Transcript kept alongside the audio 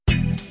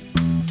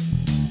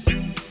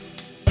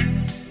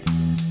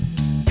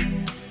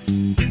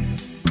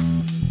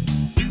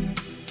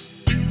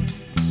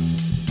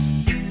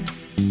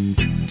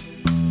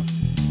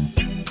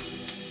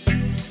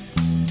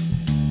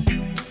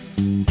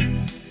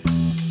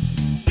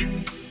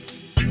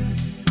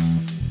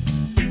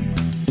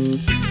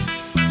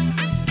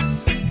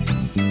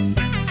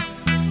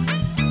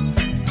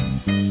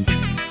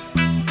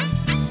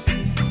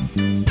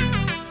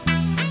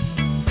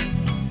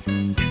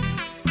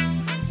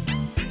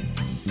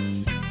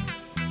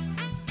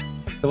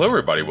Hello,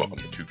 everybody. Welcome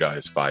to Two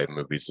Guys, Five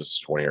Movies. This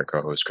is one of your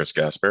co-hosts, Chris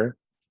Gasper.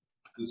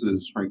 This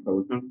is Frank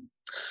Pelican.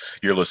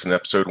 You're listening to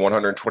episode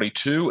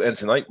 122, and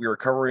tonight we are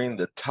covering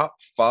the top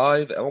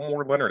five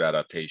Elmore Leonard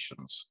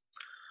adaptations.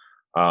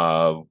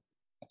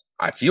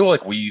 I feel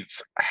like we've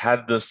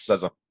had this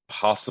as a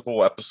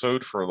possible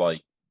episode for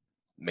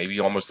maybe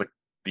almost like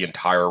the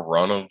entire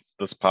run of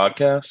this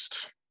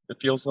podcast. It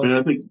feels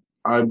like.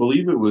 I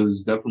believe it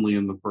was definitely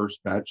in the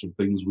first batch of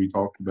things we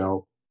talked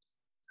about.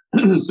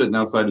 Sitting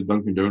outside of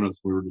Dunkin' Donuts,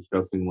 we were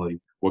discussing like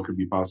what could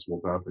be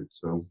possible topics.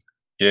 So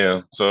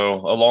Yeah, so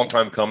a long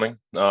time coming.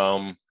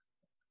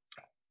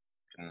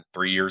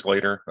 3 years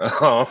later.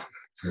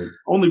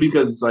 only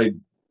because I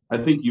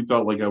think you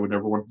felt like I would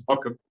never want to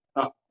talk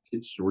about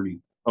Kid Shorty.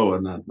 Oh,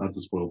 and not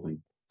to spoil things.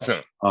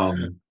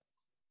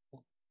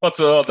 That's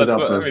Without I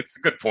the mean, it's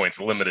a good point.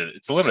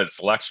 It's a limited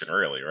selection,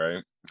 really,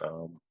 right?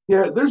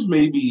 yeah, there's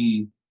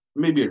maybe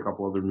a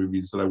couple other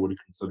movies that I would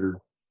have considered.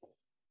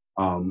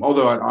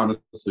 Although I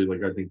honestly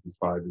I think this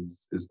five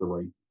is the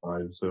right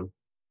five. So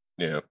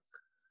Yeah.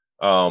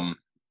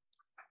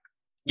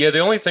 Yeah, the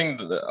only thing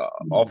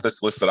off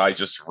this list that I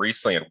just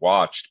recently had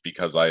watched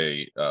because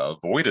I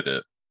avoided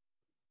it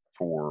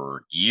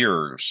for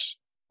years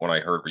when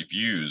I heard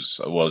reviews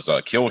was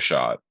Kill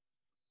Shot.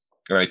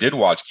 And I did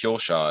watch Kill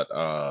Shot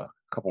a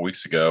couple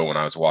weeks ago when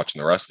I was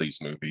watching the rest of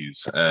these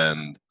movies,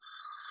 and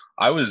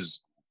I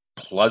was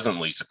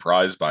pleasantly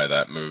surprised by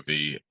that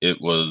movie.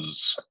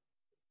 It's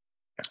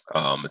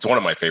one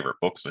of my favorite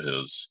books of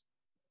his,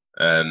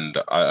 and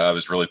I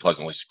was really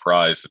pleasantly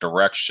surprised. The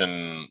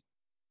direction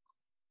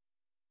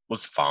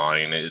was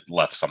fine. It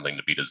left something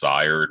to be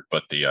desired,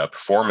 but the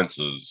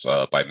performances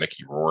by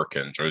Mickey Rourke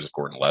and Joseph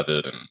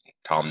Gordon-Levitt and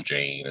Tom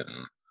Jane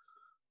and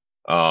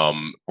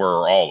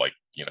were all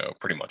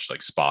pretty much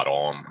like spot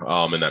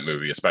on in that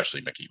movie,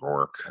 especially Mickey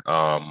Rourke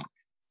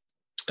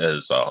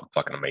is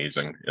fucking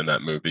amazing in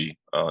that movie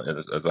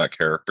as that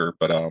character.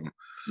 But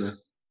yeah.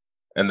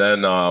 and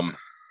then I'm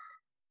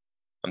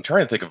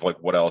trying to think of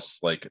what else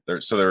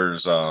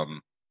there's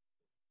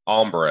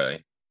Ombre,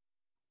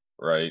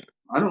 right?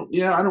 I don't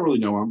really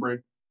know Ombre.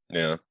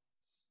 Yeah.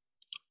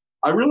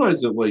 I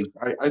realize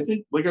that I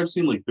think I've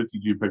seen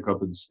 52 pick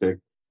up and stick,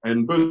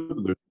 and both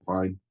of those are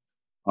fine.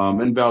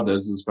 And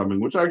Valdez is coming,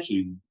 which I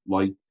actually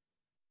like,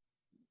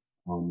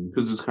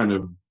 because it's kind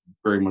of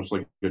very much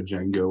like a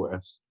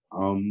Django-esque,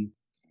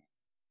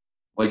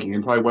 like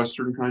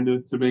anti-Western kind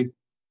of to me.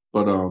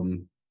 But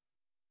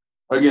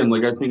again,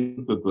 I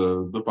think that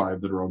the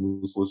five that are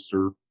on this list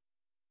are,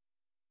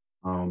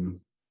 um,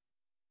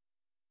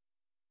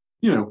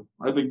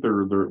 I think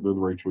they're the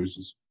right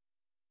choices.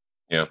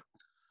 Yeah.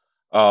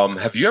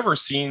 Have you ever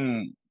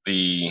seen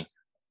the?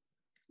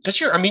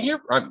 I mean,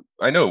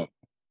 I know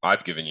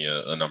I've given you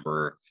a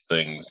number of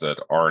things that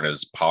aren't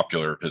as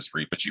popular of his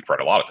read, but you've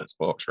read a lot of his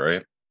books,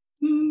 right?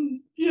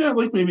 Yeah,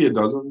 maybe a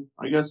dozen,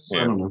 I guess. I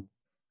Yeah. don't know.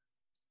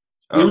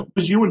 Um, It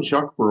was you and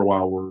Chuck for a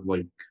while were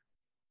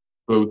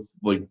both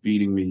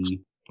feeding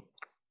me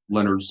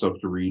Leonard stuff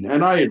to read,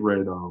 and I had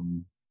read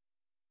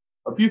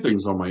a few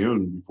things on my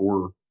own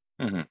before,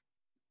 mhm,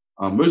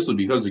 mostly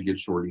because it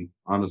gets Shorty,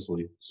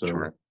 honestly. So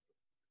sure.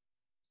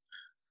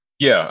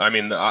 Yeah, I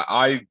mean,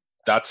 I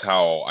that's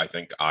how I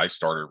think I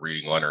started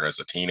reading Leonard as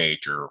a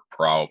teenager.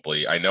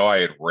 Probably, I know I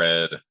had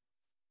read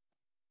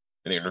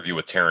an interview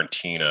with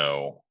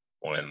Tarantino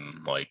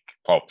when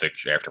Pulp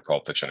Fiction after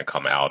Pulp Fiction had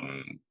come out,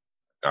 and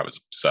I was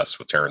obsessed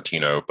with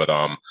Tarantino. But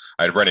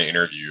I'd read an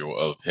interview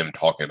of him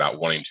talking about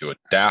wanting to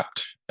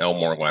adapt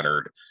Elmore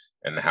Leonard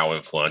and how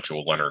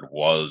influential Leonard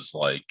was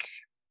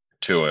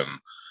to him.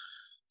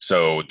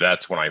 So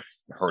that's when I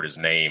heard his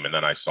name, and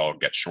then I saw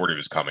Get Shorty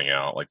was coming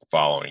out the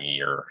following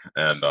year,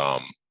 and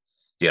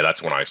yeah,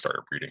 that's when I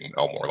started reading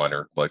Elmore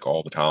Leonard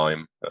all the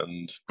time,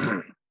 and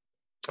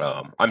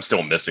I'm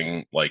still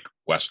missing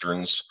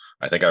westerns.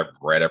 I think I've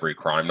read every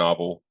crime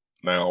novel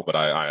now, but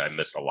I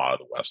miss a lot of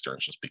the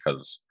westerns just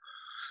because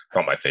it's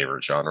not my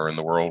favorite genre in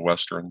the world,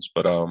 westerns.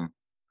 But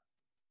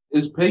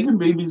is Pagan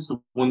Babies the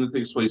one that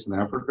takes place in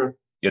Africa?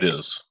 it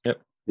is.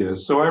 Yep. Yeah.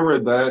 So I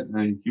read that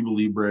and Cuba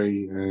Libre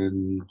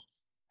and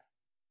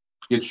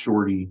Get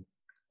Shorty,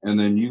 and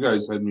then you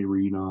guys had me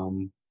read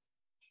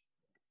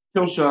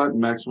Kill Shot,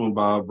 Maximum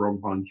Bob,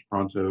 Rum Punch,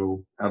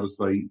 Pronto, Out of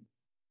Sight.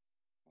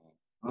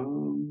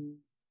 Um,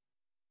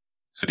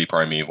 City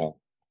Primeval.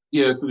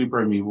 yeah, City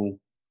Primeval.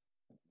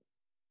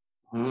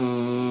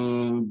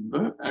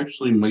 That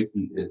actually might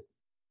be it.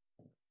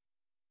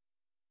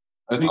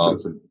 I think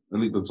that's it. I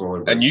think that's all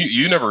I've read. And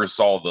you never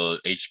saw the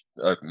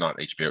not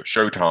HBO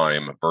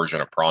Showtime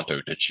version of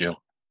Pronto, did you?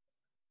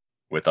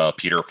 With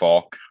Peter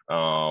Falk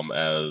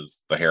as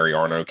the Harry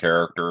Arno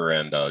character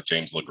and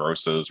James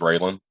LaGrossa as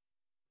Raylan.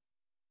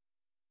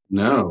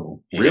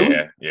 No, really?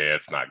 Yeah,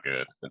 it's not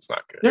good. It's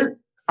not good.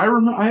 I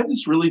remember. I have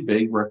this really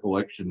vague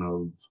recollection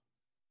of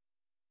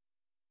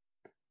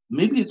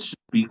maybe it's just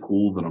Be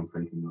Cool that I'm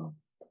thinking of.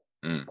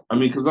 I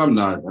mean, because I'm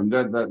not. I mean,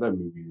 that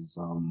movie is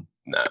no,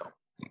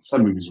 that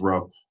movie's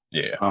rough.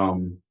 Yeah. I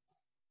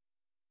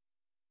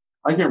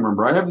can't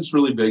remember. I have this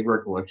really vague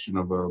recollection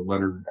of a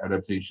Leonard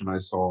adaptation I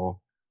saw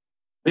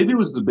maybe it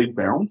was The Big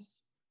Bounce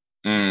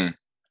Mm.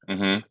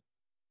 Mm-hmm.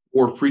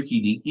 or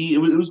Freaky Deaky.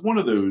 It was one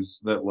of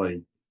those that like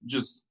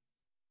just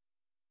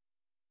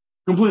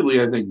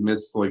completely, I think,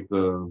 missed like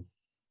the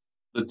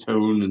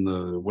tone and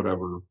the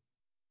whatever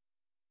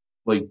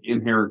like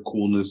inherent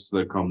coolness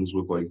that comes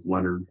with like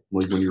Leonard,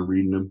 like when you're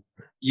reading him.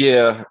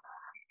 Yeah.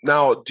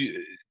 Now,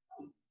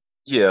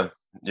 yeah,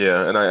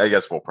 yeah, and I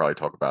guess we'll probably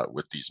talk about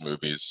with these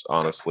movies,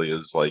 honestly,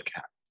 is like,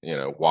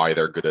 why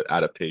they're good at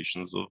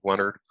adaptations of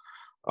Leonard.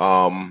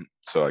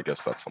 So I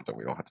guess that's something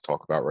we don't have to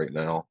talk about right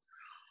now.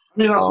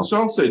 I mean, Um, so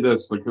I'll say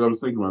this, like, 'cause I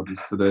was thinking about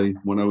this today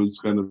when I was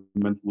kind of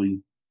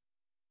mentally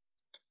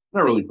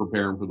not really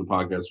preparing for the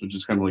podcast, but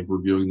just kind of like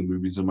reviewing the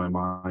movies in my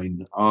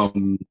mind.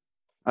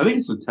 I think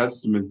it's a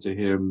testament to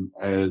him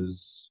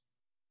as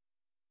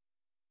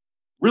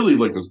really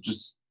like a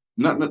just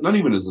not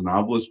even as a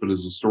novelist, but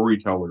as a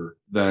storyteller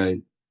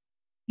that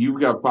you've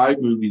got five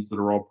movies that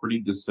are all pretty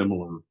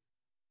dissimilar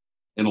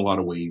in a lot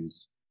of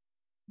ways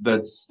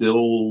that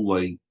still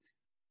like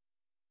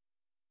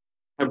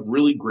have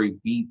really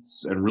great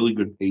beats and really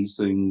good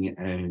pacing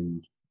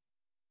and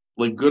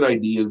like good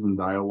ideas and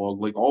dialogue.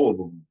 Like all of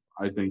them,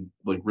 I think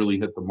like really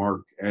hit the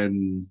mark.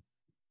 And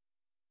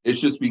it's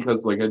just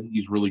because like I think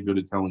he's really good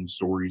at telling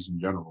stories in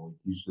general.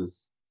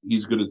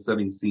 He's good at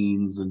setting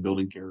scenes and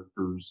building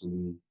characters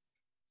and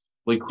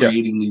like yeah,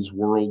 creating these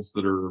worlds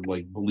that are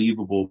like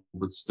believable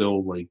but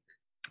still like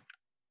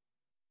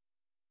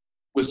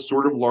with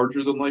sort of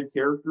larger than life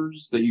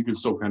characters that you can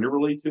still kind of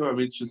relate to. I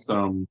mean, it's just I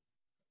don't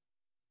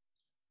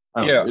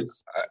yeah. know.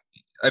 It's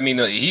I mean,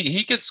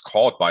 he gets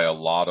called by a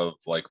lot of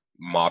like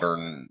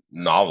modern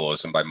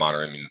novelists, and by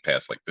modern I mean the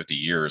past like 50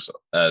 years,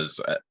 as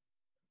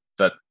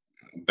that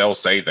they'll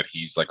say that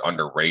he's like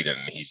underrated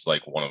and he's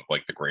like one of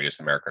like the greatest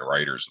American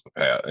writers of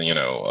the past,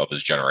 of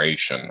his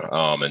generation.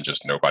 And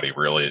just nobody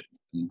really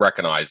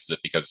recognized it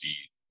because he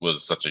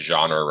was such a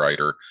genre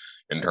writer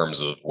in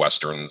terms of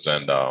westerns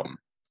and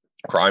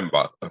crime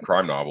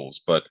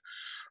novels. But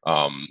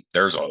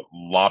there's a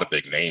lot of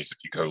big names if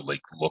you go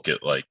like look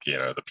at like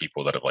the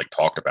people that have like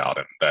talked about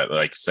him that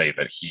like say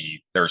that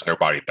there's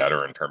nobody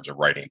better in terms of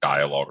writing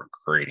dialogue or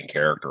creating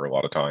character a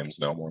lot of times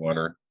than Elmore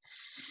Leonard.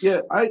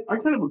 yeah, I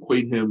kind of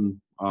equate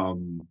him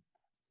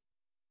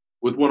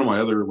with one of my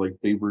other like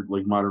favorite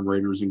like modern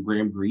writers in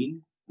Graham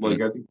Greene. Mm-hmm.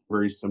 Like I think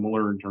very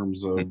similar in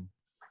terms of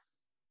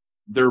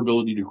their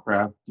ability to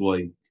craft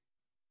like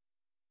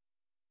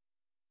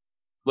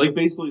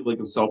basically like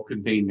a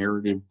self-contained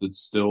narrative that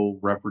still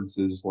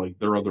references like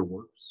their other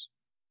works.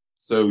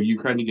 So you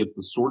kind of get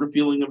the sort of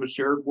feeling of a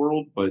shared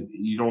world, but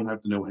you don't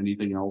have to know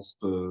anything else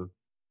to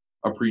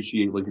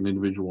appreciate like an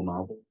individual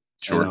novel.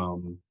 And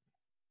Sure.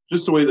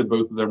 just the way that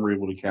both of them were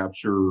able to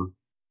capture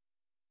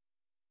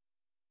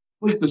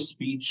like the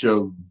speech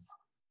of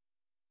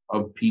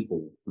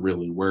people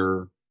really,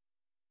 where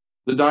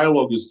the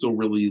dialogue is still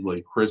really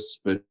like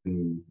crisp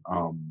and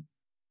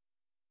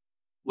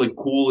like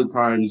cool at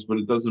times, but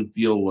it doesn't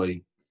feel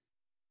like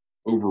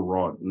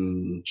overwrought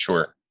and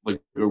Sure.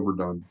 like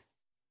overdone.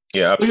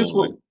 Yeah, I guess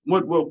absolutely.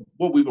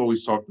 what we've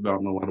always talked about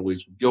in a lot of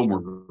ways with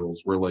Gilmore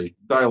Girls, where like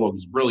dialogue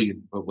is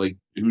brilliant, but like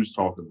who's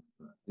talking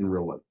about that in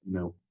real life, you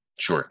know?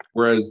 Sure.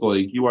 Whereas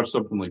like you watch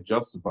something like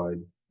Justified,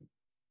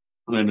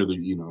 and I know that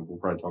we'll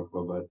probably talk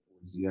about that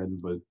towards the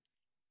end, but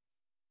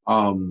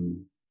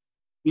um,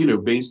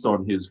 based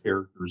on his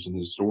characters and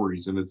his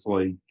stories, and it's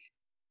like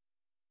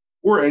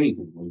or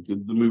anything like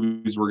the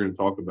movies we're going to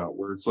talk about,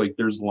 where it's like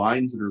there's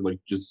lines that are like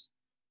just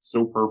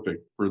so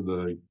perfect for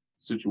the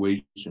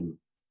situation,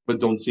 but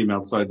don't seem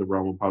outside the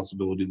realm of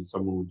possibility that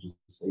someone would just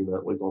say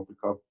that like off the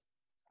cuff.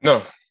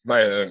 No,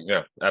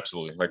 yeah,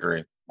 absolutely. I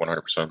agree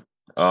 100%.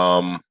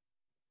 Um,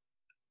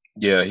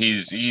 yeah,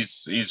 he's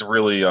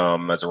really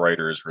as a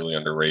writer is really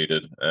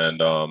underrated,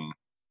 and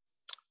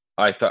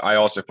I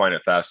also find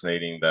it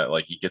fascinating that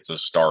like he gets a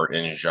start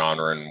in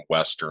genre and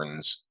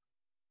westerns,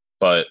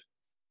 but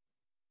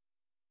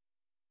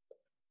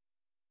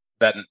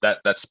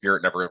that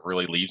spirit never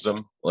really leaves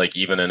him. Like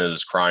even in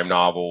his crime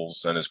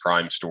novels and his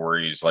crime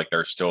stories, like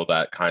there's still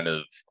that kind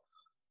of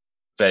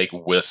vague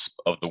wisp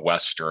of the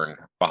Western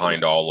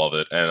behind all of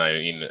it. And I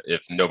mean,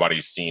 if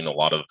nobody's seen a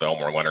lot of the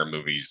Elmore Leonard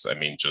movies, I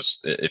mean,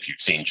 just if you've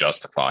seen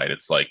Justified,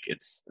 it's like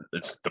it's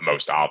the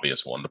most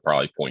obvious one to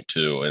probably point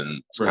to,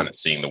 and it's kind Right. of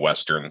seeing the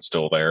Western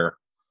still there.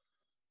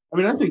 I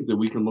mean, I think that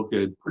we can look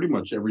at pretty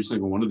much every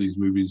single one of these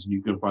movies and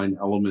you can find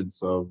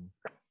elements of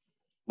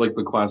like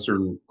the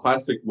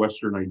classic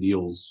Western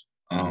ideals.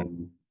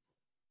 Mm-hmm.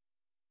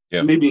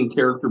 Yeah, Maybe in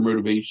character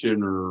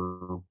motivation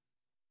or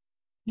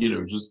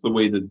just the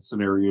way that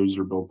scenarios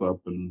are built up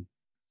and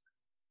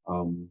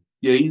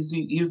yeah,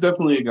 he's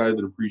definitely a guy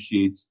that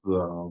appreciates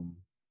the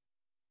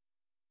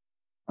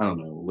I don't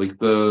know, like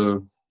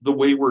the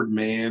wayward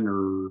man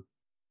or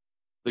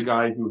the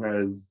guy who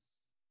has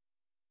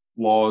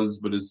flaws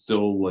but is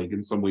still like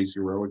in some ways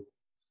heroic.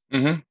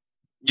 mm-hmm.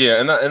 Yeah,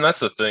 and that's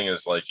the thing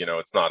is like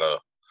it's not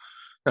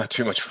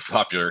too much of a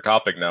popular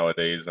topic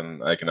nowadays,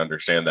 and I can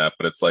understand that,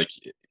 but it's like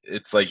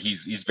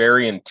he's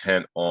very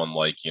intent on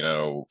like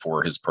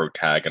for his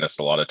protagonist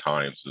a lot of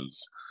times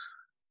is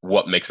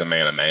what makes a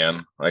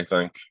man, I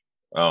think.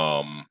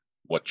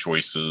 What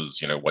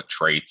choices, what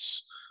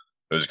traits,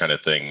 those kind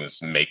of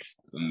things make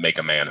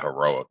a man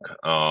heroic.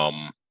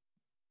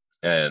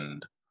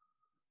 And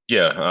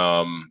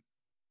yeah,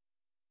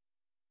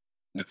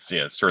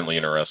 it's certainly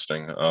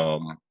interesting.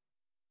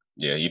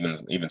 Yeah,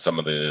 even some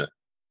of the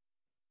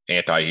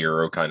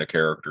anti-hero kind of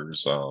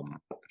characters,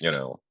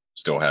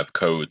 still have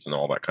codes and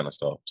all that kind of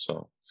stuff.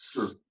 So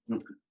Sure.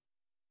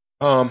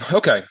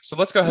 okay, so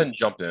let's go ahead and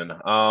jump in.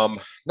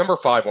 Number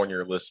 5 on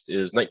your list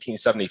is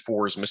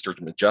 1974's Mr.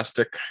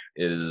 Majestyk.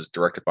 It is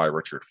directed by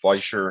Richard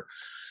Fleischer.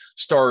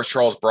 Stars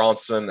Charles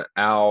Bronson,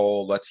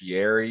 Al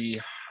Lettieri,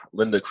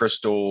 Linda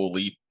Crystal,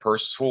 Lee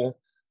Percival.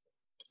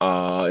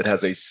 It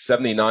has a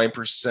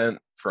 79%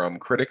 from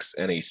critics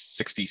and a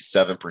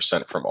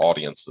 67% from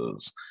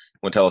audiences.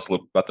 Want to tell us a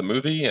little about the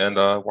movie and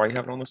why you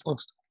have it on this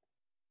list?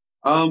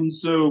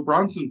 So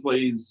Bronson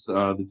plays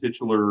the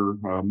titular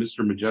Mr.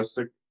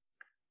 Majestyk,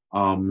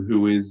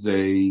 who is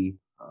a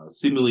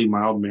seemingly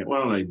mild man.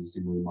 Well, not even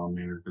seemingly mild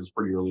mannered because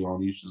pretty early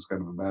on he's just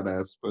kind of a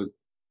badass. But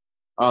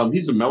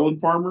he's a melon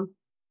farmer.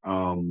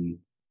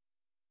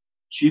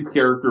 Chief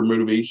character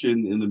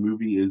motivation in the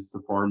movie is to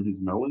farm his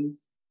melons.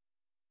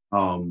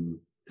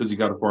 Because you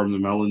got to farm the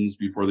melons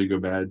before they go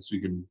bad so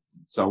you can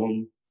sell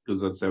them,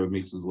 because that's how he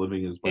makes his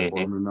living, is by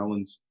farming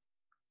melons.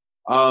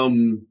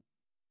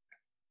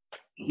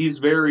 He's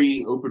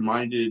very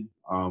open-minded,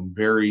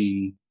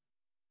 very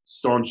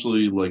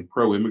staunchly like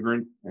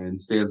pro-immigrant, and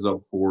stands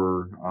up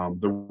for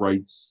the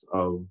rights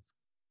of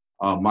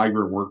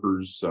migrant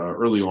workers.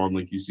 Early on,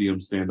 like you see him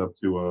stand up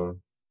to a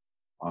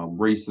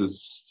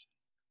racist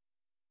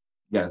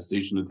gas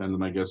station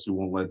attendant, I guess, who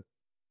won't let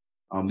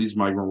these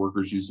migrant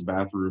workers use the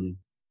bathroom.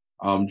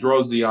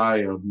 Draws the eye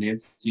of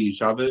Nancy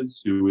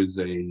Chavez, who is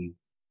a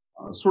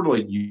sort of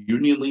like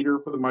union leader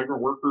for the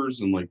migrant workers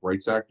and like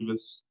rights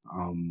activists.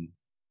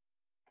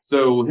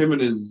 So him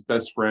and his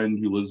best friend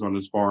who lives on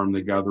his farm,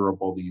 they gather up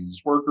all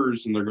these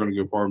workers and they're going to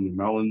go farm the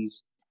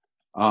melons.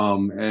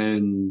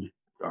 And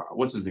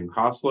what's his name?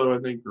 Coslow,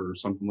 I think, or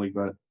something like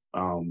that.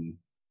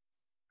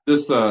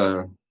 This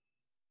kind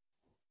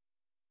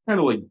of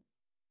like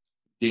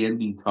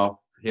dandy tough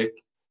hick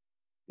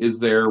is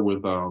there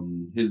with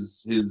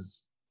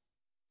his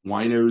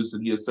winos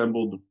that he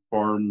assembled to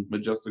farm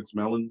Majestyk's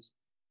melons,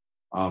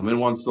 and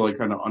wants to like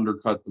kind of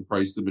undercut the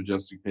price that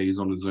Majestyk pays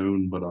on his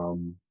own. But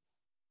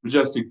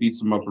Majestyk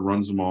beats him up and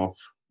runs him off,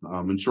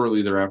 and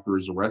shortly thereafter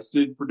is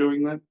arrested for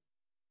doing that.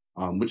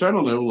 Which I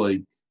don't know,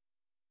 like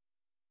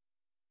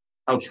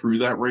how true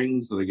that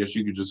rings. That I guess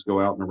you could just go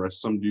out and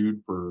arrest some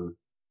dude for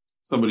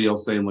somebody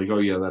else saying like, "Oh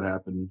yeah, that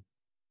happened."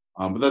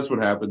 But that's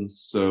what happens.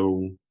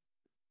 So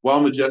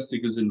while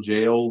Majestyk is in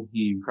jail,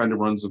 he kind of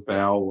runs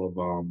afoul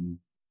of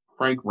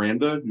Frank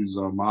Randa, who's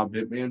a mob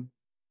hitman.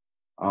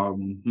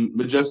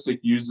 Majestyk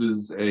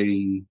uses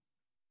a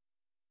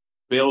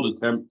failed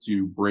attempt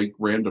to break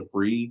Randa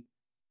free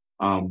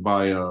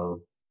by a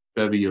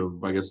bevy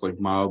of, I guess, like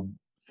mob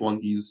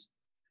flunkies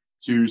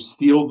to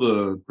steal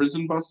the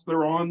prison bus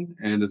they're on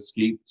and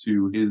escape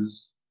to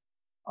his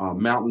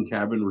mountain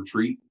cabin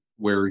retreat,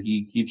 where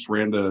he keeps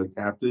Randa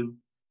captive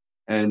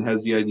and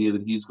has the idea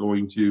that he's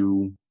going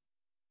to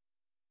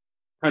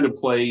kind of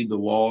play the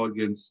law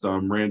against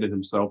Randa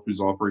himself, who's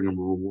offering him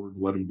a reward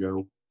to let him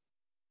go.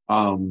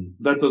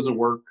 That doesn't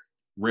work.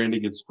 Randa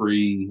gets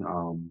free,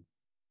 and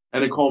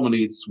it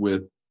culminates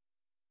with,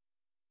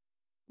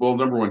 well,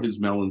 number one, his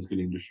melons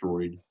getting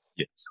destroyed.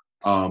 Yes.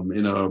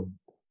 In a,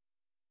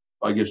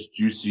 I guess,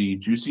 juicy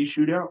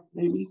shootout,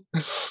 maybe.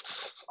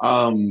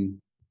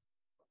 And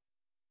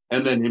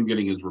then him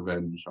getting his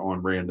revenge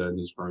on Randa and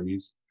his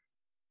cronies.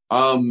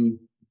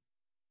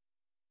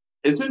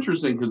 It's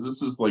interesting because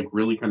this is like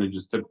really kind of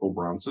just typical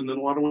Bronson in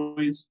a lot of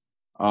ways.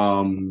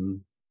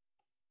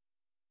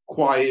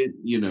 Quiet,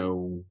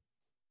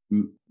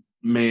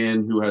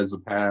 man who has a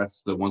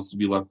past that wants to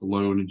be left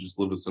alone and just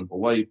live a simple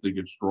life, that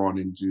gets drawn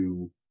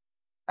into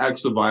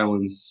acts of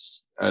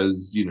violence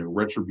as,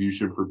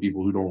 retribution for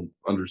people who don't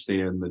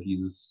understand that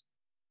he's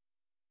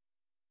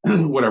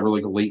whatever,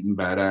 like a latent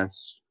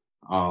badass.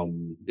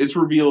 It's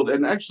revealed,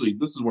 and actually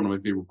this is one of my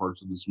favorite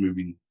parts of this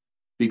movie,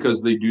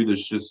 because they do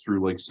this just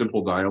through like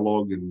simple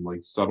dialogue and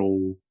like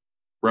subtle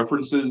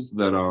references,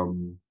 that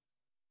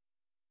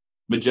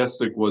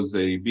Majestyk was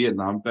a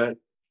Vietnam vet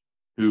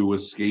who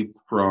escaped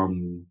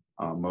from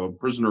a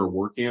prisoner of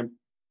war camp,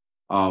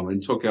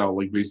 and took out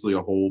like basically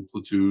a whole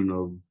platoon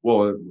of,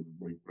 well,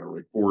 like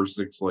 4 or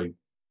 6 like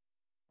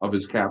of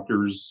his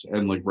captors,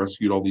 and like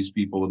rescued all these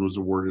people and was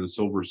awarded a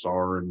Silver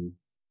Star. And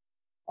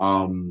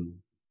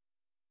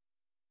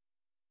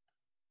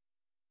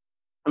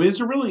I mean,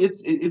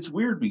 it's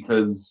weird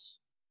because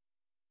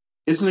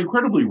it's an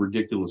incredibly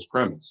ridiculous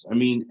premise. I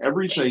mean,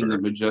 everything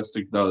that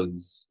Majestyk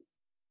does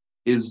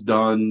is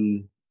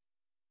done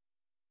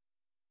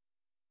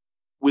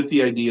with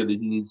the idea that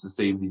he needs to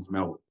save these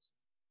melons.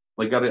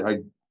 Like,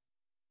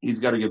 he's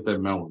got to get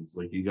them melons.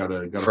 Like, you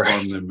gotta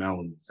farm them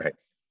melons,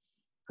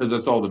 because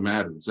that's all that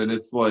matters. And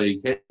it's like,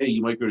 hey,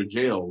 you might go to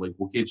jail. Like,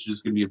 well, can't you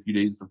just give me a few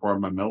days to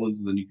farm my melons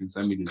and then you can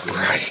send me to jail?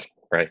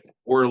 Right.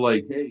 or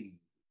like, hey,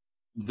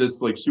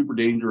 this like super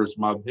dangerous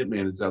mob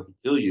hitman is out to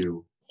kill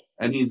you,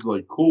 and he's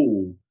like,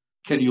 cool,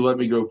 can you let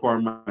me go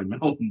farm my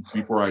melons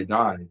before I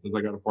die because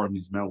I got to farm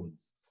these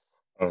melons.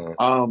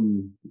 Uh,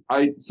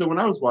 I so when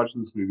I was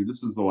watching this movie,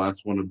 this is the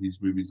last one of these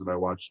movies that I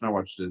watched, and I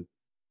watched it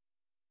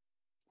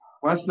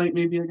last night,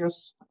 maybe I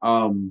guess.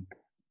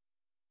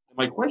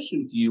 My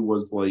question to you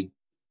was like,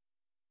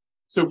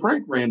 so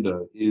Frank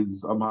Randa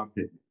is a mob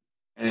hitman,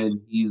 and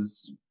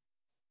he's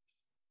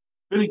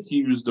been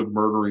accused of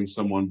murdering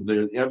someone, but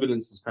the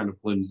evidence is kind of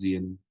flimsy,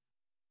 and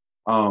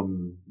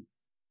um,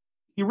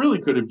 he really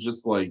could have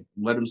just like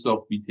let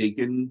himself be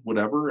taken,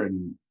 whatever.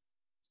 And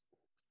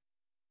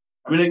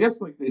I mean, I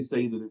guess like they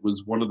say that it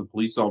was one of the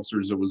police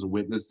officers that was a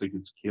witness that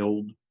gets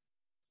killed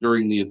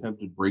during the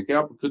attempted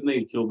breakout, but couldn't they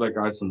have killed that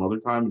guy some other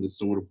time and it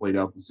still would have played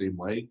out the same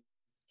way?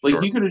 Like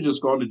sure. he could have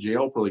just gone to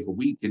jail for like a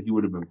week and he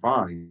would have been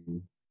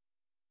fine.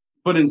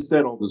 But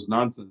instead, all this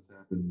nonsense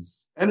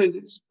happens, and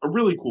it's a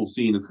really cool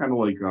scene. It's kind of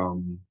like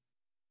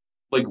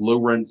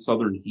low rent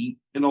Southern Heat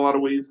in a lot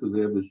of ways because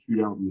they have this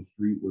shootout in the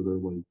street where they're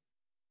like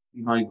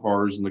behind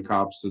cars and the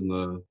cops and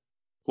the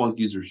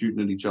flunkies are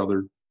shooting at each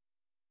other.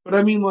 But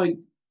I mean, like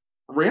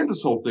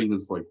Randa's whole thing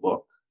is like,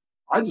 look,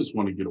 I just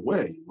want to get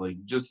away.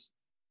 Like, just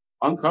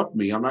uncuff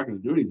me. I'm not going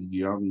to do anything to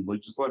you. I'm like,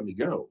 just let me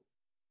go.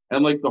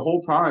 And like the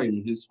whole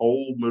time, his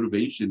whole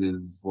motivation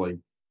is like,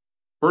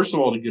 first of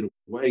all, to get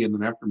away, and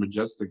then after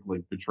Majestic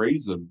like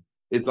betrays him,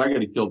 it's I got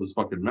to kill this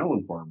fucking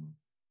melon farmer.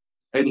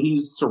 And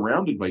he's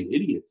surrounded by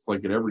idiots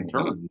like at every Mhm.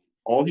 turn.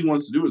 All he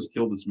wants to do is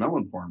kill this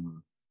melon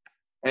farmer.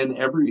 And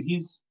every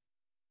he's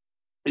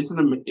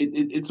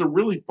it's a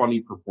really funny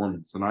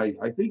performance, and I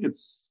think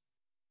it's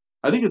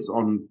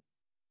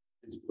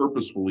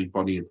purposefully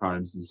funny at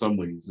times in some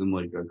ways, in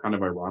like a kind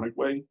of ironic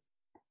way,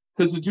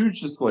 because the dude's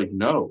just like,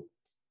 no,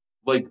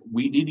 like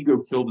we need to go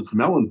kill this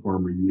melon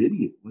farmer, you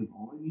idiot. Like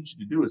all I need you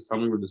to do is tell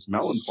me where this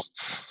melon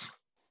farmer,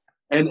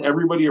 and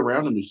everybody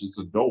around him is just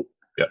a dope.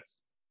 Yes.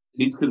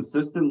 And he's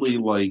consistently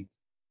like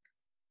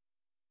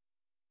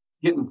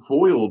getting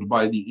foiled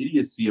by the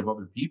idiocy of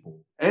other people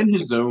and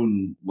his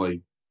own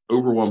like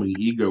overwhelming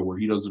ego where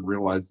he doesn't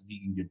realize that he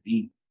can get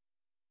beat.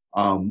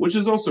 Which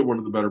is also one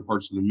of the better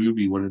parts of the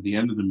movie when at the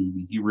end of the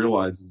movie he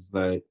realizes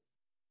that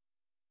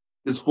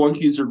his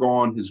flunkies are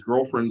gone, his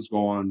girlfriend's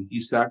gone, he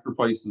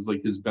sacrifices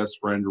like his best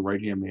friend or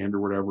right hand man or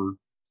whatever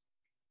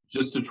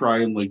just to try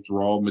and like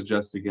draw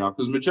Majestic out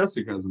because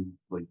Majestic has him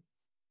like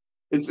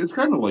it's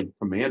kind of like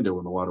Commando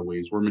in a lot of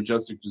ways where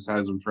Majestic just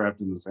has him trapped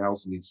in this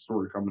house and he's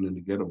sort of coming in to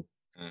get him.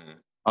 Mhm.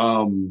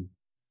 Um,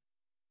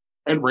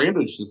 and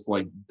Randa's just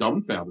like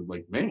dumbfounded,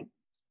 like, man,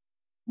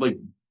 like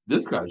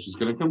this guy's just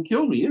gonna come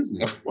kill me, isn't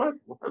he? Like, what?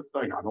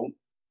 Like, I don't.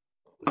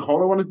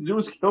 All I wanted to do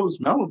was kill this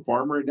melon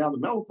farmer, and now the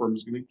melon farmer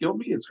is gonna kill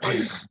me. It's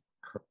crazy.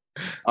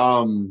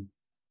 Um,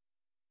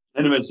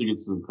 and eventually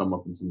gets some come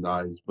up and some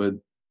dies, but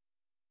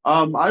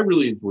I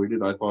really enjoyed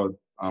it. I thought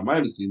I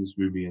haven't seen this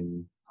movie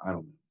in I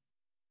don't know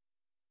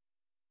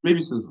maybe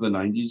since the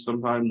 '90s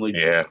sometime. Like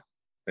Yeah.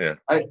 Yeah.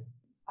 I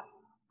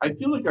I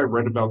feel like I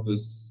read about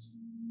this.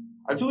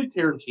 I feel like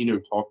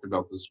Tarantino talked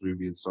about this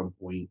movie at some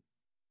point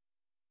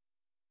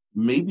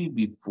maybe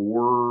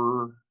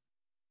before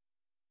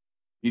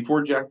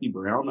Jackie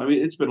Brown. I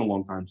mean, it's been a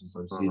long time since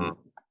I've seen it.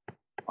 Mhm.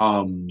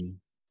 Um,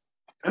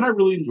 and I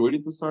really enjoyed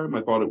it this time.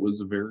 I thought it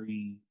was a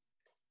very.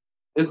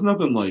 It's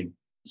nothing like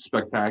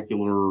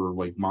spectacular or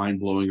like mind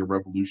blowing or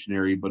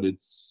revolutionary, but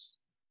it's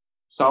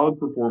solid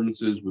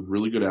performances with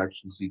really good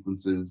action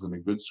sequences and a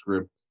good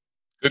script.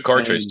 Good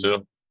car chase And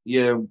too.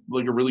 yeah,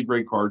 like a really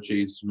great car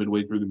chase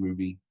midway through the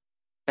movie.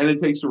 And it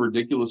takes a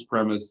ridiculous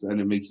premise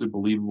and it makes it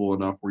believable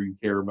enough where you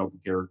care about the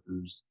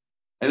characters.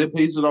 And it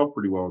pays it off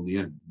pretty well in the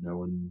end, you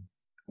know. And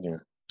Yeah.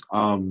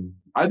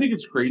 I think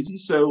it's crazy.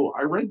 So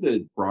I read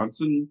that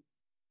Bronson.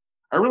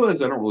 I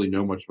realized I don't really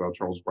know much about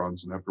Charles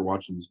Bronson after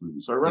watching this movie,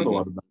 so I read a Mhm.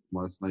 lot about him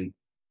last night.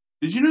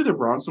 Did you know that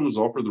Bronson was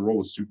offered the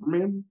role of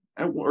Superman?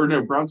 Or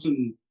no,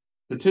 Bronson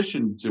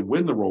petitioned to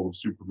win the role of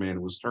Superman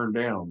and was turned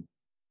down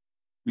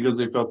because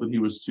they felt that he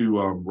was too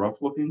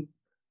rough looking.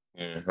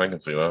 Yeah, I can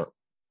see that.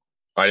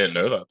 I didn't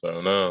know that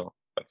though. No,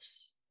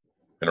 that's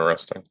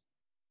interesting.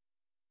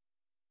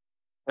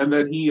 And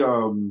then he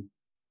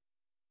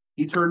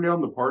turned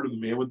down the part of the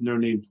man with no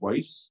name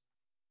twice,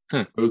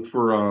 Hmm. both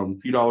for a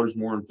few dollars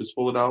more and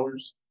fistful of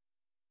dollars,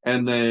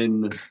 and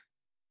then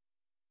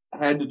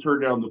had to turn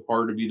down the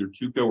part of either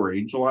Tuco or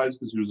Angel Eyes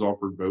because he was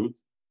offered both.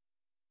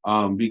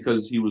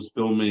 Because he was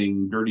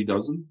filming Dirty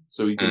Dozen,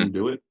 so he Hmm. couldn't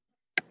do it.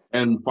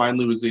 And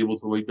finally was able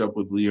to link up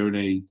with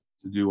Leone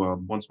to do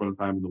Once Upon a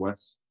Time in the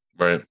West,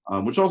 Right.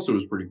 which also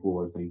was pretty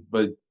cool, I think.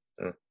 But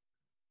Yeah.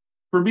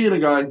 for being a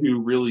guy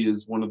who really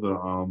is one of the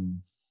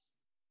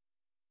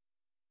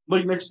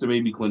like next to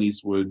maybe Clint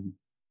Eastwood,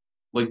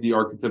 like the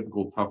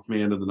archetypical tough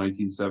man of the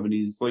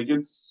 1970s, like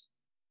it's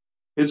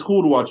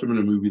cool to watch him in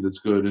a movie that's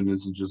good and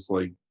isn't just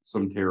like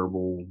some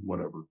terrible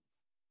whatever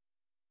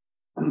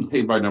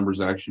paid by numbers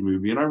action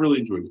movie. And I really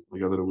enjoyed it.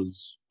 Like I thought it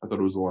was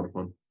a lot of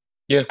fun.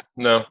 Yeah.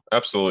 No,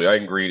 absolutely. I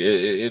agree.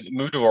 It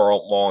moved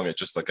along at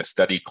just like a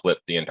steady clip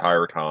the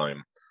entire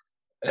time.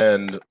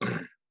 And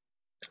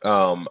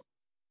um,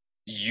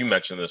 you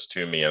mentioned this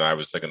to me, and I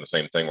was thinking the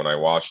same thing when I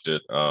watched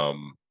it.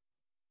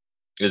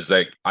 Is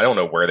that I don't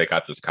know where they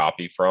got this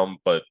copy from,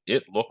 but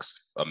it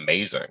looks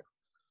amazing.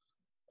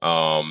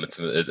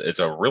 It's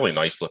a really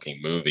nice looking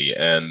movie,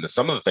 and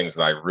some of the things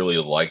that I really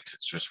liked,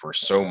 it's just were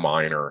so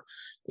minor,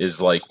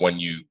 is like when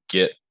you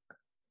get.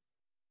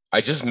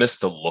 I just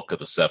missed the look of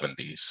the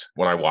 '70s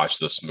when I watched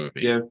this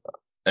movie, Yeah,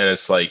 and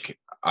it's like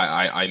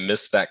I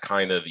miss that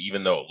kind of,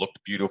 even though it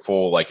looked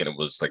beautiful, like, and it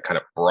was like kind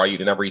of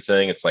bright and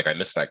everything. It's like I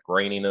miss that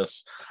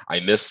graininess. I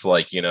miss,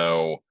 like,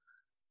 real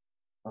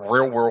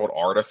world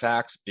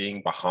artifacts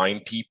being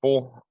behind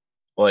people,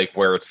 like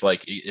where it's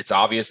like it's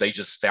obvious they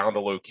just found a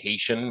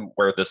location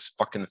where this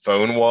fucking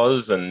phone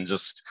was, and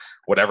just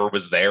whatever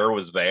was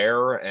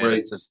there, and right.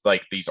 it's just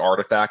like these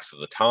artifacts of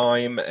the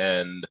time.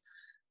 And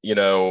you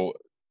know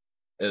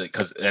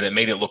because and it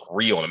made it look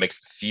real, and it makes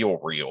it feel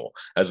real,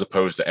 as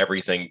opposed to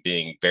everything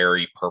being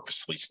very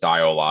purposely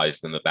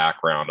stylized in the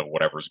background of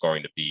whatever's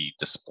going to be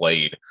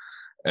displayed.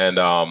 And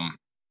no,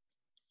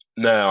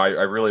 I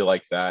really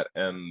like that.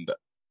 And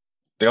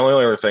the only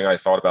other thing I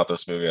thought about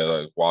this movie as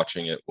I was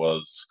watching it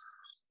was,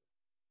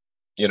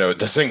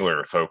 the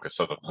singular focus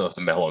of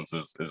the melons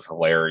is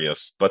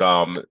hilarious. But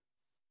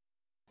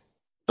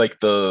like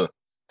the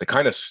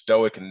kind of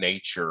stoic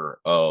nature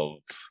of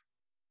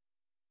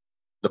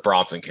the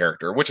Bronson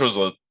character, which was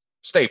a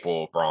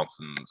staple of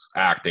Bronson's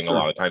acting a Sure.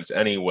 lot of times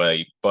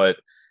anyway. But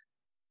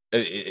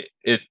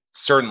it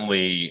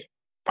certainly,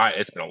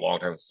 it's been a long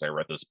time since I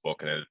read this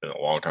book, and it's been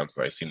a long time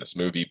since I've seen this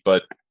movie.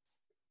 But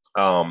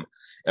I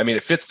mean,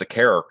 it fits the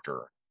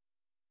character.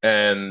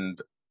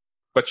 And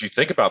but you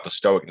think about the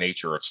stoic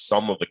nature of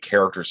some of the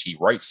characters he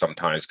writes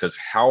sometimes, because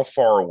how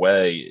far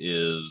away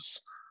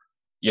is,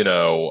 you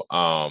know,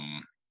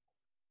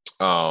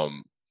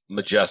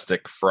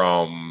 Majestic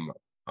from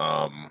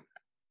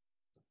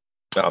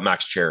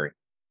Max Cherry,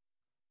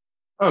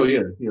 Oh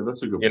yeah, yeah,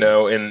 that's a good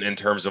one. in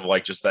terms of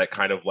like just that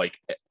kind of like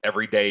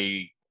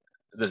everyday,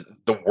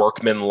 the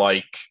workman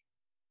like,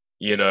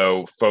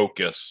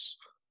 focus,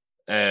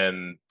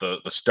 and the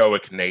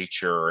stoic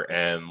nature,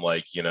 and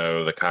like,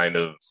 the kind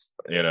of,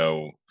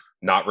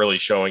 not really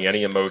showing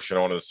any emotion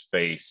on his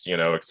face,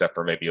 except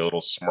for maybe a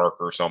little smirk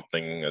or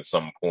something at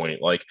some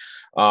point. Like,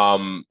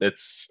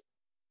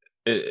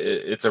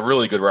 it's a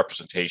really good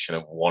representation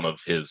of one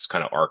of his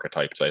kind of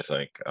archetypes, I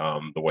think.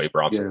 The way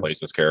Bronson Yeah,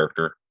 plays this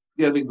character.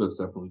 yeah, I think that's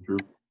definitely true.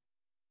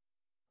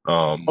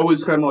 Um,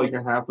 Always kind of like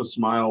a half a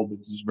smile, but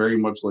just very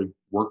much like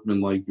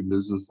workmanlike and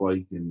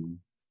businesslike, and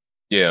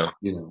yeah,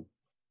 you know,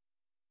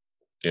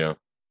 yeah.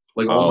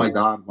 like, oh Um, my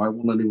god, why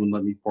won't anyone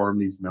let me farm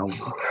these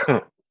melons?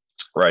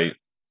 right.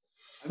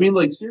 I mean,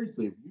 like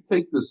seriously, if you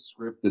take this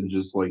script and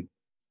just like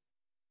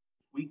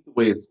tweak the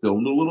way it's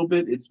filmed a little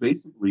bit, it's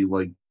basically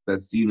like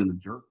that scene in The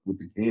Jerk with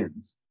the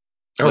cans.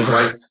 Like,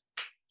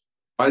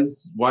 why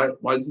is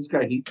this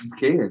guy hate these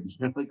cans?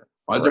 Like,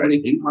 why does right.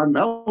 everybody hate my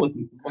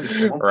melons? Like,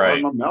 someone farm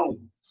Right. my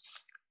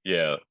melons.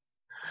 Yeah.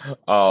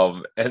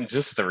 And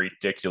just the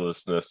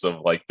ridiculousness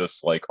of like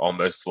this, like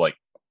almost like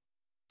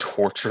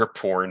torture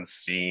porn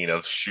scene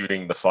of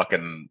shooting the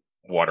fucking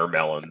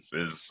watermelons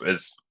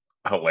is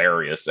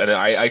hilarious. And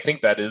I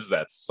think that is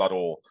that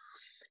subtle,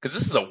 because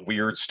this is a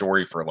weird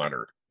story for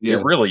Leonard. It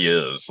Yeah, really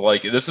is.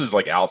 Like, this is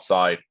like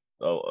outside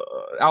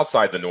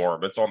the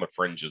norm. It's on the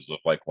fringes of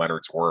like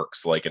Leonard's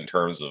works, like in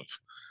terms of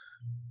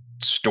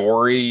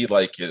story,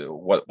 like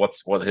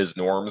what his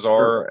norms sure.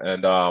 are.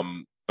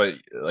 And but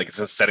like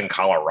it's set in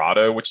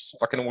Colorado, which is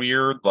fucking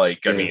weird.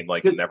 Like, I Yeah, mean,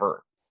 like,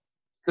 never.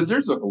 because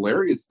there's a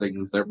hilarious thing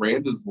is that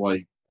Rand is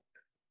like,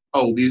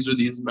 oh, these are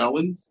these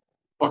melons,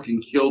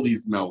 fucking kill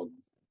these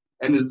melons,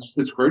 and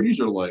his cronies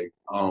are like,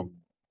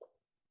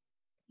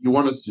 you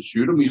want us to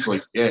shoot them? He's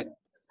like, yeah,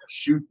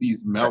 shoot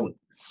these melons.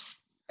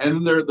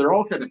 And then they're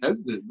all kind of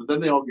hesitant, but then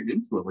they all get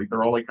into it. Like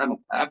they're all like kind of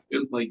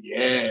laughing, like,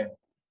 yeah.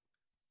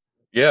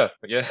 Yeah,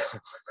 yeah.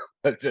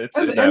 It's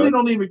And they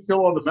don't even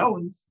kill all the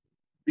melons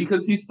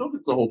because he still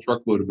gets a whole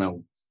truckload of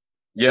melons.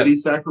 And then yeah, he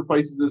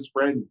sacrifices his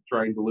friend to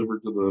try and deliver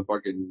to the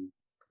fucking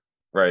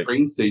right,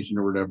 train station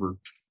or whatever.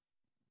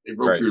 They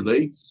broke right. your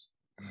legs.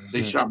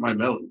 They shot my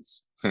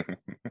melons.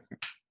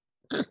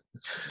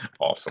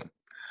 Awesome.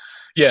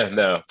 Yeah,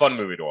 no, fun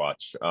movie to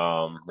watch.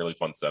 Really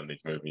fun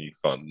 '70s movie,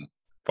 fun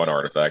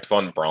artifact,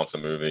 fun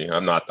Bronson movie. I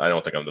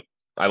don't think I'm the.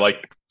 I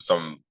like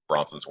some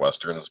Bronson's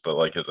westerns, but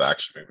like his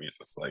action movies,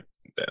 it's like,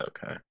 yeah,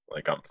 okay,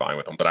 like I'm fine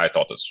with them. But I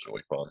thought this was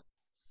really fun.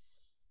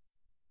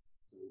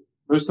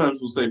 Most times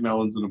we'll say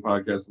melons in a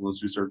podcast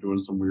unless we start doing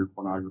some weird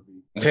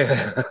pornography.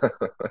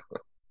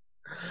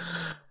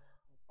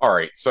 All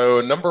right,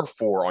 so number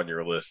 4 on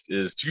your list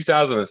is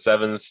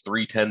 2007's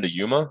 3:10 to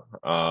Yuma,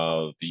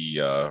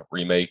 the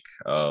remake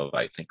of,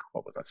 I think,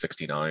 what was that,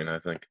 69, I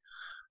think,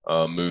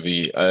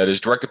 movie. It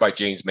is directed by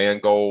James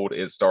Mangold.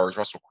 It stars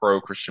Russell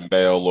Crowe, Christian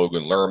Bale,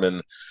 Logan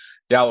Lerman,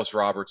 Dallas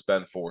Roberts,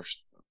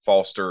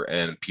 Foster,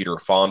 and Peter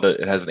Fonda.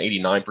 It has an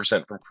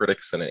 89% from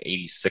critics and an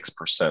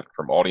 86%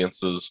 from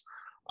audiences.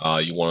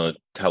 You want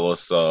to tell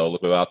us a little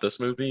bit about this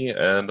movie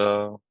and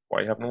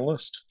why you have it on the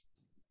list?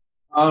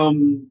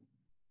 Um,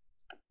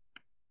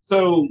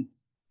 so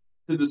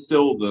to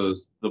distill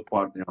the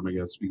plot down, I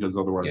guess, because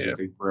otherwise it Yeah, would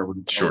take forever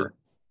to tell sure.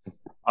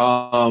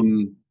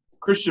 it.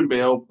 Christian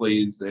Bale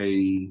plays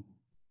a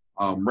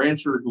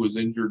rancher who was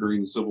injured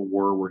during the Civil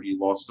War, where he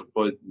lost a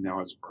foot and now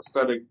has a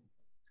prosthetic.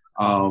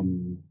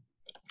 Um,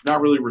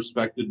 Not really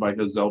respected by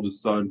his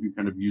eldest son, who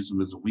kind of views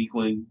him as a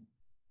weakling.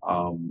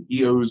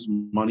 He owes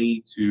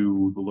money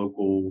to the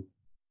local,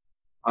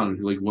 I don't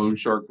know, like loan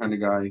shark kind of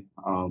guy,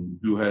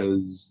 who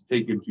has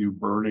taken to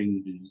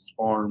burning his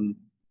farm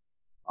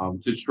to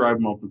just drive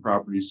him off the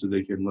property so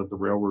they can let the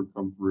railroad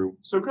come through.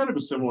 So kind of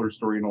a similar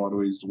story in a lot of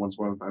ways to Once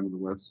Upon a Time in the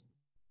West,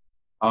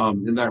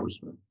 in that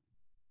respect.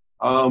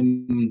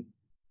 Um,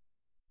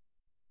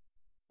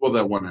 well,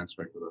 that one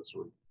aspect of that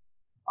story.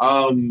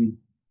 Um,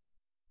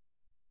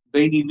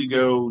 they need to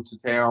go to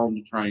town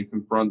to try and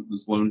confront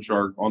this loan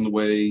shark. On the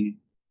way,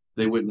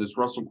 they witness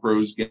Russell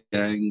Crowe's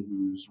gang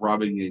who's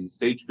robbing a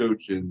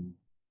stagecoach, and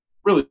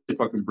really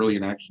fucking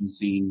brilliant action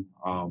scene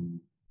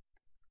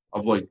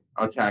of like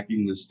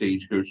attacking the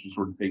stagecoach and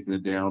sort of taking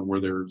it down where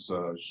there's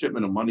a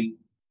shipment of money.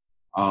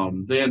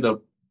 They end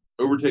up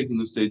overtaking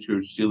the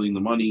stagecoach, stealing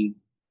the money.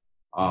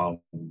 Um,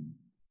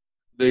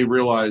 they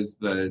realize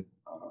that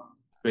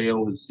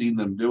Bale has seen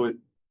them do it.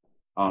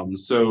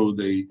 So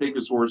they take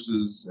his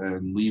horses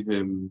and leave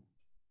him,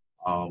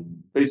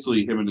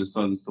 basically him and his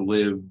sons to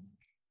live,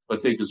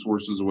 but take his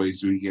horses away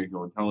so he can't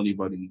go and tell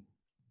anybody.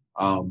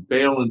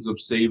 Bale ends up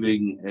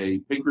saving a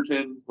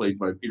Pinkerton, played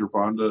by Peter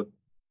Fonda,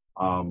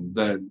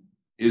 that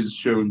is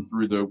shown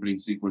through the opening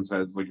sequence,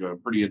 has like a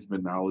pretty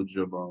intimate knowledge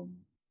of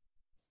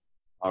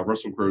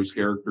Russell Crowe's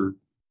character.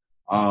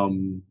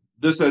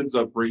 This ends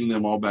up bringing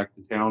them all back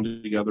to town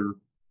together,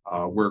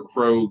 where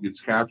Crowe gets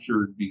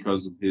captured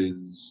because of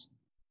his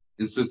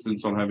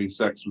insistence on having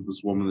sex with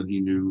this woman that he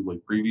knew like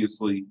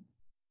previously.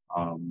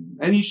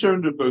 And he's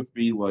shown to both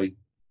be like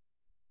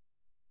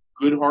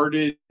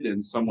good-hearted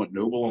and somewhat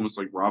noble, almost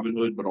like Robin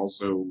Hood, but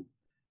also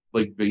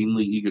like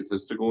vainly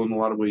egotistical in a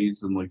lot of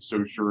ways, and like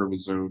so sure of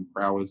his own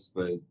prowess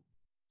that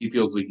he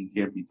feels like he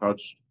can't be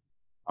touched.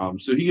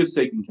 So he gets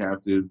taken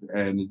captive,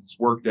 and it's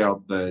worked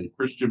out that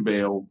Christian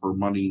Bale, for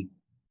money,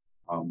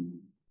 um,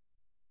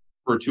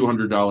 for a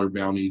 $200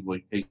 bounty,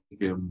 like take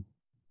him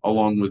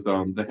along with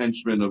the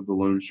henchman of the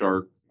loan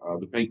shark,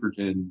 the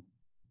Pinkerton,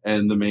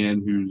 and the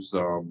man who's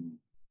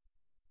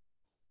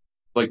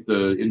like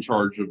the in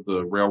charge of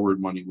the railroad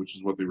money, which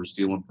is what they were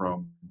stealing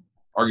from,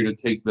 are going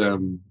to take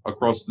them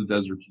across the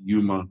desert to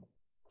Yuma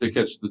to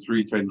catch the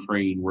 310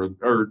 train.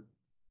 Or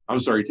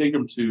I'm sorry, take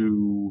them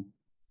to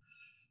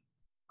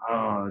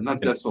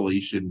not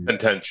Desolation,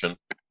 Contention.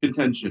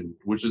 Contention,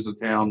 which is a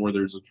town where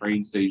there's a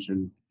train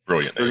station.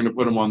 Brilliant They're name. going to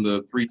put him on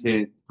the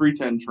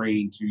 310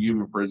 train to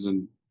Yuma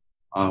Prison,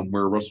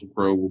 where Russell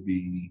Crowe will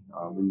be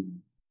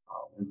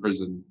in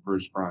prison for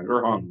his crime,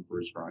 or hung for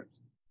his crimes.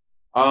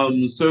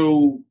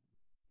 So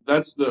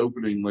that's the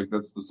opening, like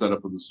that's the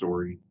setup of the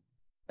story.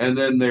 And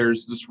then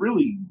there's this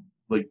really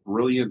like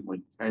brilliant,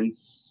 like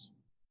tense,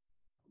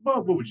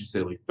 well, what would you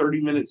say, like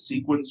 30-minute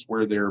sequence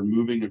where they're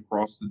moving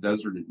across the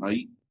desert at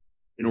night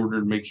in order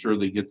to make sure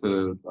they get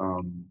to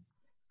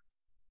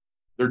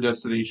their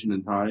destination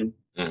in time.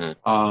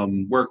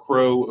 Where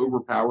Crowe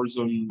overpowers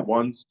them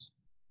once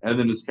and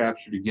then is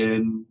captured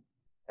again,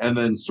 and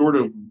then sort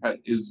of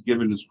is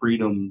given his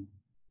freedom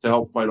to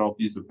help fight off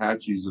these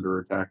Apaches that are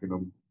attacking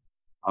him,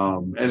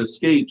 and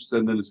escapes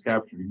and then is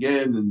captured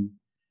again. And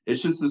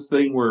it's just this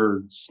thing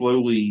where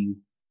slowly,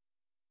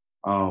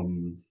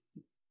 um,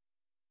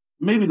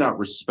 maybe not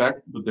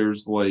respect, but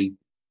there's like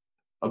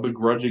a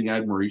begrudging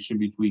admiration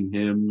between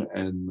him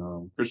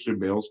and Christian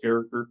Bale's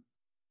character.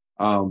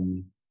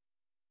 Um,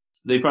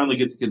 they finally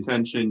get to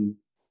Contention.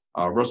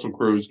 Russell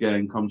Crowe's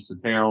gang comes to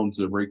town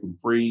to break him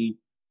free.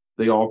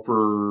 They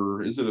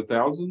offer, is it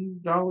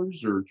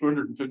 $1,000 or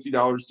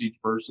 $250 to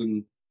each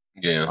person?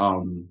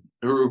 Yeah.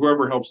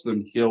 Whoever helps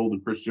them kill the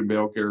Christian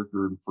Bale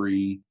character and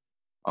free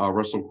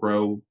Russell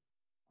Crowe.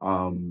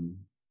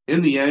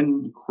 In the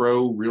end,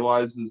 Crowe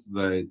realizes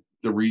that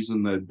the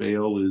reason that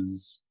Bale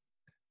is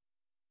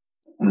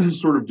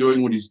sort of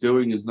doing what he's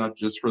doing is not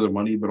just for the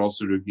money, but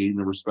also to gain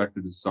the respect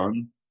of his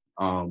son.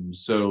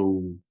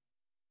 So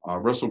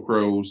Russell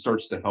Crowe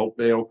starts to help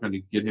Bale kind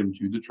of get him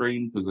to the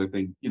train, because I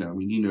think, I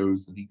mean, he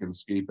knows that he can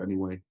escape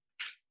anyway.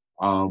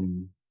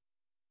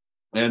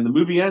 And the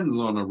movie ends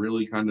on a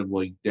really kind of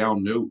like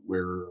down note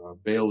where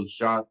Bale is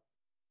shot,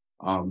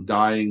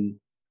 dying,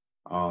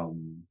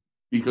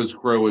 because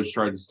Crowe has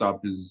tried to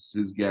stop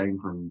his gang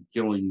from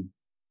killing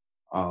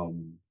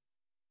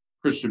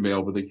Christian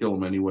Bale, but they kill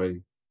him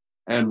anyway.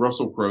 And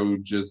Russell Crowe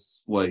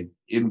just like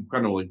in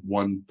kind of like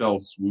one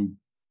fell swoop,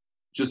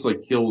 just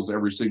like kills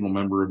every single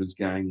member of his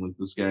gang, like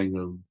this gang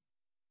of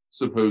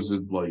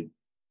supposed like,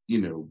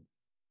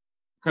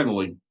 kind of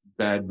like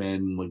bad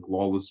men, like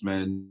lawless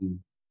men,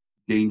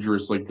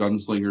 dangerous like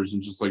gunslingers,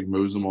 and just like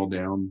mows them all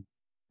down.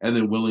 And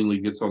then willingly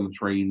gets on the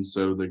train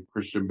so that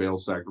Christian Bale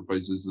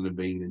sacrifices in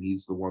vain, and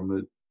he's the one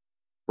that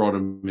brought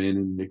him in,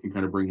 and it can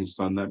kind of bring his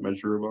son that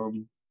measure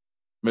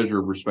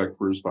of respect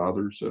for his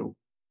father. So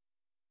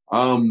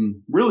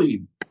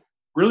Really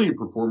brilliant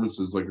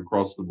performances like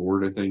across the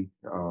board. I think.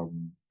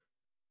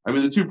 I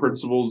mean, the two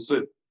principals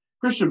that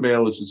Christian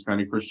Bale is just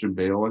kind of Christian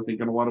Bale. I think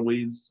in a lot of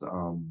ways.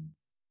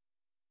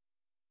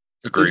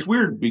 Agreed. It's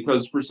weird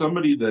because for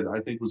somebody that I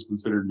think was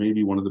considered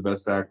maybe one of the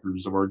best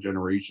actors of our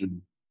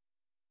generation,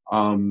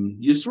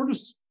 you sort of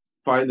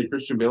find that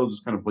Christian Bale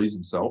just kind of plays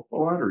himself a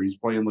lot, or he's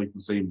playing like the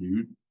same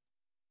dude.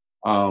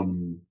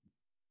 Um,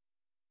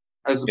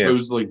 as Yeah.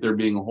 opposed to like there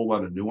being a whole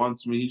lot of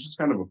nuance. I mean, he's just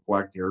kind of a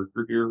flat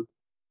character here.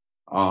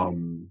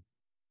 Um,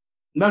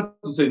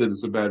 not to say that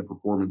it's a bad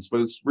performance,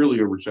 but it's really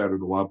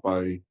overshadowed a lot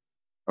by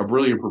a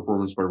brilliant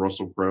performance by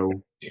Russell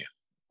Crowe. Yeah.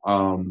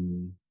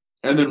 Um,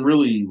 and then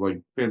really like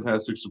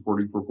fantastic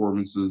supporting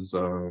performances.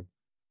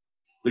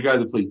 The guy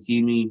that played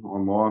Kimi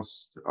on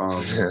Lost.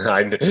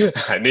 I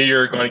knew you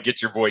were going to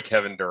get your boy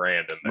Kevin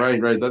Durand in there.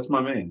 Right, that's my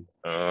man.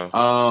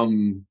 Uh,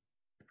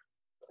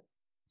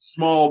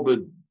 Small but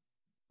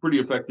pretty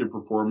effective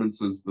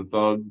performance as the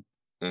thug.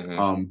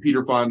 mm-hmm.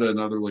 Peter Fonda,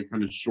 another like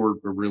kind of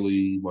short but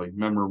really like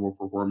memorable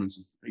performance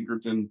as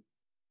Pinkerton.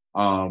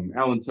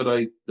 Alan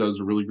Tudyk does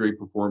a really great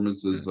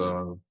performance as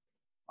the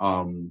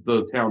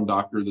town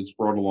doctor that's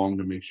brought along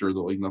to make sure that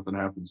like nothing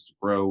happens to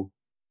Crow.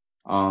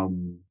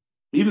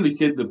 Even the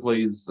kid that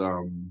plays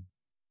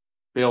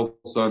Bale's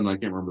son, I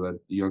can't remember that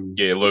the young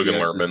Logan the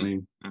actor's Lerman.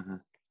 name.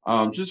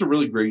 Mm-hmm. Just a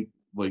really great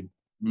like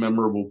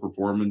memorable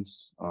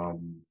performance.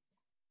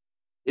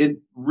 It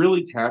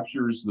really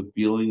captures the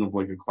feeling of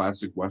like a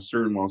classic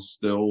western while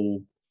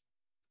still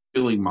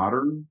feeling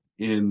modern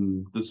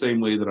in the same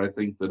way that I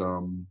think that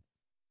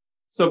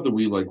stuff that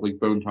we like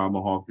Bone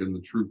Tomahawk and the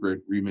True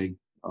Grit remake,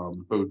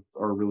 both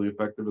are really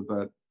effective at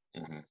that.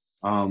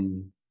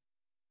 Mm-hmm.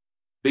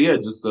 But yeah,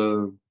 just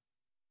a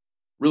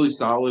really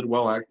solid,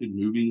 well acted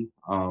movie.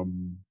 I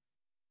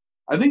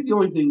think the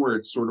only thing where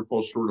it sort of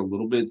falls short a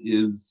little bit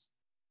is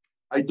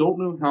I don't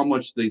know how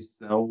much they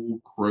sell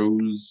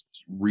Crow's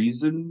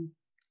reason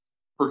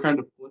for kind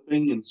of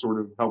flipping and sort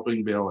of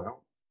helping bail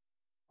out.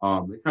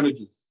 It kind of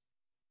just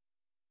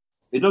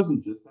it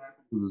doesn't just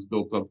happen because it's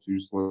built up too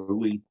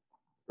slowly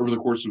over the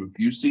course of a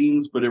few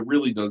scenes, but it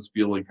really does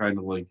feel like kind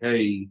of like,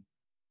 hey,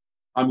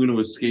 I'm going to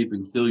escape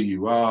and kill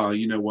you.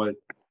 You know what?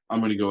 I'm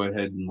going to go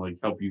ahead and like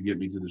help you get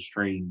me to this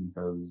train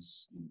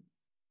because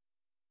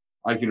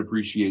I can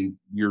appreciate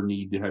your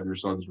need to have your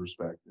son's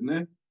respect. And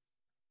then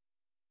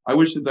I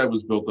wish that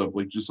was built up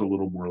like just a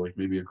little more, like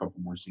maybe a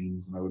couple more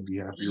scenes, and I would be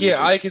happier with Yeah,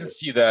 it. I can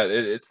see that.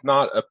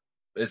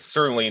 It's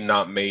certainly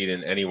not made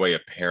in any way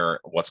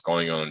apparent what's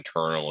going on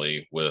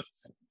internally with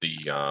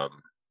the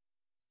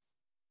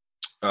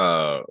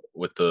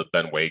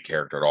Ben Wade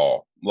character at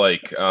all.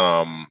 Like,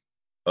 well,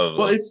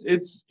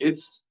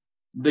 it's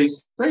they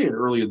say it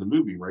early in the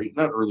movie, right?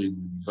 Not early in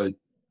the movie, but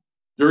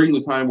during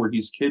the time where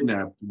he's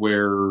kidnapped,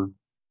 where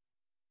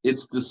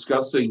it's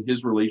discussing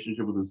his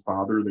relationship with his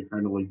father that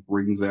kind of like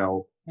brings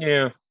out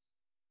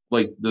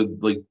like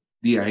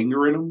the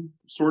anger in him,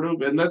 sort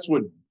of, and that's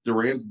what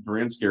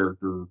Duran's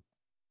character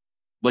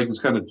like is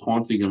kind of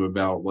taunting him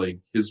about like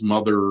his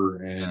mother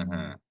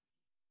and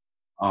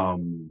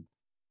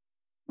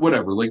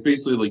whatever, like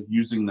basically like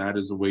using that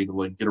as a way to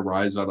like get a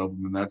rise out of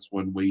him, and that's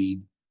when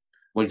Wade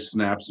like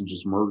snaps and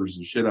just murders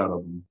the shit out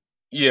of him.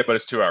 Yeah, but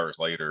it's 2 hours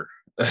later,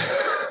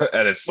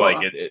 and it's well,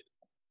 like it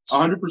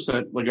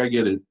 100%. Like I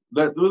get it.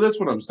 That's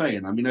what I'm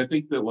saying. I mean, I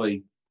think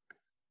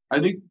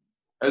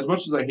as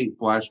much as I hate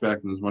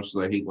flashback and as much as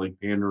I hate like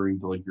pandering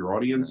to like your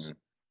audience,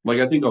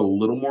 like I think a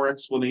little more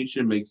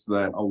explanation makes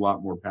that a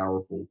lot more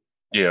powerful.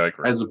 Yeah, I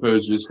agree. As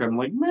opposed to just kind of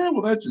like, man,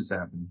 well, that just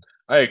happened.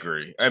 I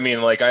agree. I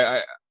mean, like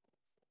I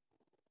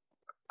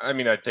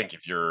mean, I think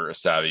if you're a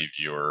savvy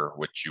viewer,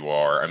 which you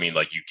are, I mean,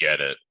 like you get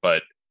it.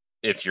 But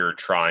if you're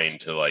trying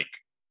to like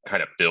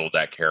kind of build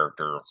that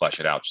character and flesh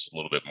it out just a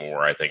little bit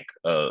more, I think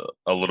a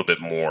little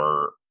bit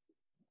more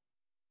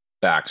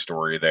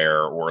backstory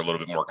there or a little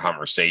bit more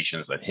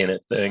conversations that hint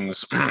at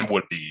things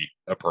would be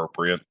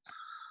appropriate.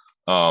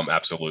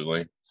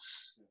 Absolutely.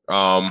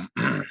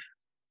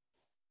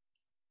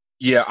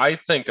 Yeah, I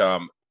think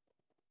out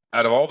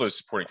of all those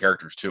supporting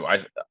characters too,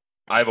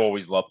 I've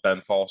always loved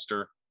Ben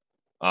Foster.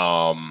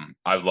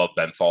 I've loved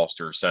Ben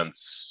Foster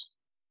since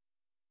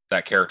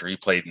that character he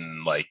played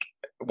in, like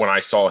when I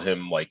saw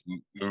him like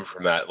move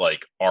from that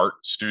like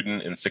art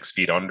student in 6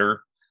 Feet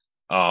Under,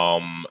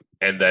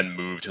 and then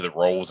move to the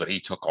roles that he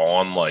took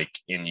on like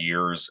in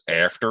years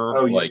after.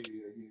 Oh, like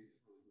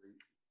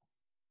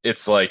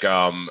it's like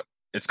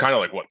it's kind of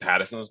like what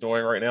Pattinson is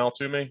doing right now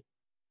to me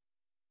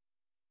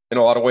in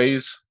a lot of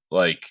ways,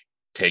 like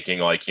taking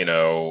like, you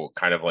know,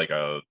 kind of like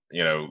a,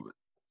 you know,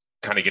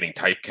 kind of getting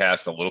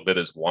typecast a little bit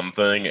as one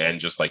thing and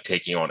just like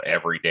taking on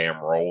every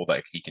damn role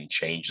that he can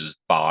change his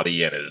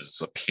body and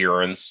his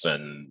appearance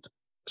and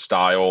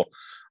style.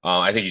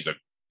 I think he's a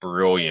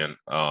brilliant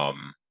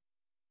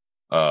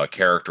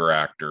character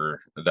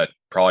actor that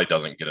probably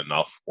doesn't get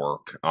enough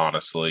work,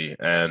 honestly.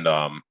 And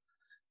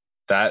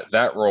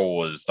that role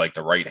was like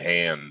the right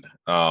hand,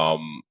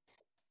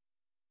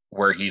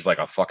 where he's like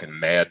a fucking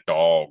mad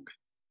dog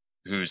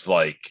who's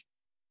like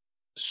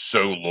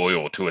so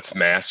loyal to its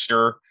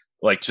master,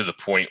 like to the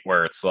point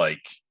where it's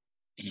like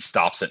he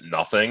stops at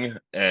nothing,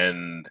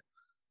 and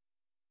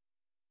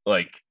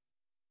like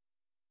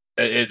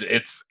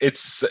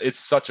it's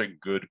such a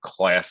good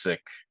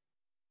classic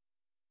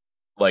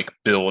like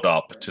build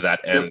up to that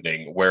Yep.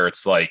 ending where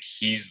it's like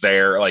he's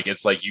there, like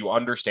it's like you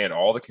understand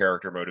all the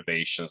character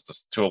motivations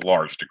to a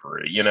large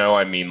degree, you know,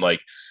 I mean,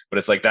 like, but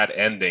it's like that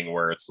ending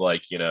where it's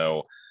like, you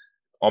know,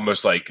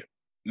 almost like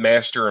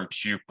master and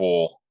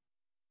pupil,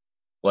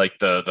 like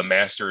the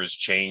master has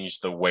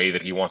changed the way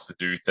that he wants to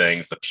do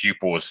things, the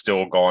pupil is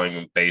still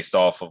going based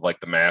off of like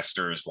the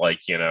master's,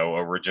 like, you know,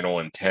 original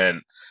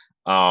intent.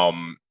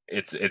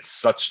 It's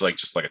such like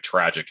just like a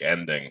tragic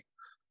ending.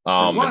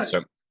 And And what?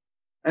 so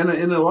And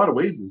in a lot of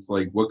ways, it's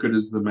like, what good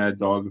is the mad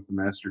dog if the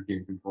master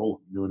can't control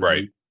him? You know what I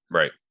right, mean?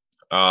 right.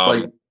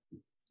 Like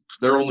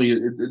they're only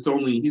it's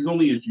only he's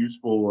only as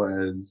useful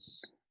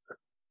as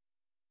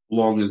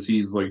long as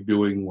he's like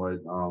doing what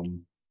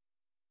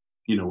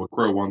what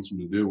Crow wants him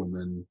to do, and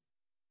then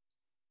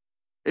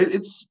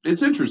it's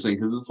interesting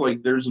because it's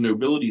like there's a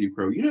nobility to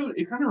Crow. You know,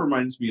 it kind of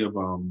reminds me of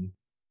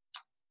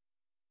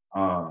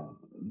uh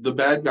the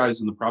bad guys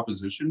in the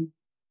Proposition.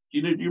 Do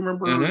you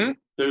remember mm-hmm.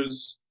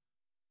 those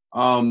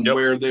Yep.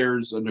 where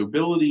there's a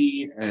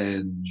nobility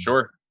and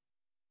Sure.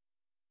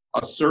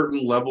 a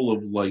certain level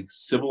of like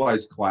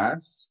civilized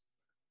class,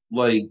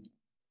 like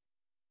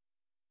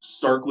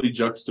starkly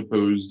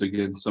juxtaposed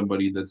against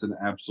somebody that's an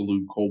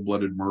absolute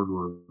cold-blooded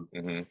murderer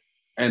Mm-hmm.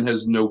 and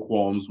has no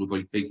qualms with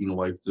like taking a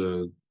life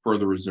to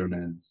further his own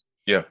ends.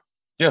 Yeah.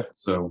 Yeah.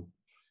 So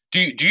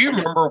Do you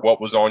remember what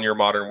was on your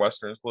modern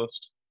westerns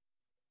list?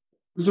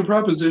 it was a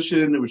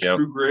Proposition. It was Yeah.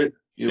 True Grit.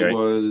 It Yeah.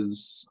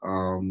 was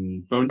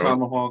Bone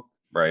Tomahawk,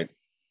 Right.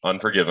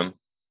 Unforgiven.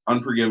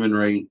 Unforgiven,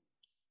 right?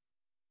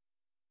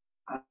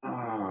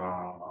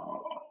 Uh,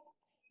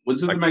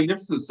 was it the Like,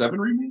 Magnificent Seven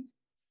remake?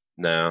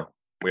 no,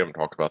 we haven't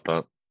talked about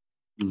that.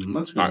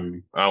 That's a good I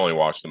movie. I only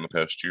watched in the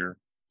past year,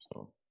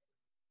 so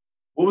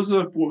What was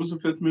the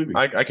fifth movie?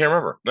 I can't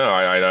remember. No,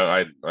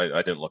 I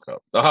didn't look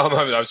up.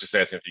 I was just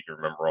asking if you could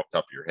remember off the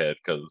top of your head,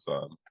 because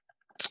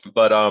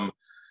but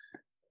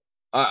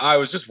I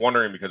was just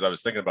wondering because I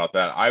was thinking about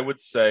that. I would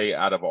say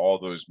out of all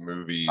those Oh, it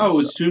movies,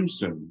 was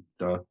Tombstone.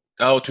 Duh.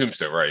 oh,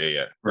 Tombstone, right?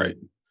 Yeah, right. Right.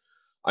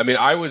 I mean,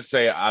 I would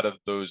say out of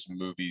those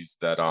movies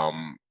that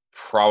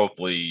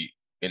probably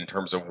in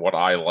terms of what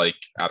I like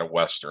out of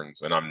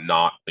westerns, and I'm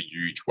not a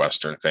huge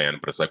western fan,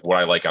 but it's like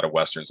what I like out of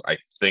westerns. I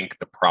think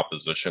The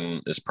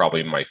Proposition is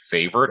probably my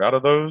favorite out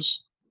of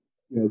those.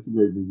 Yeah, it's a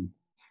great movie.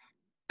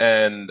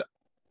 And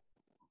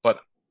but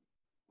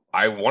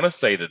I want to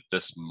say that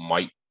this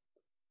might,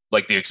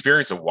 like, the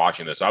experience of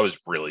watching this, I was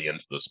really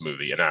into this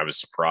movie, and I was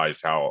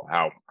surprised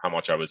how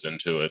much I was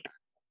into it.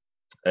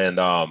 And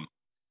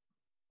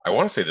I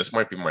want to say this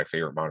might be my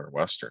favorite modern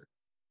western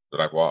that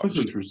I've That's watched.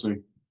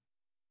 interesting.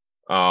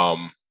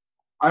 Um,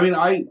 I mean,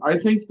 I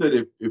think that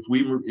if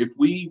we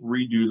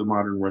redo the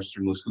modern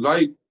western list,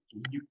 because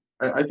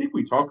I think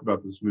we talked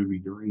about this movie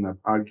during that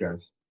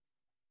podcast.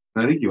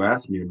 And I think you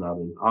asked me about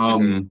it.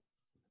 mhm,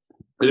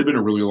 It had been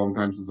a really long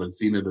time since I'd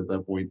seen it at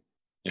that point.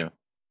 yeah.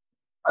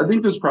 I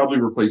think this probably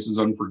replaces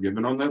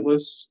Unforgiven on that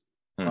list.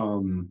 Hmm,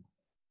 Um,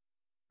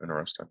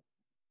 interesting.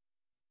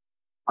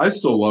 I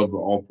still love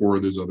all four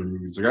of those other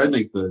movies. Like I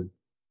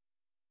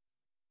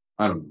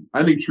don't know.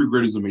 I think True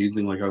Grit is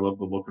amazing. Like I love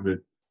the look of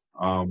it.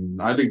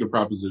 I think The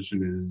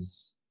Proposition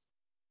is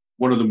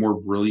one of the more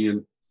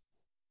brilliant,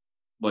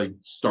 like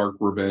stark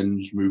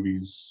revenge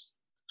movies.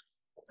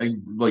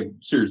 And like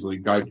seriously,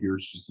 Guy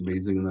Pearce is just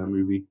amazing in that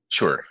movie.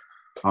 Sure.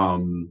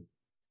 Um,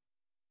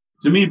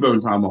 to me,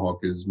 Bone Tomahawk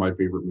is my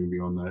favorite movie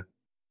on that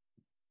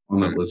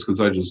Hmm, list because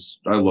I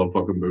love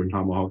fucking Bone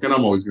Tomahawk, and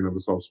I'm always gonna have a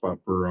soft spot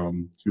for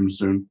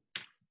Tombstone.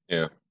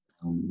 yeah.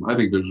 I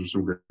think those are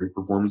some great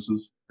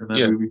performances in that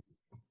Yeah. movie.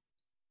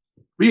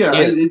 But yeah,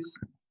 Yeah.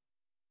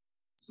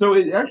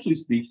 it actually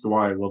speaks to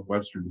why I love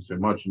westerns so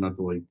much, and not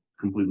to like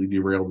completely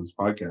derail this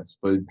podcast,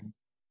 but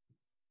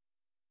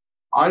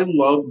I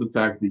love the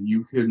fact that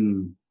you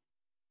can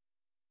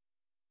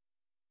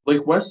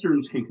like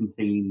westerns can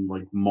contain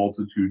like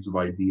multitudes of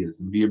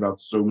ideas and be about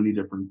so many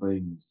different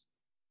things.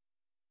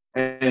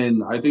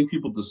 And I think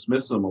people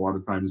dismiss them a lot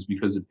of times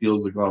because it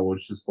feels like, oh, well,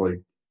 it's just like,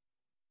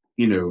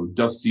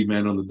 dusty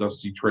men on the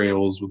dusty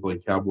trails with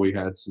like cowboy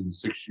hats and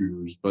six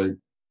shooters. But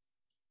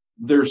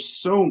there's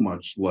so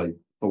much like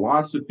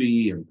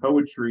philosophy and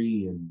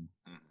poetry and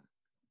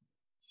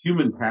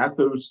human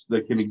pathos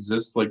that can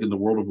exist like in the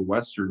world of a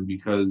Western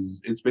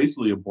because it's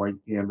basically a blank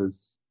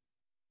canvas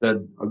that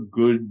a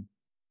good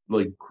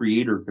like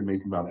creator can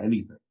make about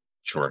anything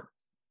Sure.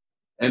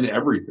 and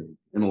everything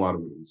in a lot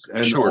of ways.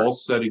 And Sure. all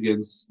set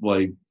against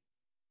like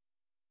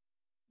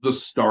the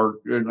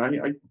stark, and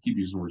I keep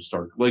using the word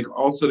stark, like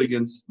all set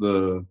against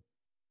the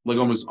like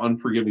almost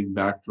unforgiving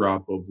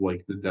backdrop of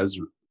like the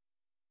desert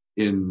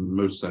in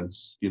most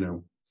sense.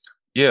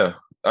 Yeah.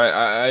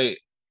 I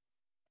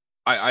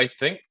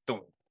think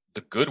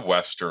the good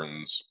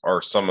westerns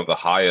are some of the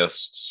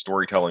highest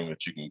storytelling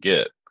that you can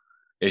get.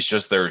 It's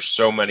just there's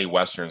so many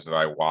westerns that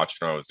I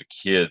watched when I was a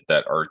kid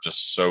that are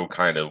just so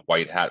kind of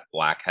white hat,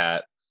 black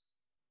hat,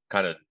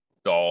 kind of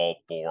dull,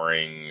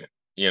 boring,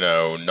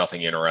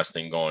 nothing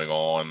interesting going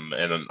on.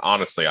 And then,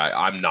 honestly,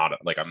 I'm not a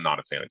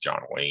fan of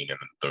John Wayne and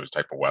those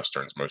type of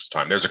westerns most of the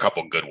time. There's a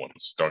couple good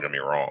ones, don't get me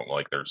wrong.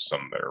 Like there's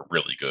some that are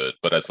really good,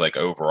 but it's like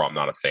overall, I'm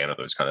not a fan of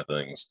those kind of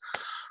things.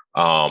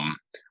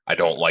 I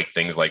don't like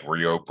things like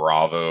Rio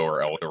Bravo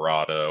or El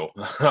Dorado,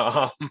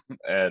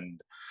 and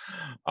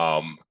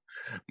um,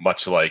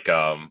 much like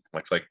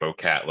Bo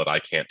Catlett, I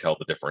can't tell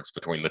the difference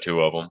between the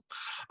two of them.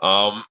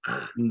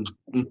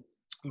 Mm-hmm.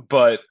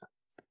 But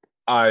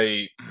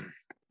I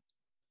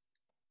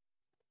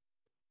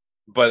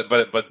but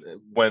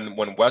when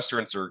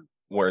westerns are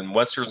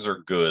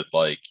good,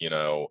 like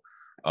the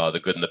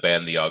Good and the Bad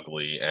and the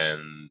Ugly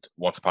and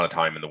Once Upon a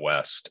Time in the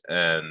West,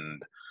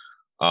 and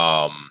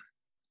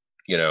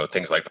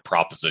things like The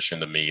Proposition,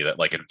 to me, that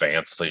like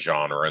advance the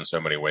genre in so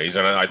many ways.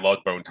 And I love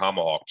Bone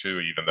Tomahawk too,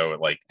 even though it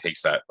like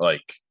takes that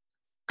like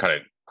kind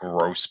of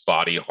gross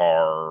body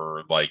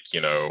horror, like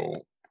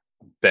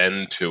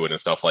bend to it and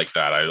stuff like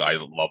that. I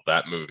love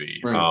that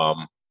movie.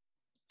 Right.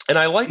 And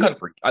I like Yeah.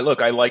 I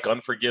like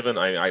Unforgiven.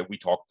 We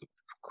talked to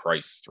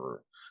Christ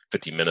for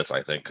 50 minutes,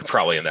 I think,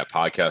 probably in that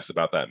podcast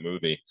about that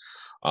movie.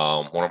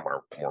 One of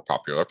our more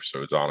popular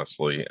episodes,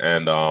 honestly.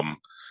 And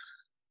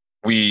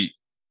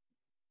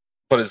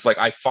but it's like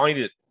I find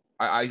it.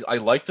 I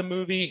like the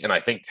movie, and I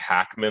think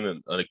Hackman,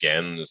 and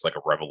again, is like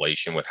a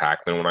revelation with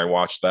Hackman when I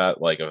watched that,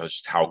 like of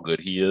just how good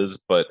he is.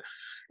 But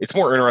it's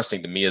more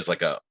interesting to me as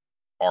like a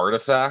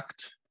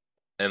artifact,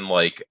 and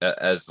like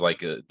as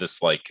like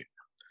this like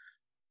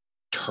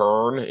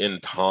turn in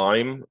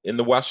time in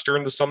the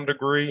Western to some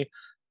degree,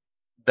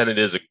 than it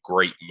is a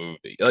great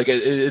movie. Like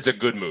it's a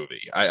good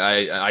movie.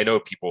 I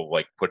know people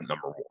like put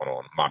number one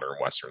on modern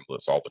Western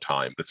lists all the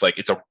time, but it's like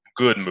it's a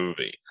good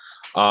movie.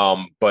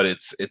 But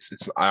it's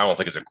I don't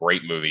think it's a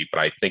great movie, but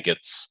I think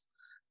it's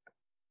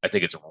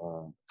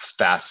a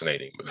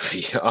fascinating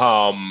movie.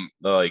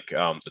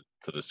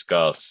 To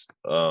discuss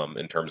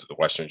in terms of the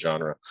Western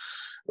genre.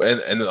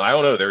 And I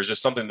don't know, there's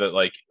just something that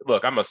like,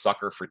 look, I'm a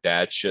sucker for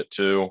dad shit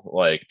too,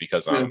 like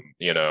because Yeah.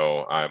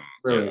 I'm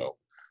Right.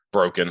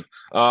 broken.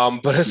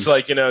 But it's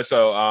like,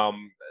 so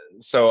I'm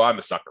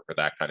a sucker for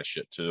that kind of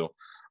shit too.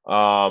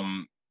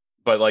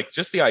 But like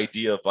just the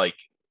idea of like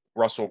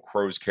Russell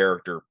Crowe's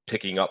character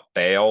picking up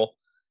bail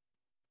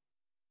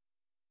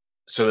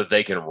so that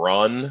they can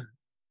run,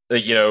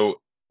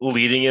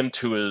 leading him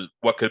to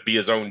what could be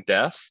his own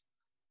death,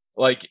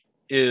 like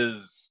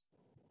is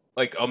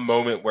like a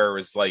moment where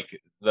it's like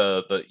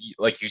the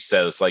like you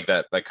said, it's like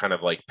that kind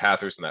of like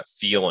pathos and that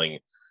feeling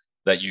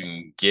that you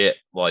can get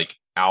like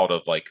out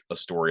of like a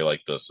story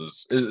like this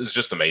is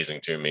just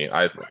amazing to me. And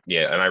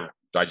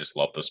I just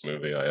love this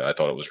movie. I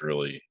thought it was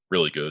really,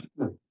 really good.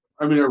 Yeah.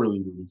 I mean, I really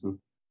enjoyed it too.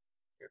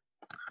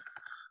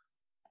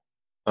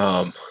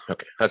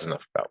 Okay, that's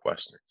enough about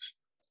westerns.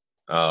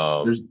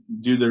 There's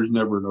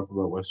never enough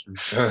about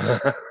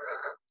westerns.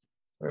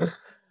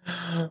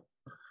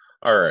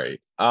 All right.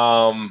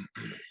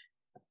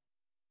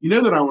 You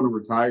know that I want to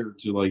retire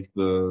to like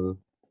the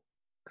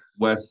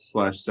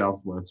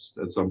West/Southwest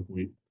at some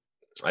point.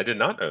 I did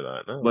not know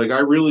that. No. Like I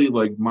really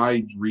like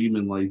my dream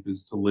in life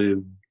is to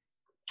live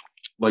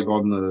like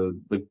on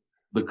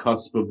the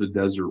cusp of the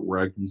desert where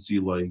I can see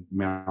like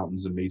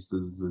mountains and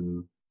mesas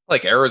and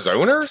like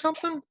Arizona or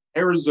something.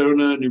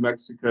 Arizona, New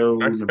Mexico,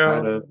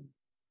 Nevada,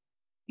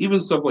 even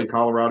stuff like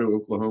Colorado,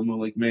 Oklahoma.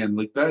 Like man,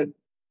 like that.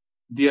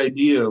 The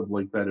idea of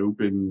like that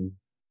open,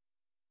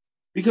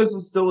 because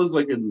it still is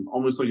like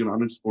almost like an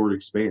unexplored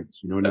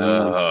expanse. You know what I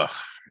mean? Like,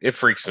 it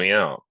freaks me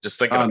out just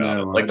thinking about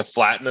it. Like the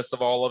flatness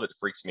of all of it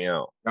freaks me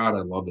out. God,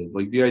 I love it.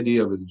 Like the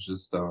idea of it is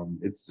just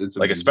it's like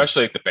amazing.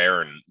 Especially like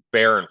the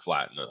barren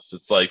flatness.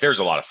 It's like there's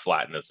a lot of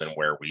flatness in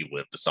where we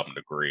live to some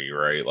degree,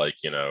 right? Like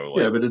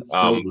yeah, but it's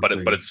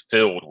it's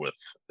filled with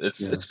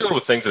it's filled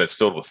with things, and it's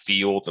filled with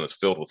fields, and it's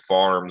filled with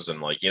farms,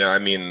 and like I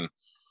mean.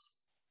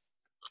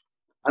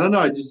 I don't know.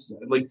 I just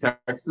like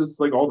Texas,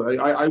 like all that.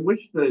 I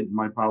wish that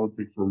my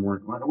politics were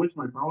more. I wish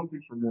my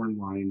politics were more in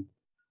line.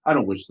 I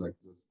don't wish that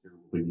because it's a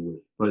terrible thing to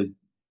wish. But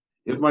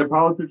if my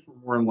politics were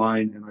more in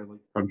line and I like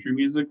country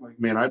music, like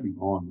man, I'd be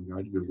gone.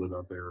 Like I'd go live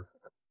out there.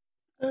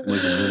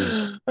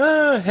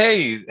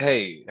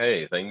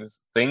 Hey!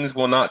 Things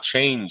will not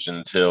change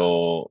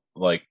until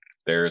like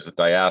there's a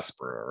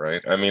diaspora,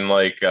 right? I mean,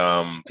 like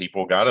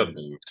people gotta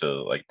move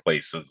to like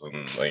places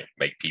and like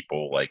make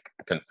people like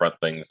confront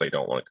things they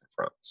don't want to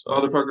confront. So.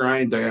 Motherfucker, I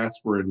ain't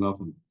diaspora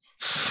nothing.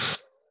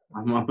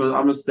 I'm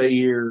gonna stay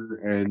here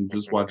and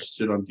just watch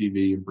shit on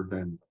TV and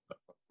pretend.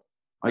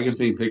 I can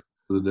paint pictures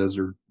of the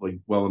desert like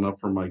well enough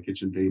from my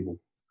kitchen table.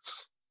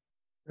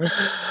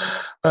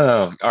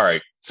 All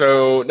right.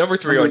 So number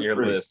three on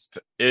your list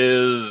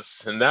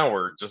is, and now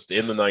we're just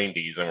in the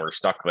 90s and we're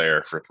stuck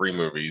there for three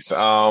movies.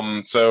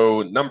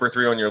 So number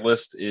three on your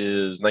list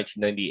is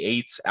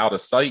 1998's Out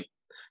of Sight,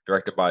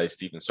 directed by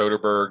Steven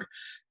Soderbergh.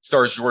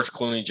 Stars George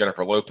Clooney,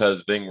 Jennifer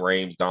Lopez, Ving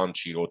Rhames, Don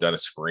Cheadle,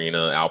 Dennis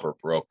Farina, Albert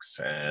Brooks,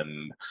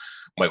 and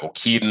Michael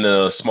Keaton,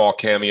 a small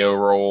cameo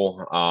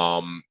role.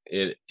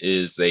 It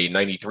is a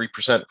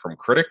 93% from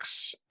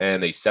critics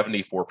and a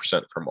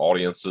 74% from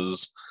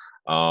audiences.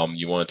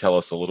 You want to tell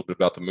us a little bit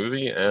about the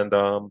movie and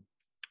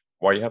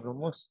why you have it on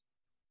the list?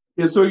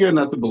 Yeah, so again,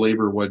 not to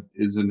belabor what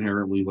is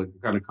inherently like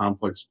a kind of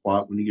complex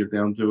plot when you get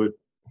down to it.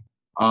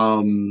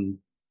 Um,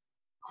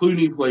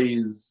 Clooney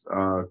plays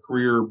a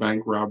career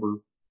bank robber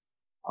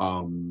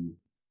um,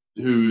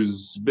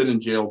 who's been in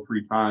jail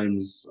 3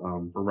 times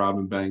for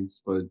robbing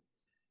banks, but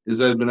has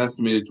been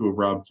estimated to have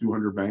robbed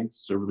 200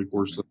 banks over the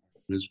course of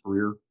his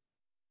career.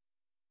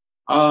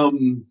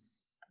 Um,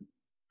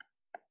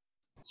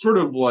 Sort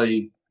of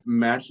like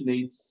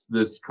machinates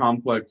this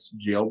complex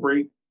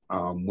jailbreak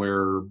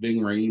where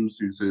Bing Rames,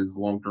 who's his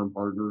long-term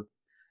partner,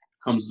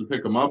 comes to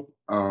pick him up.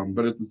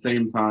 But at the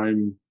same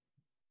time,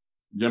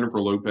 Jennifer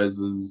Lopez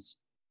is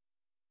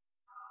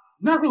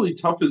not really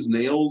tough as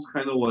nails,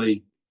 kind of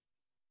like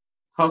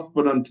tough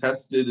but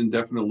untested and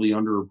definitely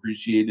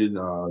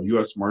underappreciated.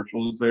 U.S.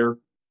 Marshal is there.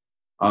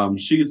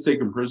 She gets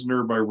taken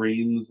prisoner by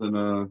Rames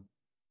and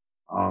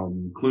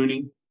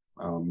Clooney,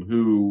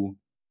 who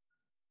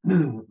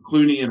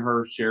Clooney and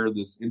her share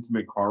this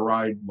intimate car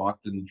ride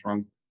locked in the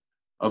trunk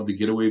of the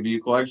getaway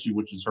vehicle, actually,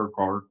 which is her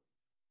car,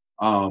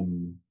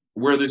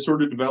 where they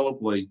sort of develop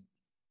like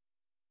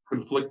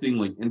conflicting,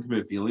 like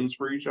intimate feelings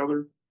for each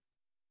other.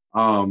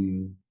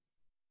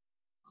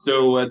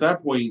 So at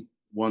that point,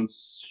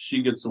 once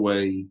she gets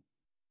away,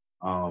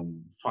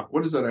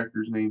 what is that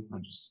actor's name?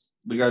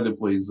 The guy that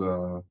plays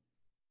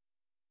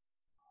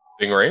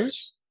Bing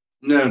Rames?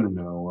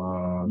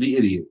 No, the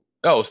idiot.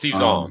 Oh, Steve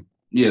Zahn.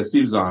 Yeah,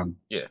 Steve Zahn.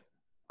 Yeah.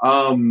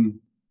 The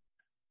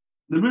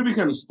movie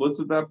kind of splits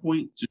at that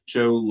point to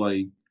show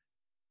like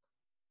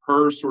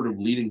her sort of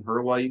leading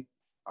her life,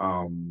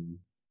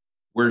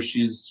 where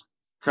she's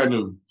kind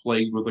of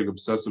plagued with like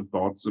obsessive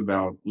thoughts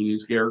about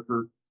Clooney's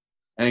character,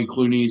 and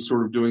Clooney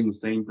sort of doing the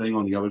same thing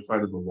on the other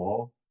side of the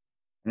wall,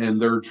 and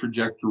their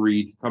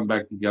trajectory to come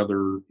back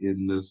together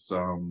in this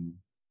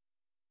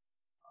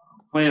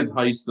planned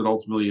heist that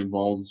ultimately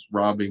involves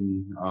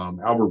robbing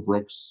Albert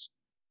Brooks,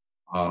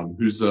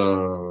 who's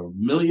a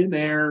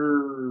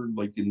millionaire,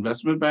 like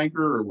investment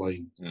banker or like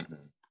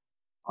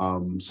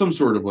some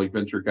sort of like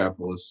venture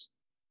capitalist,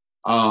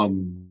 of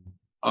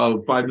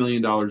 $5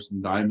 million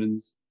in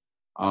diamonds.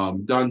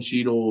 Don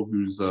Cheadle,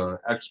 who's a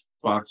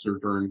ex-boxer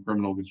turned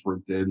criminal, gets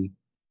roped in,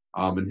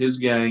 and his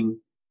gang,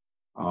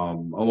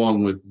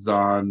 along with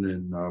Zahn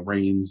and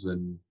Rames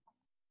and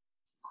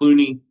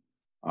Clooney,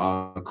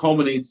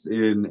 culminates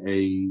in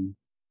a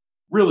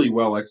really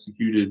well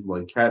executed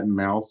like cat and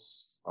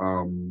mouse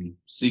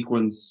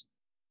sequence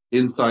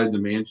inside the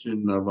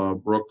mansion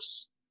of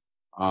Brooks,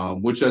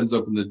 which ends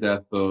up in the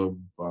death of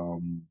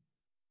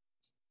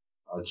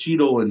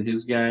Cheadle and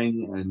his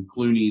gang, and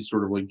Clooney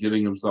sort of like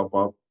giving himself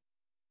up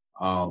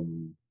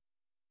to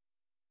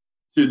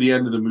the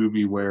end of the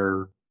movie,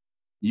 where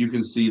you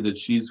can see that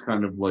she's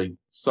kind of like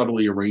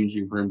subtly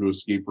arranging for him to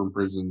escape from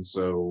prison,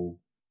 so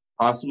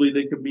possibly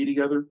they could be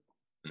together.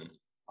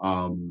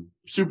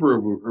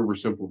 Super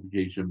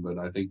oversimplification, but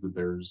I think that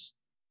there's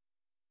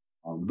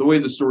the way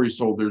the story's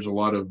told, there's a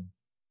lot of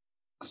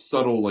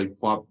subtle like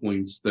plot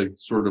points that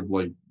sort of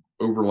like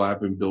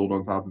overlap and build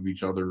on top of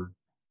each other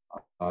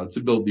to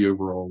build the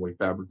overall like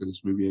fabric of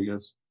this movie, I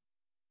guess.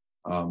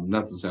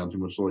 Not to sound too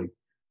much like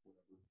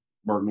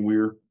Martin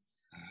Weir.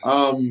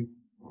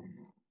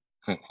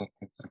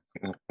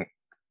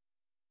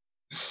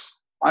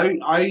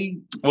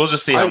 We'll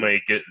just see how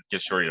many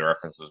get shorty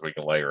references we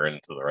can layer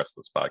into the rest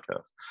of this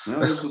podcast. No,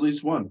 there's at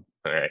least one.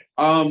 All right.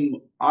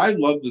 I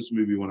loved this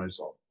movie when I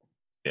saw it.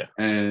 Yeah.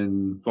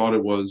 And thought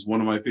it was one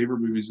of my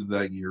favorite movies of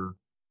that year.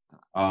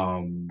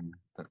 Loved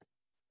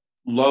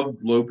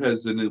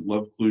Lopez in it,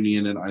 loved Clooney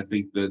in it. I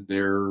think that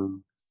their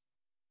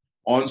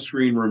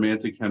on-screen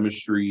romantic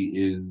chemistry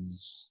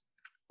is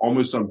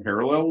almost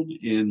unparalleled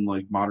in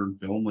like modern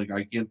film. Like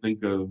I can't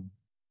think of,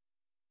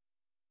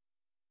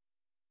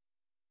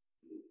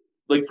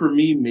 like for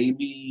me,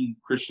 maybe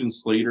Christian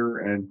Slater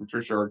and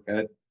Patricia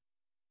Arquette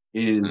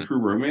in True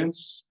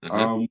Romance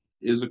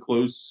is a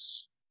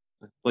close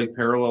like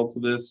parallel to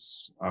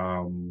this.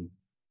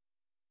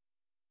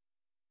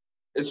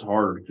 It's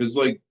hard because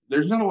like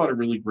there's not a lot of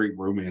really great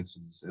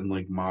romances in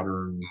like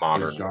modern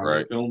like, genre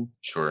right. film.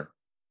 Sure.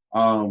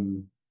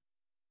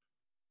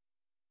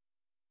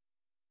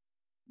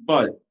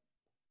 But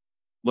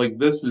like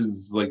this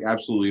is like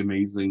absolutely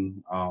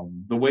amazing.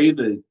 The way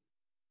that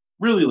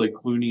really like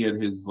Clooney at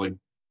his like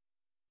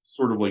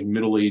sort of like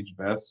middle-aged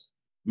best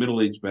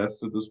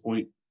at this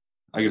point.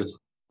 I gotta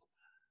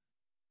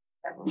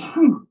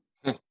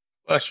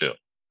bless you.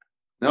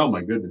 Oh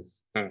my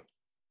goodness.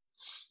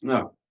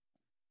 No.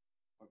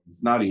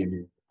 It's naughty in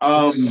here.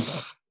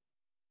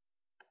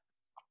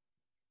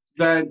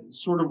 That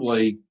sort of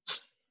like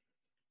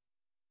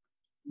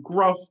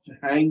gruff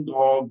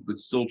hangdog, but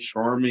still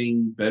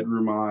charming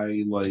bedroom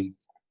eye, like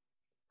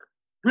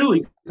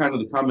really kind of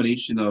the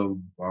combination of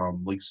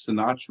like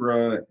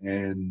Sinatra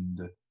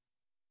and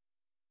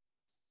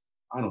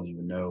I don't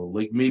even know,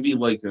 like maybe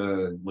like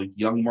a like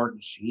young Martin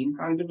Sheen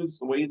kind of is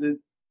the way that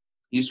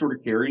he sort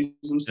of carries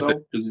Is it? himself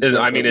because he's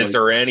got I mean, that is like,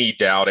 there any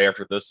doubt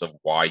after this of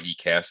why he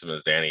cast him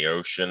as Danny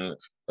Ocean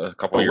a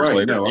couple oh years right,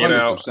 later? no, You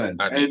know, 100%,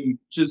 I mean, and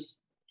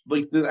just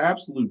like the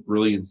absolute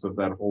brilliance of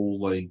that whole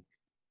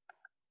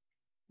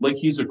like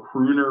he's a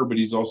crooner, but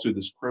he's also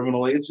this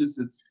criminal. It's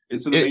just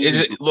it's an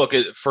amazing. look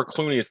for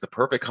Clooney, it's the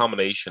perfect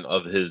combination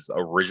of his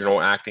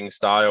original acting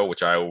style,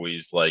 which I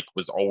always like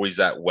was always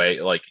that way,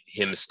 like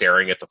him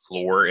staring at the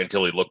floor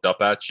until he looked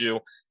up at you,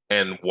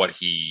 and what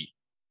he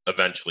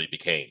eventually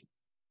became.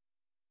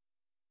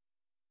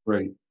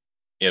 Right.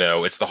 You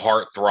know, it's the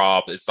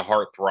heartthrob. It's the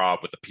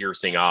heartthrob with the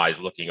piercing eyes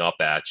looking up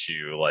at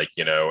you, like,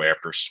 you know,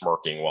 after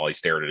smirking while he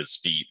stared at his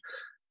feet,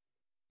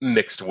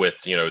 mixed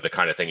with, you know, the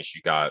kind of things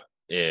you got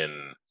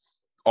in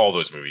all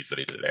those movies that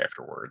he did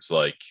afterwards.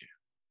 Like,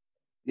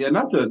 Yeah,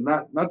 not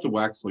to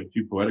wax like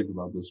too poetic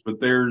about this, but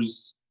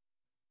there's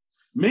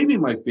maybe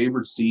my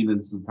favorite scene in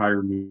this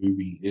entire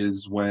movie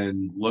is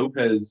when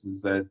Lopez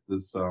is at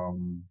this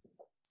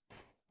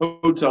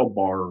hotel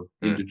bar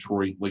in mm,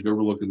 Detroit, like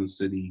overlooking the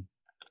city,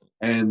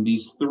 and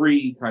these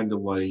three kind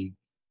of like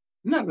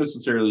not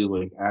necessarily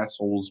like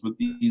assholes, but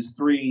these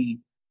three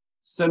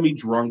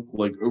semi-drunk,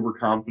 like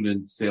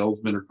overconfident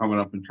salesmen are coming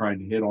up and trying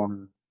to hit on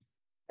her.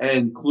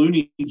 And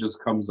Clooney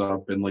just comes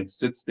up and like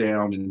sits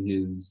down in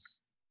his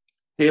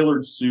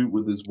tailored suit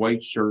with his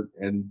white shirt,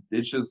 and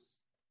it's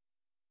just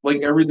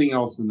like everything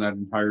else in that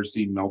entire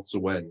scene melts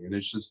away, and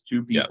it's just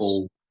two yes,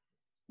 people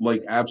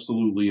like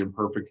absolutely in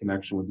perfect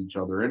connection with each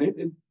other. And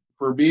it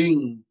for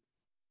being,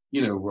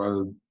 you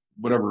know,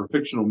 whatever a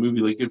fictional movie,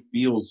 like it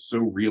feels so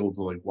real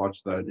to like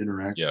watch that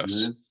interaction. And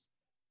yes, it's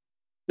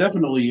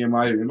definitely, in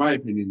my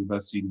opinion, the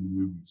best scene in the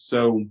movie.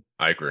 So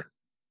I agree.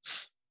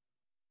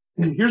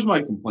 here's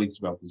my complaints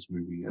about this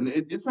movie, and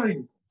it's not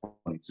even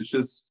complaints. It's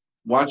just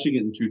watching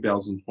it in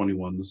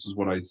 2021. This is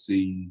what I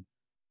see.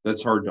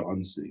 That's hard to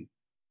unsee.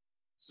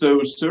 So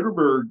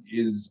Soderbergh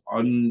is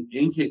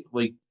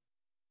like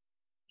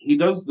he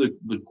does the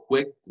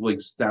quick like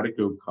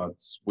statico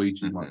cuts way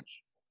too Mm-hmm.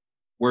 much,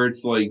 where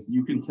it's like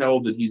you can tell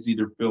that he's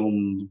either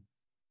filmed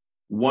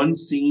one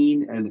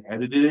scene and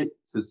edited it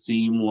to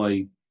seem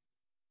like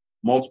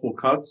multiple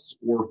cuts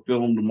or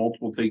filmed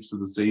multiple takes of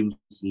the same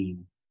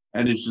scene,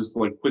 and it's just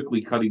like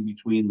quickly cutting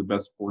between the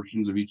best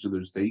portions of each of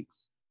those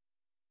takes.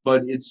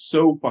 But it's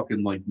so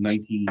fucking like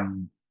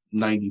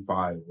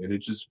 1995, and it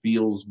just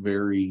feels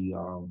very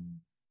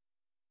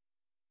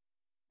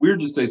weird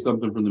to say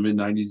something from the mid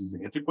 90s is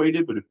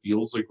antiquated, but it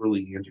feels like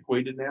really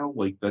antiquated now.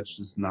 Like that's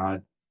just not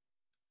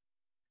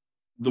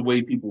the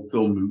way people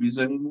film movies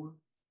anymore.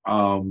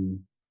 Um,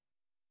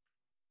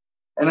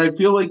 and I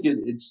feel like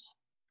it's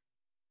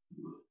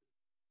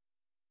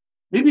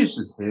maybe it's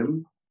just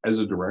him as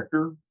a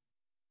director,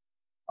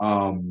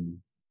 um,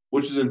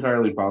 which is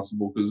entirely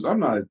possible because I'm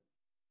not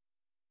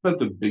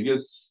the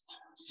biggest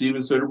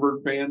Steven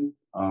Soderbergh fan.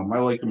 I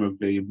like him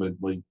okay, but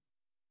like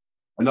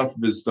enough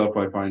of his stuff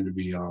I find to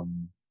be I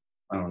don't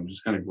know,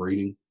 just kind of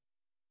grating.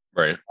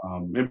 Right.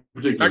 In I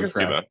particular, can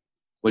see Trap, that.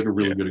 like a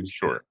really Yeah, good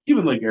example. sure.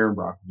 Even like Aaron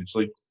Brockovich,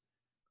 like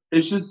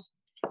it's just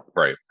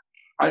Right.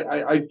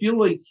 I feel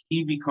like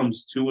he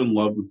becomes too in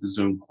love with his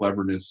own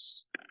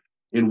cleverness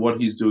in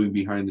what he's doing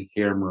behind the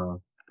camera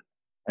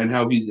and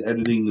how he's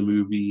editing the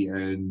movie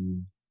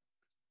and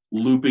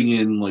looping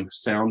in like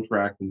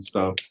soundtrack and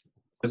stuff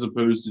as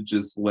opposed to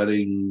just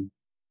letting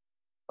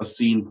a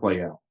scene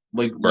play out.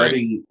 Like Right.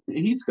 letting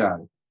he's got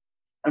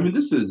I mean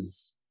this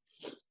is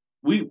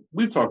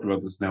we've talked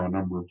about this now a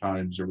number of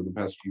times over the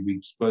past few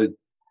weeks, but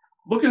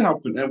look at how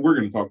and we're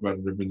going to talk about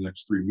it over the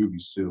next three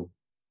movies too,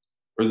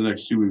 or the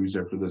next two movies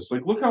after this.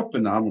 Like look how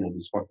phenomenal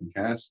this fucking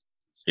cast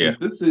is. Yeah. Like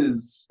this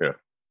is Yeah.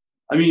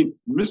 I mean,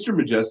 Mr.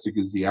 Majestic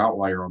is the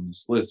outlier on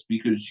this list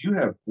because you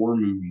have four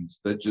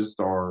movies that just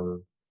are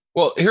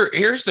Well,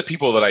 here's the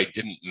people that I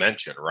didn't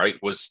mention, right?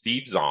 Was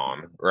Steve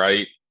Zahn,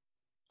 right?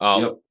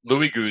 yep,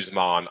 Louis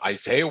Guzman,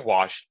 Isaiah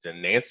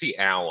Washington, Nancy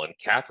Allen,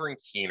 Catherine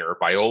Keener,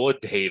 Viola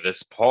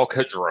Davis, Paul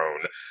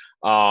Cadrone,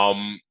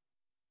 um,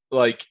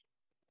 like,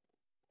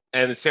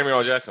 and Samuel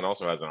L. Jackson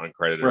also has an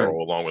uncredited right.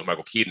 role along with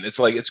Michael Keaton. It's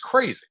like it's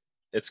crazy.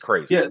 It's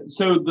crazy. Yeah,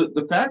 so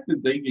the fact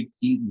that they get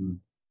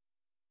Keaton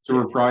to Yeah.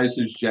 reprise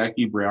his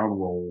Jackie Brown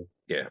role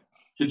Yeah.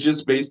 to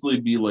just basically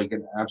be like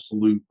an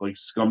absolute like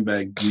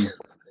scumbag goof.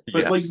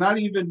 But like Yes. not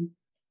even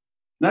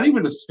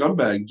a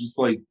scumbag, just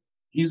like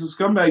he's a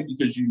scumbag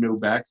because you know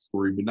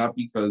backstory, but not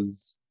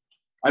because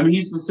I mean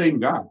he's the same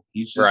guy.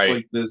 He's just Right.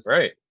 like this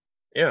Right.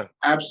 Yeah.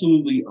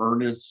 absolutely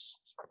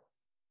earnest,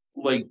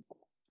 like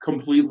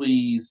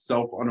completely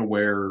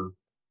self-unaware,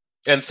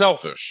 And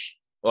selfish.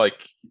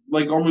 like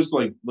almost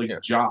like Yeah.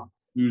 jock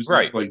who's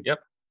Right. like Yep.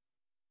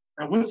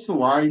 what's the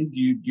line? Do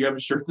you have a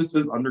shirt that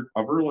says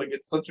undercover? Like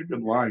it's such a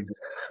good line.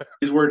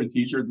 He's wearing a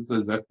t-shirt that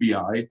says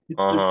FBI. It's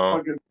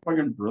Uh-huh.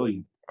 fucking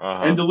brilliant.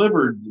 Uh-huh. And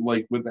delivered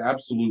like with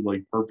absolute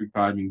like perfect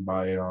timing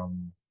by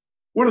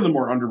one of the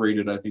more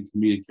underrated, I think,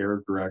 comedic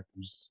character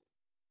actors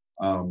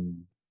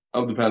um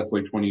of the past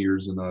like 20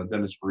 years in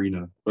Dennis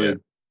Farina. Yeah.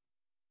 But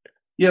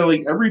Yeah,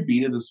 like every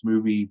beat of this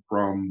movie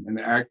from an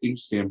acting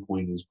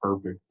standpoint is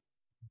perfect.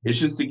 It's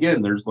just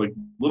again, there's like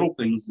little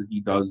things that he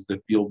does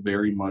that feel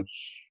very much,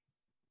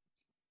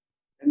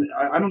 and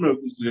I don't know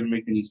if this is gonna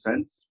make any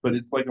sense, but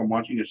it's like I'm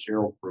watching a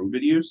Cheryl Crow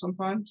video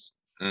sometimes.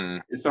 Mm,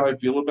 It's how I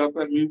feel about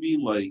that movie.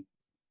 Like,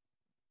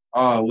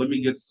 let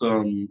me get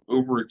some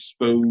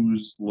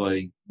overexposed,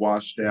 like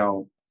washed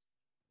out,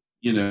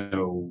 you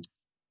know,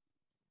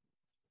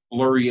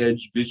 blurry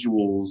edge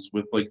visuals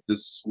with like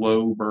this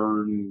slow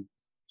burn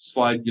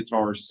slide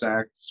guitar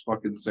sax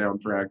fucking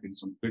soundtrack and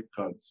some quick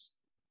cuts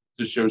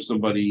to show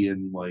somebody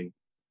in like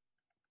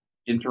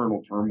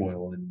internal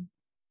turmoil. And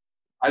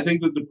I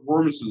think that the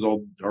performances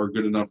all are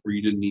good enough where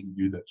you didn't need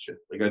to do that shit.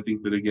 Like I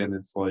think that again,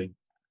 it's like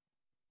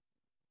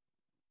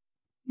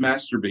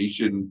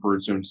masturbation for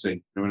its own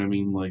sake. You know what I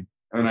mean? Like,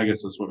 and I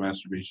guess that's what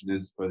masturbation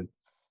is, but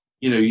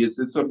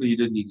it's something you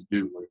didn't need to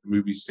do. Like the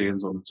movie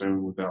stands on its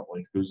own without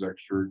like those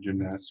extra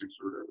gymnastics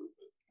or whatever.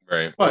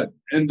 right. But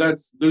and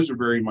those are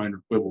very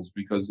minor quibbles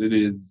because it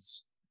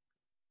is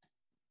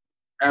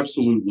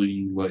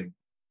absolutely like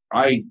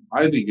I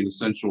think an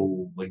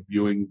essential like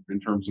viewing in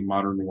terms of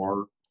modern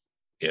noir.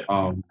 Yeah.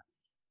 Um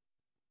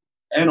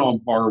and on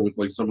par with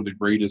like some of the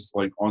greatest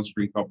like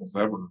on-screen couples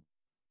ever.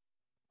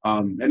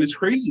 And it's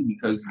crazy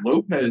because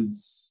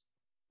Lopez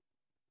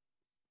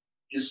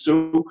is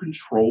so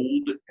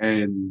controlled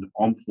and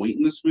on point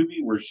in this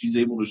movie where she's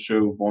able to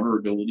show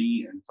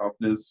vulnerability and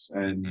toughness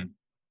and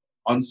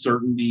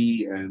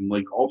uncertainty and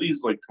like all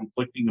these like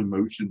conflicting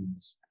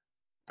emotions,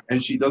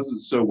 and she does it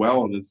so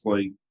well. And it's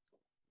like,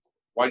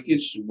 why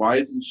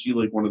isn't she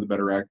like one of the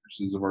better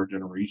actresses of our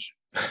generation?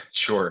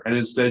 Sure. And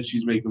instead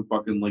she's making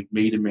fucking like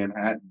Made in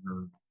Manhattan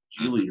or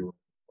Julie, or you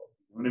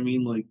know what I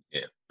mean? Like,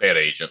 Yeah. Bad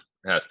agent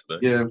has to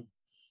be. yeah,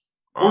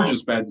 or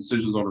just bad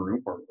decisions on her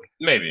own part. Like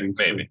Maybe. things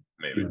Maybe. like,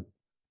 Maybe.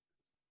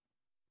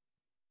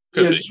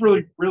 Could yeah, be. just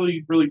really,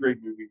 really, really great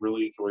movie,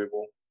 really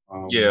enjoyable.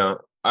 Yeah.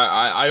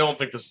 I don't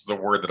think this is a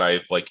word that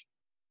I've like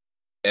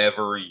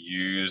ever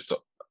used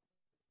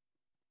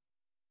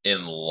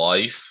in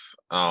life.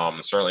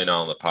 Certainly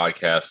not on the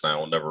podcast, and I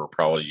will never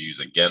probably use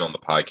again on the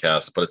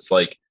podcast. But it's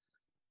like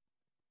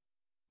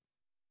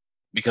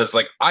because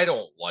like I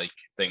don't like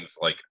things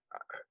like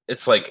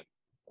it's like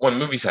when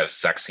movies have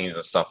sex scenes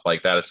and stuff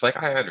like that. It's like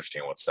I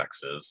understand what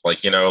sex is,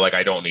 like like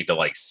I don't need to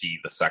like see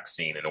the sex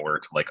scene in order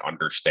to like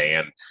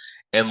understand.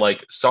 And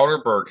like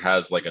Soderbergh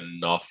has like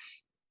enough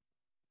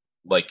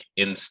like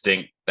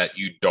instinct that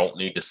you don't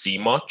need to see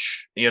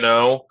much,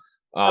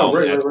 Oh,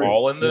 right, at right, right.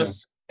 all in Yeah,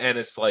 this. And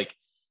it's like,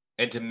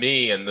 and to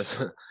me, and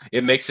this,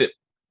 it makes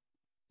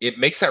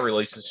that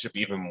relationship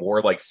even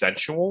more like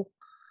sensual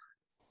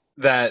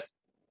that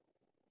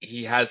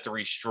he has the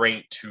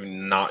restraint to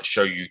not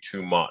show you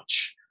too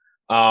much.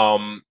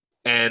 Um,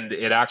 and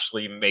it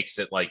actually makes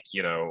it like,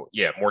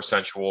 yeah, more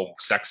sensual,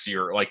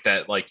 sexier, like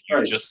that. Like you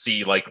right, just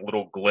see like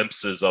little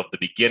glimpses of the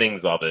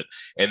beginnings of it.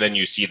 And then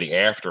you see the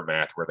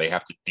aftermath where they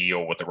have to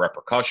deal with the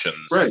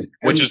repercussions, right.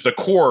 which is the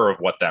core of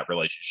what that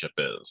relationship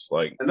is.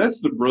 Like, And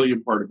that's the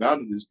brilliant part about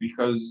it is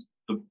because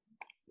the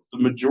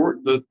majority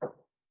the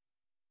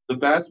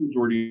vast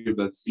majority of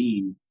that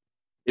scene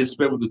is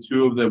spent with the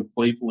two of them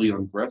playfully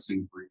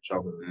undressing for each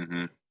other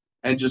mm-hmm.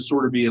 and just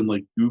sort of being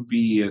like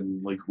goofy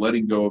and like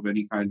letting go of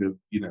any kind of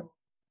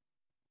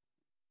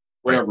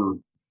Right. whatever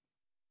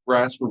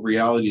grasp of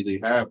reality they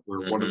have,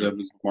 where one of Mm-hmm. them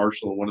is the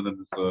marshal and one of them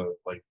is a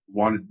like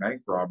wanted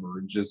bank robber,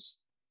 and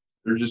just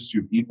they're just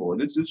two people,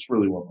 and it's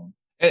really well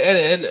done.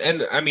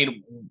 And I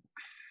mean,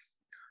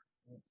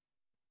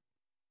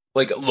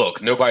 like,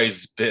 look,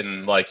 nobody's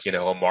been like, a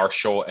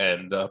marshal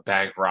and a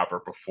bank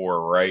robber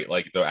before, right?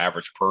 Like the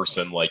average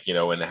person, like,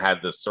 and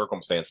had this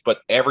circumstance, but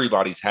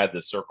everybody's had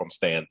this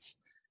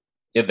circumstance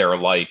in their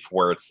life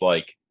where it's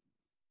like,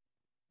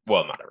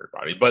 well, not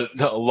everybody, but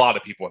a lot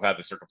of people have had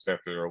the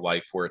circumstance in their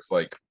life where it's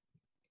like,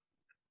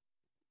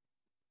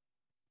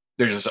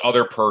 there's this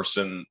other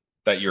person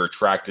that you're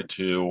attracted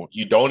to.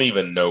 You don't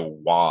even know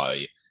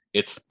why.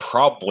 It's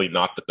probably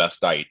not the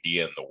best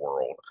idea in the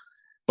world,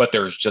 but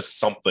there's just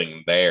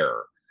something there.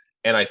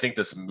 And I think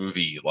this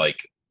movie,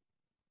 like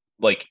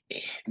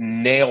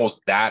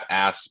nails that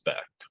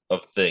aspect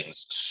of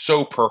things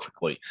so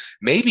perfectly,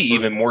 maybe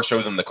even more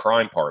so than the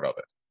crime part of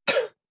it.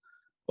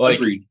 like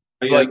Agreed.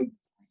 Yeah, like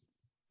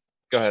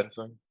go ahead,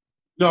 son.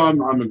 no,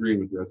 I'm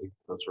agreeing with you. I think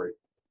that's right.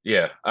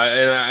 Yeah,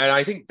 and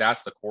I think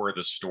that's the core of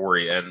the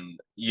story. And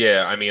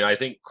yeah, I mean, I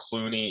think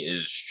Clooney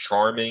is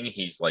charming.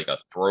 He's like a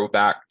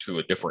throwback to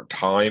a different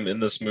time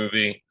in this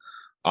movie.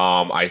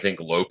 I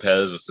think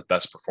Lopez is the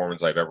best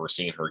performance I've ever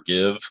seen her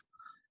give.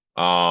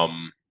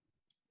 Um,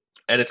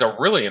 and it's a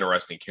really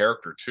interesting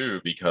character too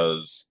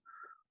because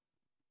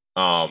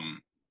um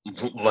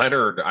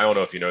Leonard, I don't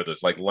know if you know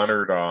this, like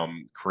Leonard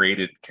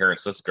created Karen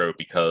Cisco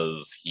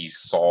because he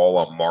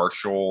saw a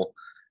marshal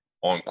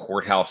on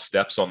courthouse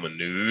steps on the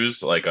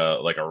news, like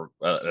an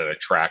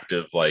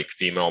attractive like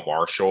female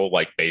marshal,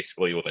 like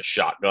basically with a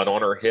shotgun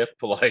on her hip,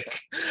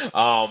 like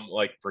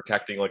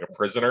protecting like a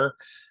prisoner,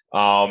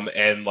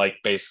 and like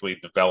basically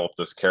developed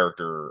this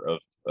character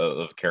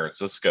of Karen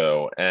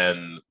Cisco.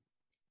 And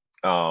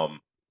uh,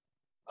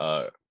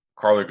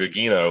 Carlo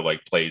Gugino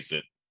like plays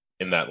it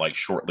in that like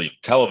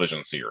short-lived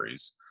television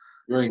series.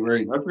 Right,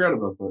 right. I forgot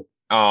about that.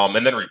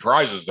 And then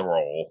reprises the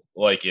role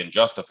like in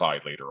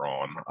Justified later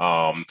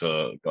on,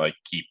 to like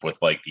keep with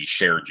like these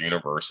shared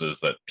universes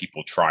that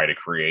people try to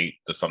create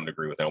to some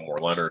degree with Elmore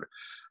Leonard.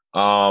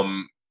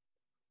 Um,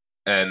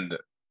 and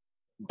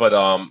but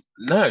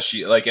no,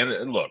 she like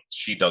and look,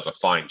 she does a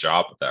fine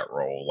job with that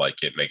role.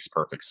 Like it makes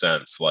perfect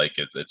sense. Like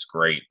it's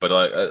great.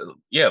 But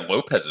yeah,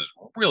 Lopez is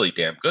really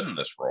damn good in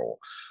this role.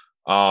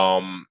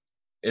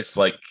 It's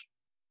like,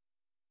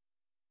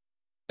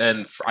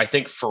 and I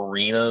think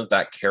Farina,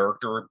 that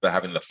character, but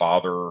having the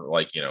father,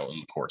 like, you know,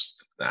 and of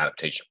course, an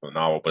adaptation from the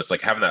novel, but it's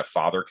like having that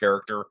father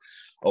character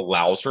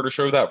allows her to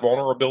show that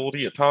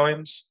vulnerability at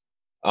times,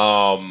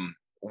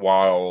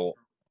 while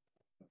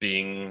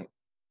being,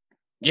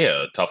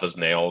 yeah, tough as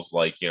nails,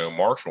 like, you know,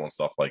 Marshall and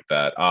stuff like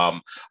that.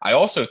 I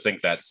also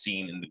think that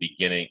scene in the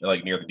beginning,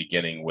 like near the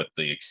beginning with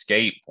the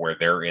escape where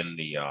they're in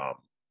the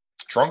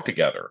trunk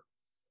together,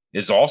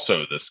 is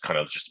also this kind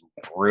of just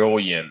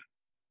Yeah,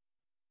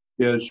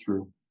 it's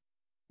true.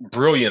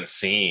 brilliant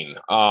scene,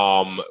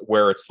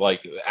 where it's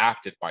like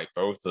acted by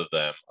both of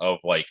them, of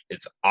like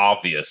it's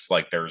obvious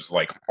like there's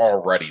like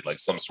already like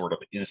some sort of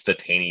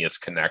instantaneous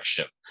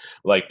connection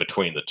like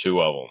between the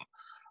two of them.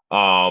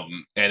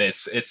 And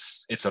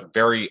it's a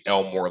very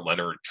Elmore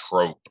Leonard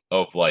trope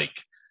of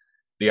like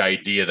the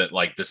idea that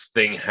like this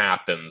thing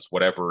happens,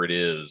 whatever it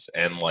is,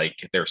 and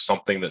like there's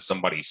something that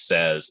somebody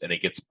says and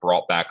it gets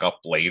brought back up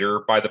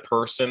later by the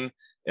person,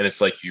 and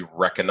it's like you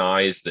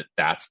recognize that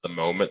that's the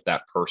moment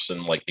that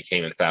person like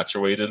became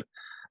infatuated.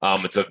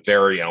 It's a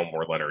very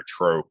Elmore Leonard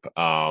trope,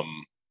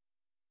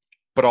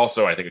 but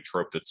also I think a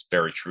trope that's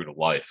very true to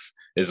life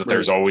is that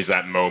there's Right. always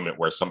that moment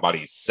where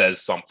somebody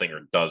says something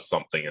or does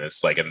something, and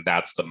it's like, and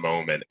that's the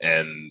moment,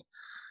 and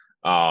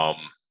um,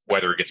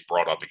 whether it gets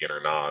brought up again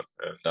or not.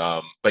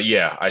 And but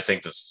yeah, I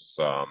think this is.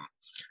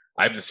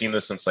 I haven't seen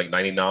this since like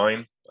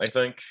 '99. I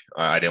think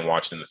I didn't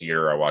watch it in the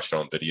theater. I watched it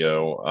on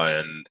video,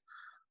 and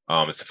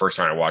it's the first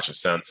time I watched it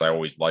since. I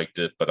always liked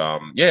it, but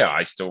yeah,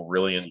 I still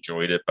really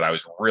enjoyed it. But I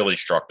was really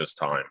struck this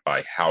time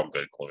by how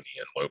good Clooney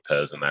and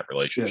Lopez and that Yeah.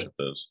 relationship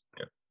is.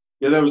 Yeah.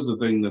 Yeah, that was the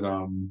thing that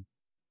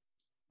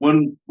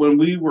when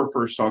we were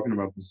first talking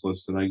about this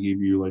list and I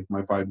gave you like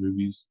my 5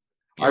 movies,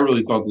 I Yeah.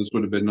 really thought this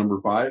would have been number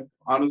 5,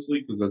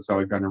 honestly, because that's how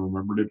I kind of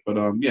remembered it. But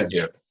yeah,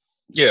 Yeah.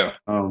 Yeah.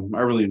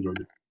 I really enjoyed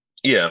it.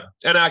 Yeah,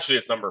 and actually,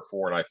 it's number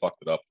 4, and I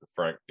fucked it up for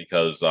Frank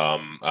because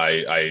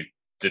I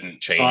didn't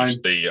change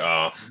Fine.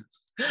 the.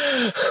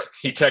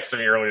 He texted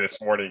me early this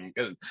morning.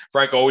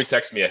 Frank always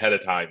texts me ahead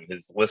of time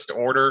his list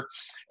order,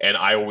 and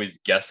I always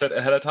guess it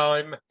ahead of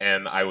time.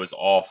 And I was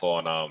off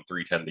on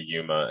 310 to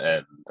Yuma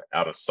and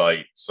Out of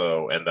Sight.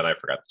 So, and then I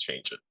forgot to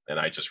change it, and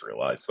I just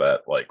realized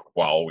that like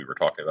while we were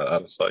talking about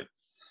Out of Sight.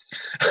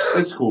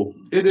 It's cool.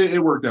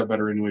 It worked out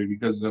better anyway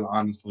because then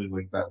honestly,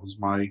 like that was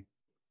my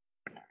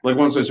like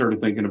once I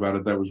started thinking about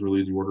it, that was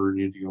really the order it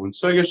needed to go in.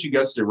 So I guess you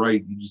guessed it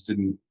right. You just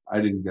didn't.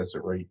 I didn't guess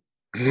it right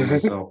for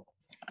myself.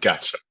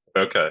 Gotcha.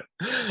 Okay.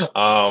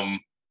 Um,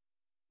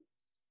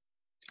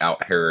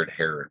 Out Herod.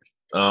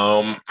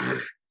 Um.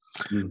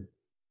 Mm.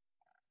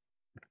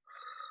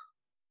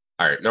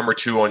 All right, number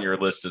 2 on your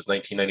list is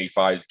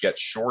 1995's Get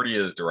Shorty,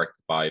 is directed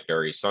by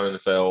Barry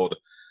Sonnenfeld.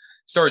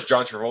 Stars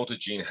John Travolta,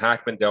 Gene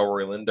Hackman,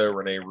 Delroy Lindo,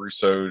 Rene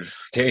Russo,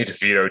 Danny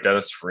DeVito,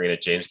 Dennis Farina,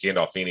 James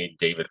Gandolfini,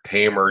 David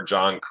Paymer,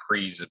 John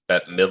Kreese,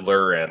 Bette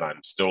Midler, and I'm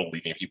still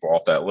leaving people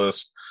off that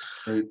list.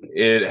 Right.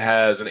 It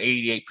has an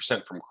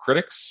 88% from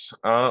critics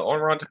on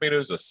Rotten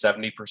Tomatoes, a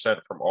 70%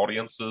 from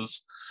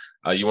audiences.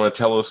 You want to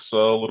tell us a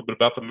little bit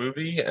about the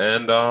movie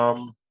and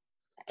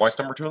why it's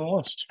number 2 on the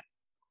list?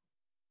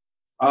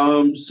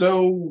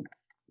 So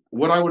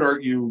what I would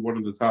argue one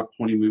of the top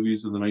 20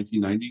 movies of the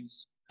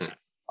 1990s,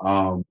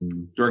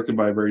 directed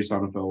by Barry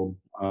Sonnenfeld.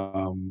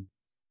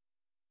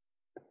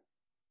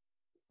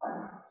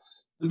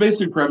 The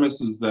basic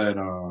premise is that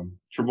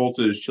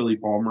Travolta is Chili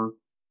Palmer,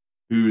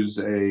 who's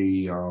a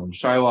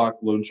Shylock,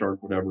 loan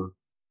shark, whatever,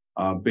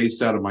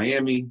 based out of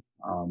Miami.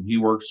 He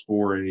works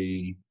for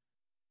a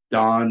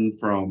Don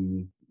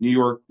from New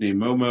York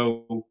named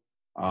Momo.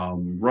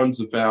 Runs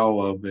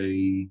afoul of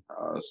a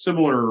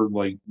similar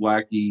like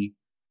lackey,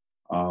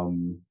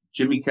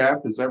 Jimmy Cap.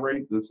 Is that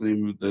right? That's the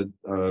name of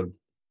the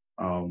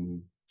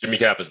Jimmy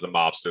Cap is the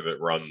mobster that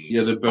runs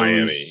yeah, the Miami.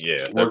 Bones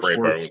Yeah, that works Ray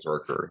for. Bones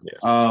worker.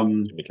 Yeah,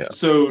 Jimmy Cap.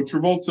 So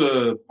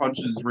Travolta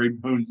punches Ray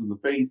Bones in the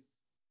face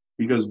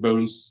because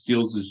Bones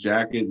steals his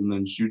jacket and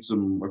then shoots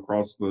him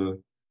across the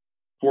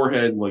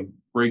forehead, like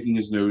breaking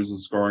his nose and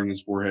scarring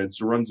his forehead.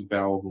 So runs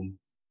afoul of him.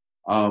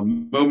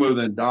 Momo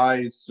then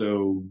dies,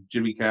 so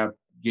Jimmy Cap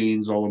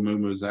gains all of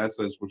Momo's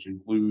assets, which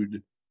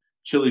include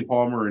Chili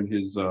Palmer and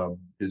his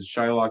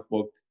Shylock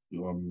book,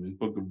 his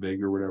Book of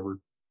Big or whatever.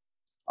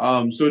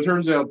 So it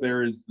turns out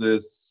there is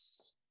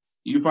this.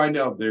 You find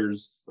out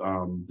there's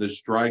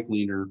this dry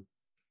cleaner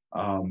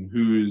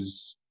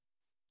who's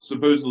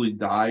supposedly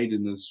died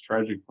in this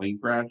tragic plane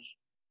crash,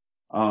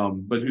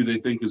 but who they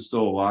think is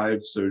still alive.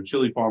 So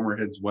Chili Palmer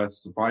heads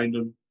west to find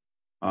him.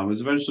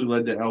 Is eventually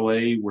led to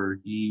L.A., where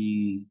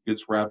he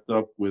gets wrapped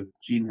up with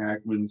Gene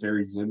Hackman's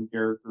Harry Zim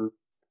character,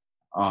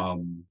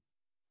 um,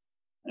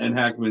 and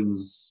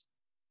Hackman's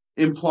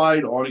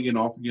implied on again,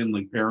 off again,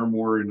 like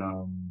Paramore and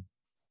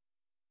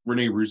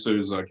Rene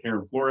Russo's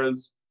Karen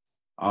Flores.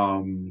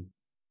 Um,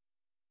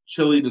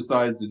 Chili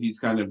decides that he's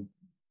kind of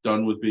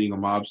done with being a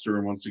mobster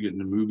and wants to get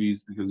into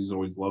movies because he's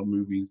always loved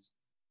movies.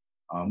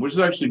 Which is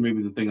actually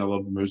maybe the thing I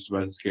love the most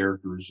about his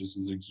character is just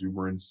his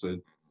exuberance at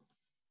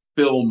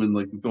film and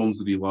like the films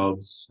that he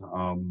loves.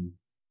 A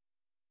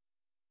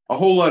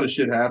whole lot of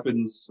shit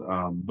happens,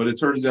 but it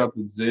turns out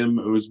that Zim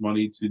owes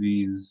money to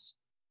these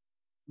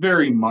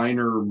very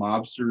minor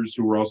mobsters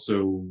who are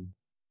also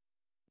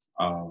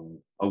uh,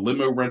 a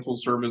limo rental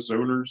service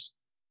owners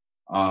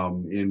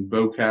in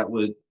Bo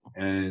Catlett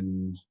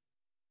and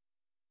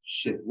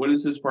shit. What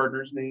is his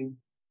partner's name?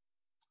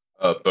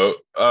 Oh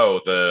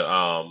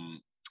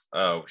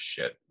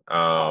shit.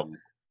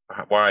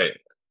 Why?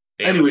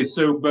 Anyway,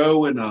 so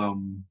Bo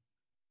and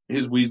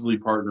his Weasley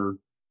partner,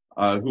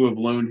 who have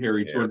loaned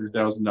Harry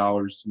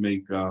 $200,000 to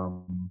make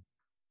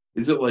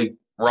is it like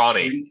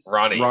Ronnie,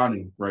 right,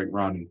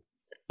 Ronnie,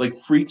 like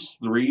Freaks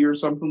 3 or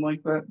something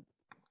like that.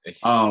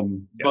 Yes.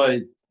 But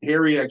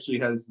Harry actually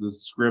has the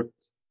script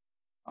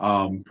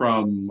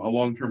from a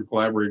long-term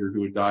collaborator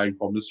who had died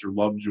called Mr.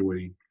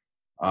 Lovejoy,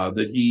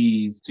 that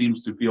he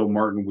seems to feel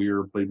Martin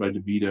Weir, played by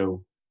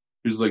DeVito,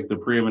 who's like the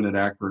preeminent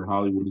actor in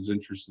Hollywood, is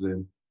interested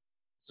in.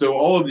 So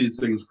all of these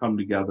things come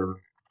together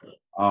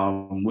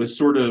with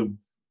sort of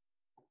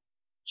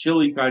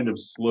Chili kind of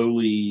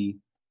slowly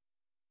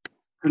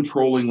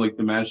controlling like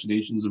the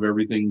machinations of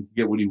everything to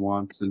get what he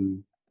wants,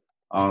 and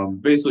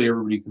basically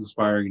everybody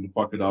conspiring to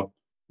fuck it up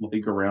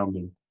like around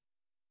him.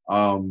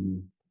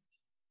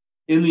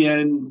 In the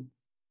end,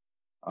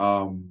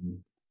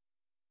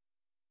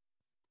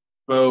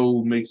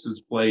 Bo makes his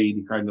play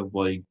to kind of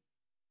like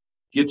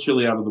get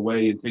Chili out of the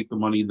way and take the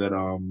money that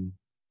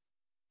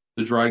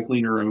the dry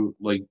cleaner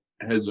like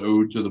has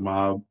owed to the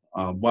mob.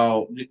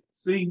 Well,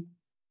 see,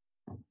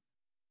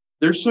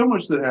 there's so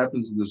much that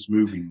happens in this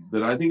movie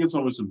that I think it's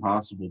almost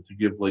impossible to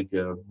give like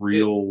a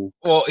real.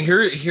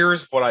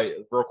 Here's what I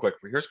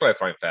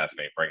find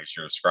fascinating, Frank, as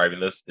you're describing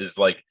this is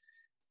like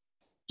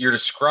you're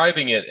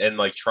describing it and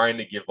like trying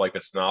to give like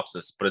a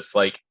synopsis, but it's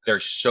like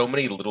there's so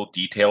many little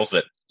details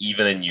that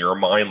even in your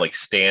mind like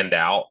stand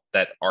out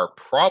that are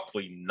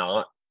probably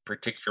not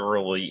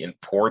particularly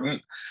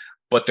important,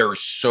 but they're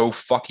so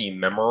fucking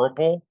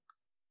memorable.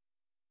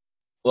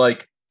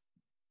 Like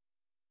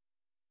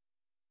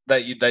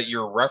that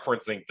you're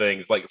referencing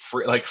things like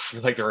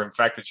they're in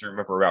fact that you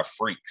remember about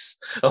Freaks,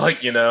 right.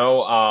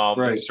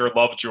 Mr.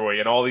 Lovejoy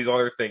and all these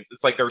other things.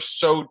 It's like they're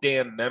so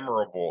damn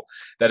memorable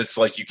that it's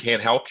like you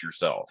can't help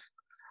yourself.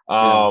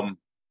 And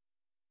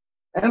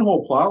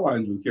whole plot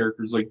lines with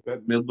characters like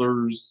Bette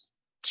Midler's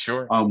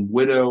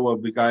widow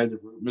of the guy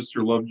that wrote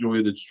Mr.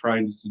 Lovejoy that's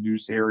trying to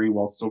seduce Harry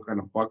while still kind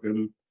of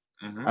fucking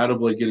out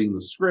of like getting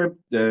the script,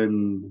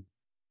 and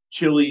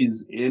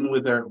Chili's in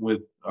with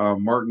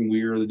Martin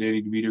Weir, the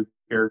Danny DeVito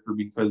character,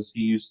 because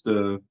he used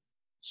to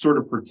sort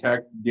of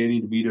protect Danny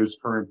DeVito's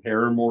current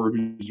paramour,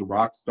 who's a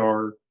rock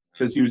star,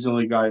 because he was the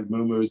only guy at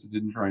Momo's that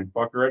didn't try and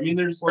fuck her. I mean,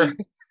 there's like,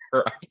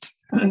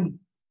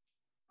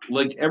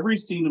 like every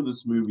scene of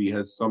this movie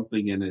has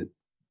something in it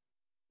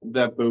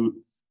that both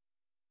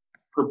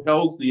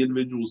propels the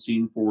individual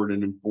scene forward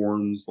and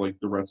informs like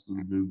the rest of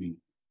the movie.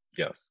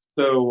 Yes.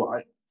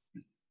 So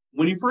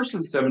when you first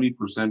said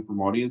 70% from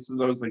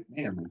audiences, I was like,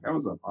 man, like, how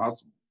is that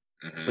possible?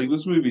 Like,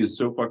 this movie is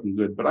so fucking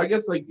good. But I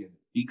guess I get it,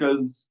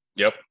 because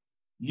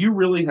you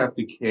really have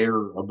to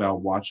care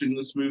about watching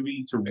this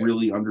movie to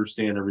really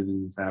understand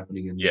everything that's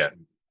happening in this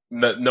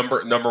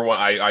movie. Number one,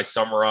 I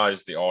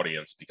summarized the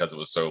audience because it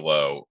was so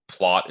low.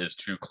 Plot is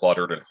too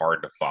cluttered and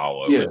hard to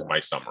follow is my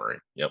summary.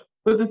 Yep.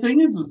 But the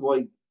thing is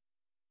like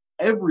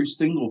every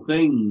single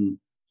thing,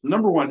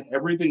 number one,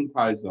 everything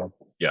ties up.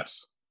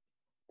 Yes.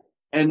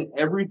 And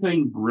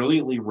everything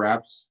brilliantly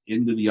wraps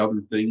into the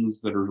other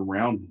things that are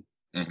around it.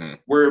 Mm-hmm.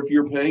 Where if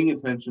you're paying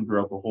attention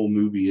throughout the whole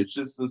movie, it's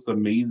just this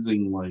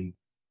amazing, like,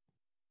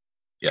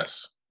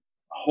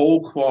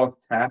 whole cloth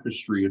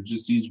tapestry of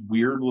just these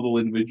weird little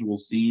individual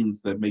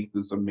scenes that make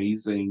this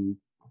amazing,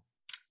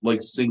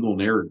 like, single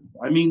narrative.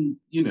 I mean,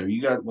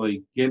 you got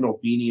like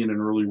Gandolfini in an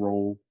early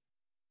role.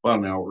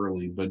 Well, not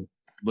early, but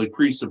like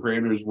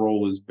pre-Sopranos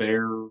role is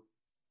Bear,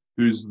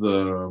 who's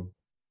the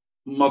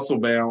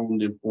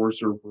muscle-bound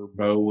enforcer for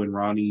Bo and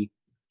Ronnie,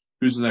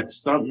 who's the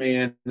next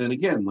stuntman. And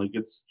again, like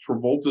it's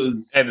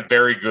Travolta's and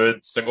very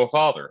good single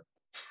father.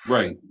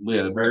 Right.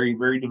 Yeah, very,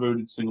 very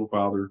devoted single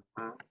father.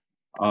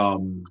 I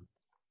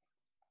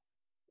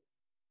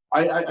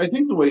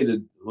think the way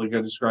that like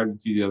I described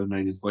it to you the other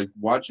night is like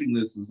watching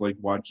this is like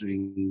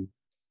watching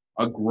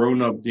a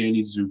grown-up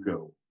Danny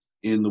Zuko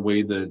in the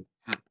way that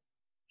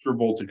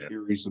Travolta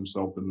carries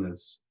himself in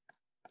this,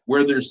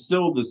 where there's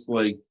still this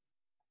like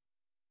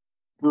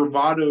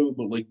bravado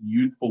but like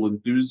youthful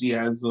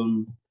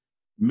enthusiasm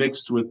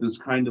mixed with this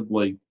kind of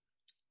like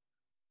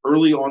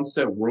early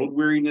onset world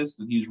weariness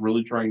that he's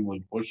really trying to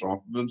like push off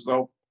of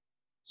himself.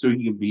 so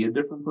he can be a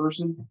different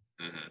person.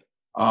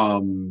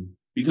 Mm-hmm.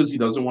 Because he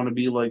doesn't want to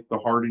be like the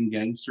hardened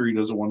gangster. He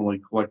doesn't want to like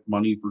collect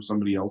money for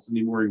somebody else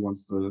anymore. He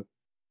wants to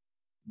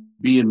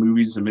be in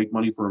movies and make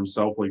money for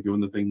himself, like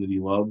doing the thing that he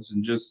loves,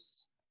 and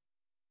just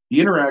the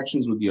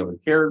interactions with the other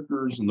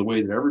characters and the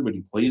way that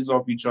everybody plays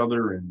off each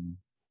other. And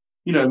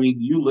I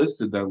mean, you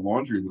listed that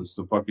laundry list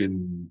of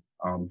fucking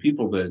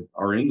people that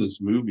are in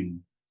this movie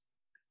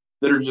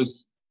that are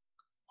just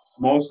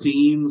small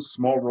scenes,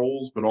 small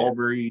roles, but all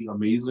very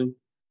amazing.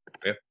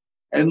 Yeah.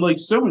 And like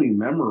so many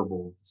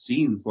memorable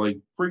scenes, like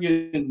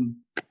friggin'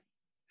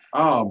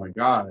 oh my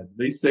god,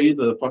 they say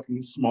the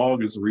fucking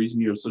smog is the reason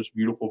you have such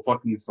beautiful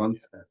fucking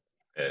sunset.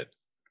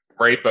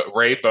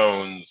 Ray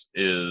Bones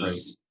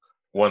is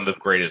one of the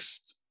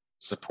greatest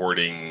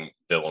supporting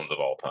villains of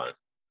all time.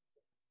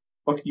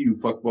 Fuck you,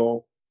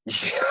 fuckball.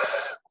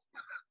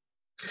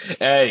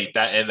 Hey,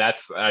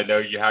 that's I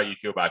know how you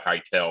feel about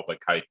Keitel, but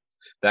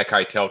that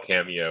Keitel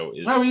cameo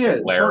is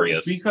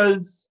hilarious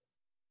because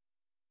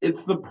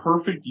it's the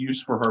perfect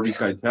use for Harvey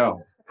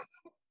Keitel,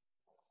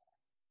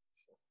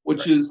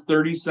 which is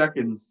 30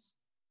 seconds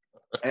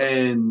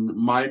and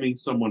miming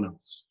someone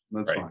else.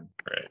 That's fine.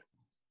 Right.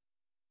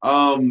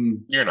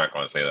 You're not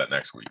going to say that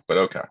next week, but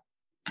okay.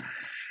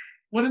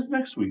 What is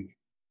next week?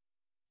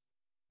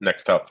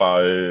 Next top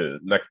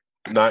five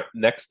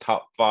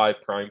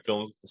crime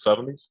films of the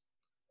 70s.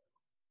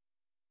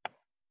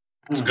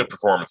 It's a good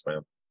performance,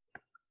 man.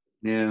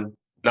 Yeah.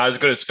 Not as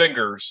good as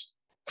Fingers.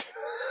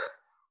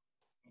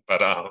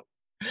 But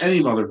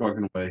any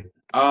motherfucking way.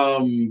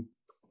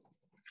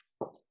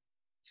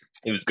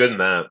 He was good in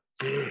that.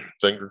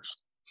 Fingers.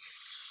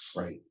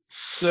 Right.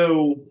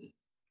 So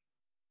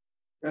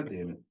God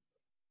damn it.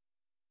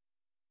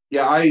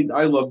 Yeah,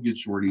 I love Get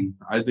Shorty.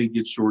 I think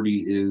Get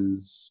Shorty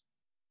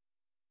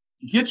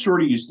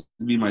used to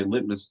be my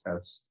litmus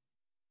test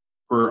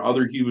for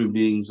other human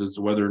beings as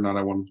to whether or not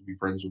I wanted to be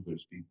friends with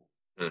those people.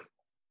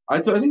 I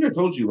think I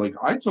told you, like,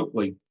 I took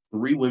like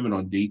 3 women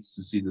on dates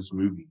to see this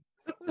movie.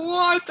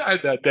 What?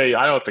 That day,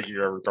 I don't think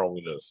you ever told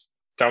me this.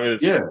 Tell me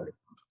this. Yeah.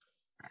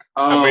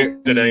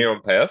 Did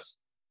anyone pass?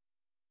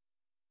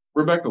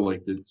 Rebecca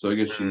liked it, so I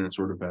guess she would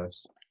sort of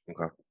pass.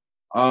 Okay.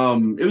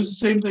 It was the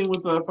same thing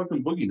with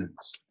fucking Boogie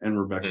Nights and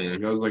Rebecca.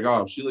 Like, I was like,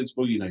 oh, if she likes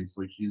Boogie Nights,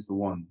 like she's the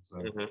one.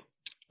 So,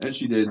 and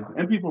she did.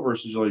 And People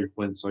versus Julia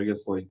Flint. So I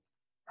guess like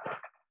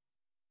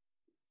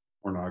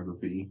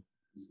pornography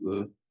is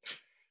the.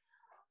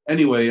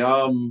 Anyway,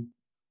 yeah,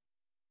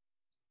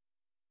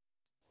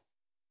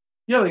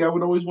 like I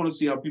would always want to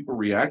see how people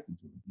reacted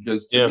to it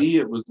because to me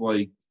it was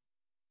like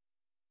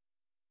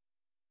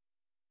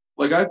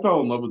I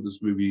fell in love with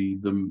this movie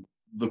the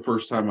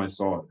first time I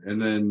saw it, and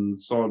then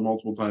saw it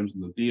multiple times in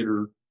the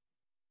theater.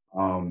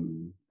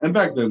 And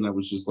back then that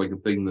was just like a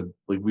thing that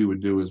like we would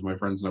do as my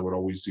friends and I would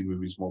always see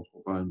movies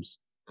multiple times.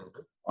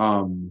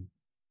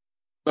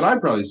 But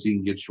I've probably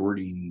seen Get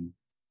Shorty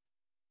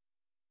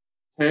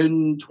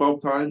 10,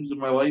 12 times in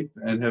my life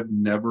and have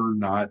never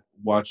not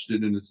watched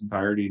it in its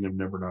entirety and have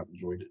never not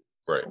enjoyed it.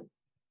 Right.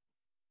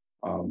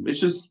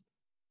 It's just,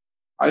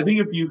 I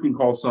think if you can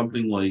call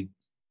something like,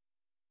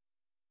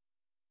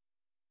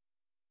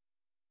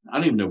 I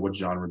don't even know what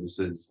genre this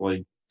is.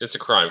 Like, it's a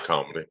crime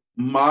comedy.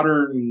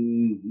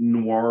 Modern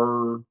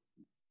noir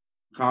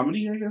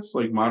comedy, I guess.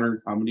 Like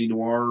modern comedy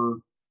noir.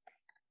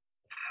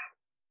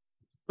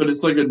 But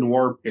it's like a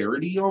noir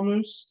parody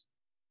almost.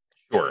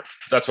 Sure.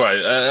 That's why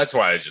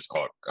I just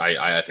call it,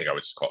 I think I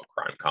would just call it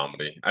crime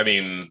comedy. I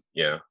mean,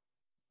 yeah.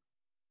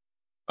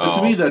 And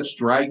to me, that's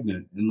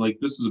Dragnet. And like,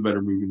 this is a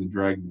better movie than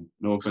Dragnet.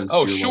 No offense.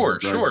 Oh, sure.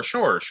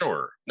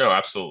 No,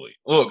 absolutely.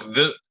 Look,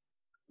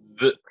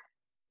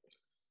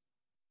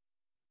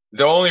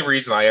 the only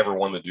reason I ever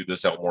wanted to do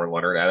this Elmore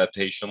Leonard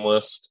adaptation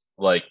list,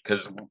 like,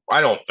 because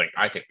I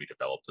think we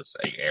developed this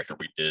after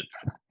we did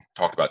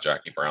talk about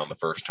Jackie Brown the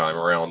first time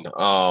around.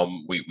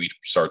 We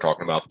started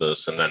talking about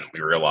this, and then we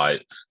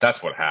realized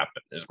that's what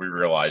happened. Is we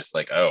realized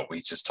like, oh,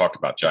 we just talked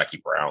about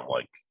Jackie Brown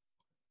like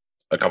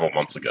a couple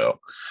months ago,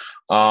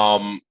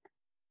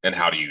 and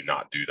how do you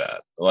not do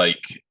that?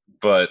 Like,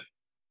 but.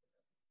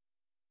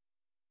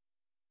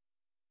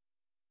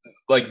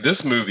 Like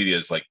this movie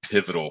is like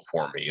pivotal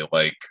for me,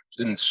 like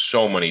in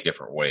so many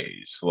different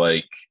ways.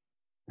 Like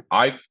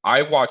I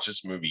watch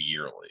this movie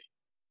yearly,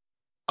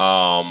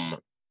 and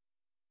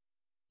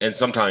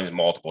sometimes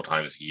multiple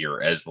times a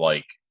year as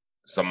like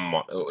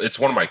it's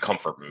one of my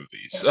comfort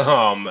movies.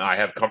 I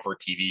have comfort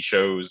TV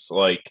shows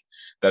like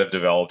that have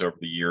developed over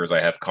the years.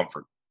 I have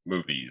comfort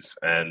movies,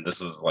 and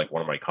this is like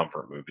one of my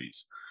comfort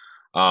movies.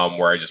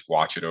 Where I just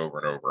watch it over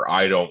and over.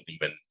 I can't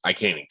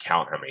even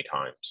count how many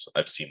times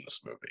I've seen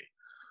this movie.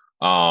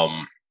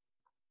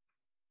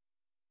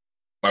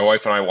 My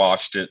wife and I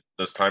watched it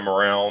this time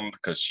around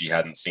because she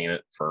hadn't seen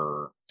it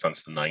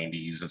since the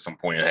 90s at some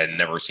point and had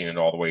never seen it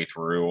all the way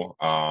through.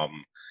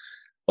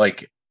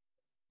 Like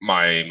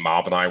my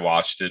mom and I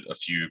watched it a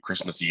few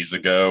Christmas Eves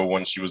ago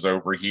when she was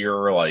over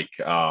here, like,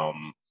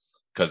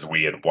 because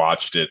we had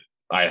watched it.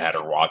 I had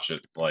her watch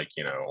it, like,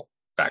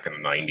 back in the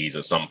 90s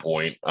at some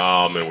point.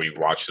 And we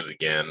watched it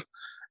again.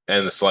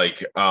 And it's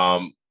like,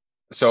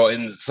 So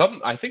in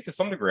some, I think to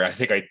some degree, I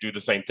think I do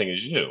the same thing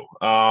as you.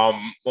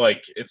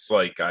 Like it's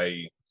like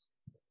I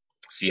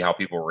see how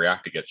people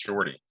react to Get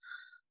Shorty,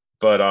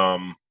 but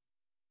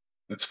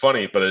it's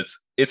funny, but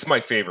it's my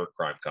favorite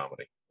crime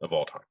comedy of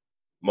all time.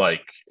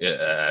 Like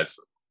as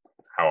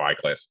how I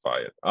classify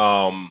it.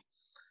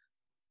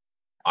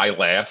 I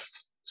laugh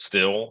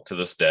still to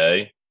this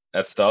day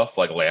at stuff,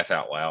 like laugh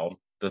out loud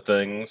to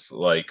things.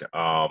 Like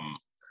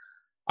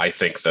I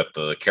think that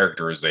the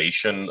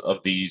characterization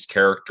of these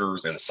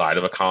characters inside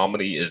of a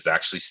comedy is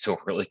actually still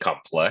really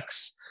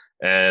complex.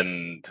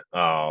 And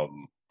I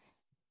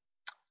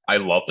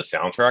love the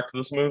soundtrack to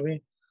this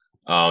movie.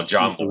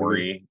 John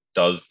Laurie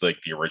does like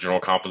the original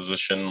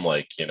composition,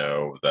 like, you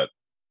know, that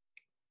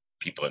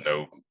people that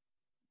know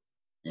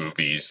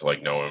movies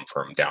like know him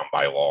from Down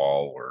by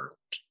Law, or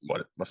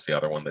what's the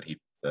other one that he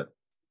that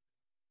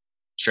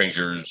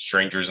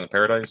Strangers in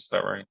Paradise, is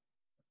that right?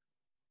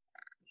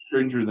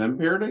 Stranger Than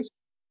Paradise?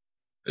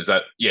 Is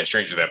that, yeah,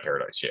 Stranger Than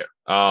Paradise, yeah.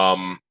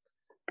 I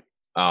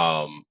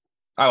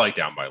like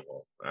Down by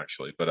Law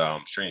actually, but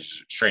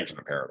Stranger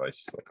Than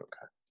Paradise is like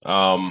okay.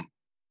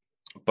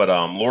 But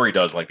Laurie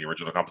does like the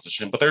original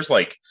composition, but there's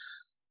like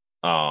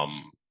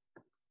um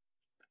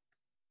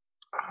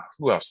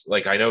who else?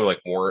 Like I know like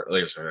more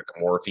there's like a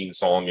Morphine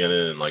song in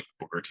it and like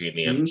Booker T and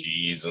the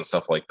MGs and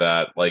stuff like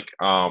that. Like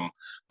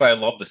but I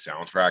love the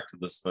soundtrack to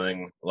this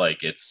thing.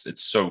 Like it's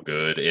so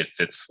good. It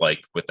fits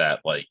like with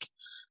that like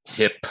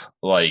hip,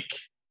 like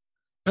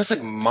that's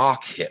like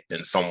mock hip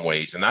in some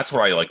ways. And that's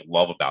what I like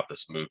love about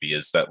this movie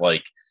is that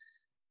like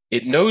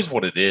it knows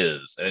what it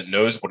is and it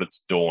knows what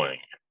it's doing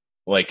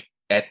like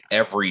at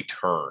every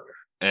turn.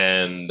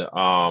 And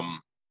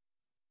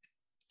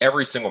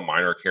every single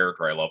minor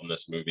character I love in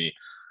this movie.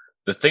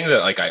 The thing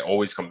that like I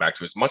always come back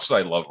to, as much as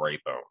I love Ray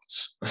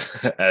Bones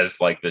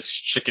as like this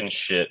chicken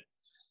shit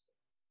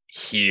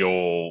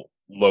heel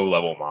low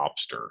level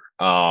mobster,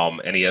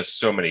 and he has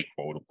so many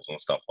quotables and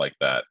stuff like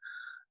that.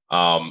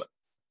 Um,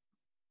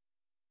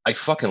 I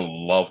fucking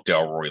love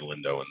Delroy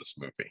Lindo in this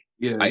movie.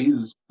 Yeah, I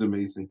he's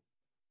amazing.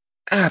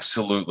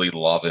 absolutely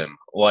love him.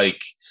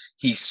 Like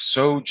he's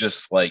so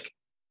just like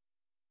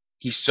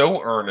he's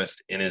so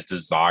earnest in his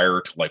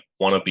desire to like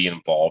want to be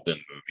involved in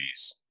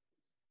movies,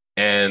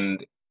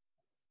 and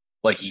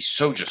like he's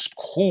so just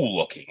cool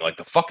looking. Like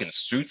the fucking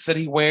suits that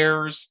he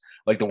wears,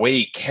 like the way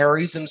he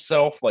carries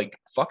himself. Like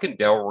fucking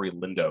Delroy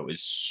Lindo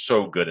is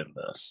so good in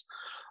this.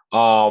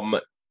 Um,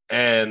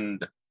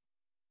 and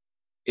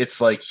it's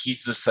like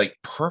he's this like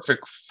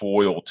perfect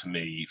foil to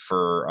me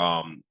for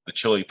the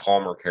Chili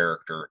Palmer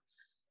character.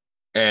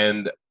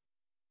 And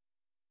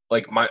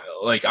like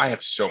I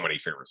have so many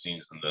favorite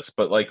scenes in this,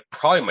 but like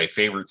probably my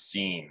favorite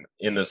scene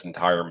in this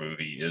entire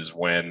movie is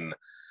when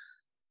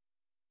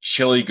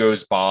Chili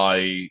goes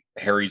by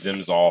Harry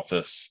Zim's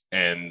office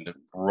and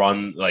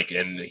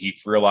and he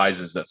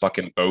realizes that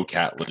fucking Bo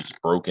Catlett is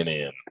broken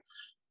in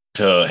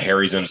to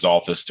Harry Zim's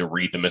office to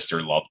read the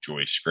Mr.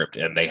 Lovejoy script,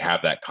 and they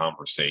have that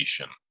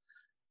conversation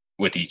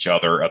with each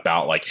other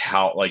about like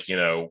how like you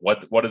know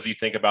what does he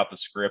think about the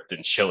script,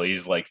 and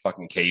Chili's like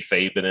fucking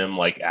kayfabing him,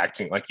 like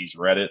acting like he's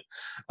read it,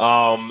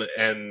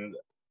 and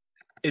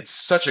it's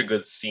such a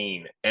good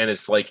scene, and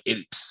it's like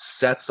it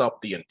sets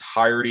up the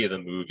entirety of the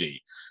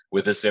movie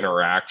with this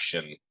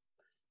interaction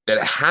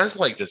that has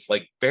like this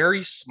like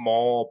very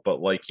small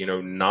but like you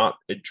know not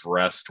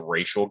addressed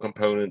racial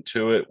component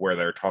to it where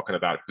they're talking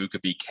about who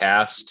could be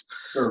cast.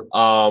 Sure.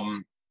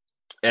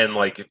 And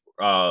like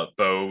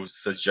Bo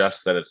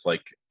suggests that it's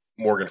like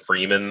Morgan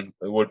Freeman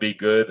would be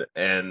good,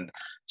 and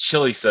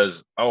Chili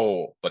says,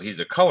 oh, but he's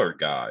a colored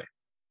guy.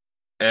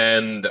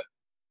 And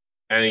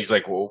he's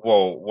like,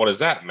 well, what does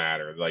that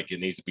matter? Like, it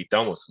needs to be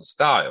done with some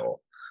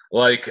style.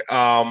 Like,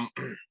 and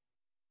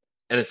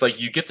it's like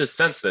you get the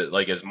sense that,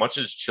 like, as much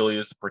as Chili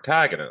is the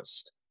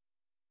protagonist,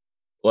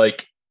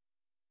 like,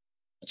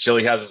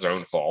 Chili has his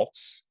own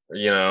faults.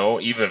 You know,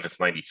 even if it's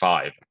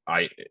 95,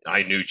 I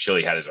knew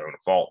Chili had his own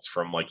faults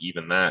from like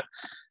even that.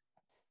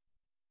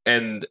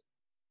 And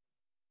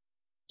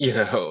you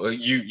know,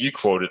 you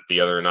quoted the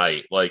other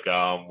night, like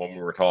when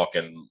we were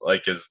talking,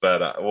 like, is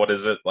that what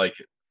is it like?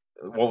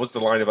 What was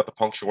the line about the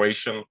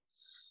punctuation?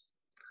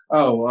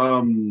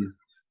 Oh,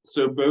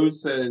 so Bo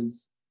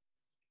says,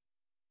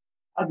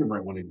 I can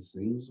write one of these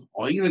things.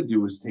 All you gotta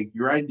do is take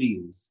your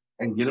ideas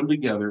and get them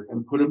together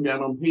and put them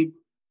down on paper.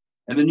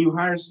 And then you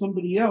hire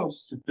somebody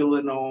else to fill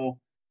in all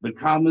the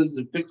commas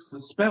and fix the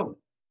spelling.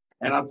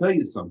 And I'll tell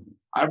you something.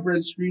 I've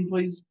read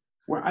screenplays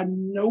where I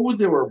know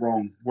there were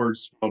wrong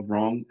words spelled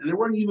wrong, and there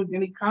weren't even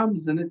any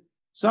commas in it.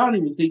 So I don't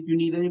even think you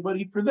need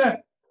anybody for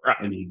that. Right.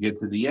 And you get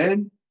to the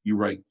end, you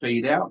write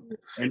fade out,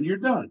 and you're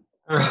done.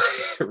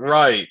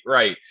 right.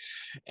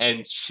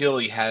 And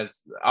Chili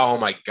has, oh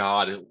my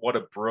god, what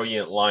a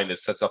brilliant line that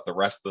sets up the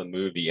rest of the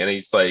movie. And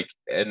he's like,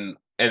 and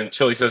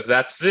Chili says,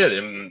 that's it.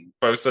 And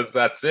Bo says,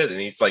 that's it.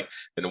 And he's like,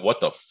 then what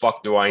the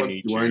fuck do I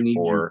need you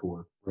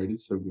for? Right,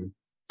 it's so good.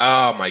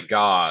 Oh my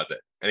god.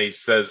 And he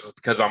says,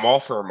 because I'm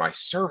offering my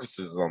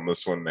services on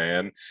this one,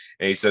 man.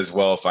 And he says,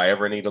 well, if I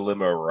ever need a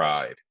limo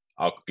ride,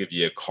 I'll give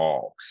you a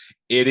call.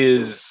 it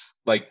is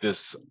like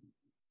this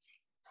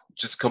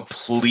just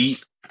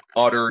complete,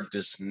 utter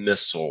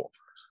dismissal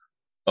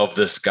of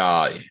this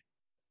guy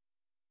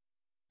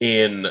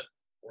in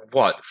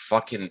what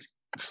fucking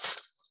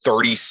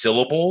 30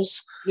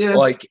 syllables,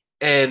 like,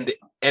 and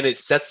it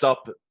sets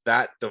up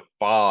that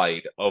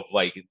divide of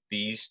like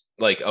these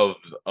like of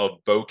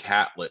Bo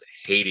Catlett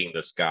hating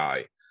this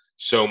guy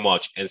so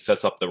much and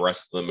sets up the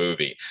rest of the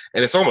movie.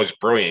 And it's almost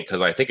brilliant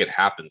because I think it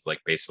happens like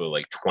basically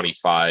like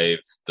 25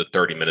 to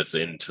 30 minutes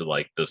into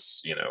like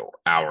this,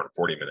 hour and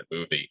 40-minute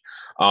movie.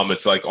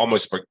 It's like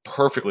almost like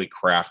perfectly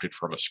crafted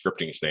from a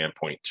scripting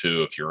standpoint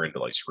too, if you're into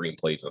like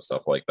screenplays and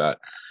stuff like that.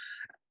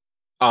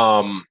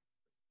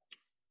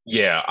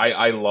 Yeah,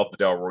 I love the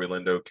Delroy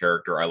Lindo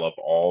character. I love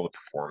all the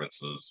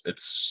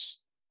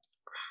performances.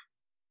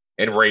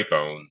 And Ray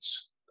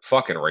Bones.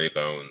 Fucking Ray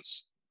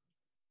Bones.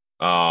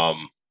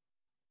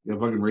 Yeah,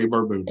 fucking Ray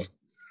Barboni.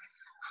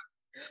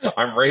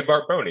 I'm Ray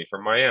Barboni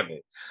from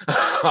Miami.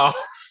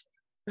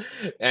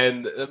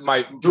 And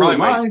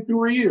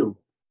Who are you?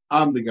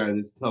 I'm the guy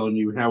that's telling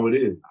you how it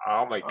is.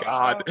 Oh my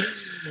God.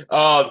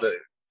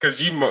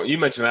 Because you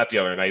mentioned that the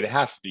other night. It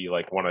has to be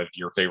like one of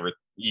your favorite.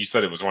 You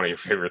said it was one of your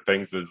favorite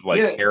things is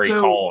like Harry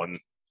Collin.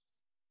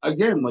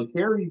 Again, like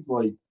Harry's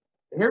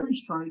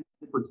trying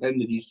to pretend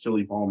that he's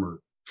Chili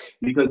Palmer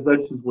because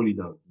that's just what he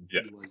does.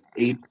 Yes.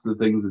 He apes the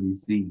things that he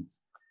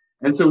sees.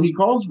 And so he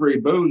calls Ray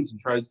Bones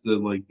and tries to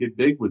like get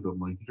big with him.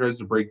 Like he tries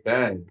to break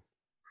bad.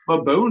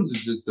 But Bones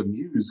is just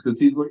amused because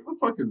he's like, what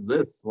the fuck is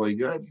this? Like,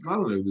 I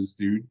don't know this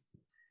dude.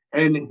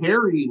 And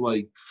Harry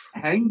like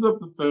hangs up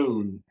the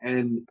phone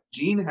and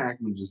Gene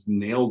Hackman just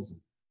nails it.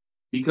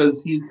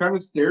 Because he kind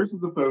of stares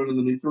at the phone and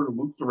then he sort of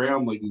looks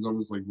around like he's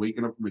almost like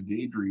waking up from a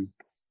daydream.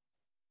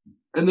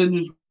 And then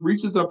just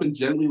reaches up and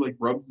gently like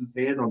rubs his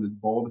hand on his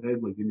bald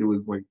head, like into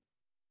his like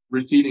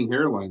receding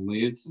hairline. Like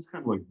it's just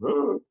kind of like,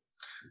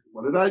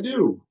 what did I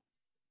do?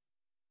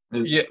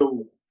 And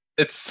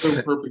it's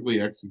so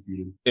perfectly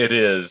executed. It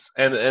is,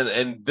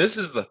 and this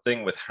is the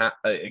thing with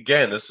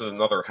again. This is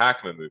another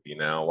Hackman movie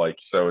now. Like,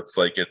 so it's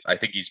like I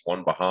think he's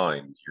one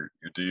behind your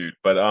dude,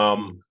 but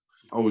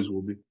always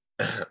will be.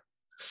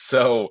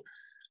 So,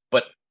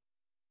 but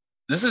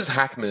this is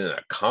Hackman in a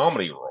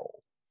comedy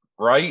role,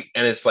 right?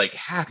 And it's like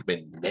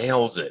Hackman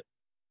nails it,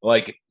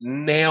 and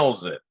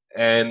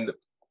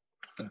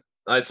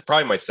it's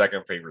probably my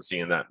second favorite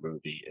scene in that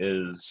movie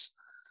is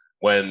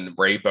when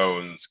Ray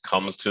Bones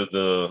comes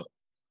to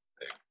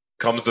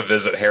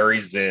visit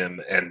Harry's Inn,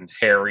 and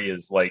Harry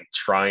is like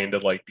trying to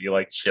like be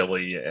like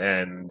Chili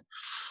and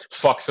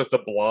fucks with the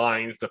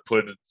blinds to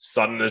put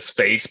sun in his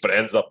face, but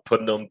ends up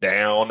putting them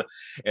down.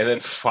 And then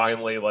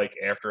finally, like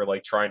after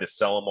like trying to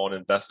sell him on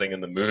investing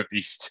in the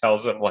movies,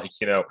 tells him like,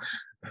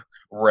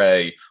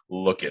 Ray,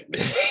 look at me.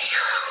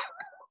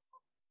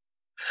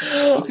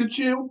 Look at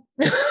you.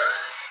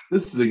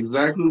 This is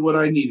exactly what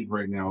I needed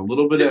right now. A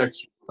little bit of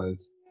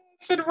exercise.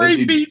 And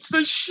Ray beats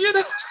the shit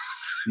out of him.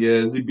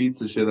 Yeah, as he beats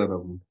the shit out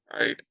of him.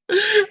 Right.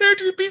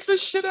 After he beats the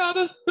shit out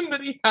of him,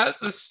 then he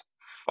has his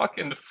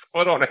fucking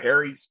foot on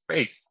Harry's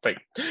face.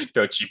 Like,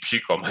 don't you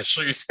puke on my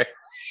shoes, Harry.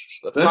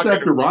 That's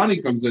after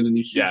Ronnie comes in and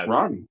he shoots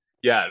Ronnie.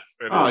 Yes.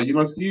 You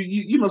must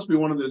be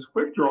one of those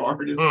quick draw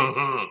artists.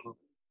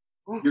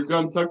 Mm-hmm. Your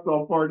gun tucked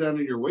all far down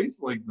in your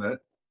waist like that.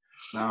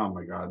 Oh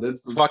my God,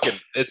 this is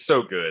it's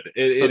so good.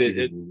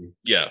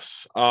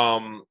 Yes.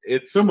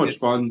 It's so much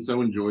fun,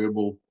 so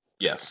enjoyable.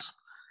 Yes.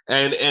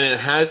 And it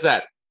has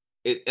that.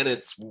 And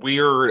it's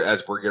weird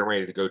as we're getting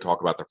ready to go talk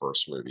about the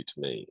first movie to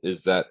me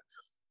is that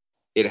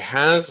it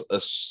has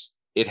the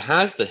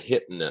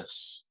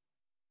hipness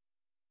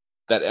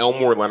that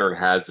Elmore Leonard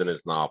has in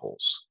his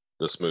novels.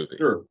 This movie,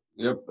 sure,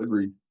 yep,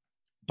 agreed.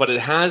 But it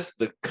has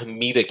the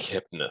comedic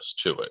hipness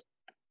to it,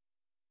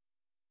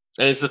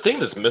 and it's the thing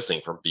that's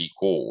missing from Be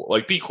Cool.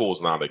 Like Be Cool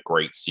is not a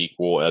great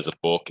sequel as a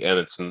book, and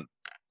it's a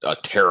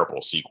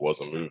terrible sequel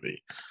as a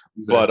movie.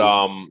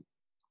 Exactly.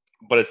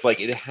 But it's like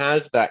it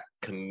has that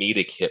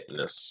comedic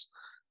hipness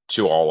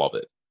to all of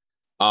it.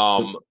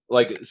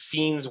 Like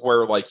scenes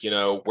where where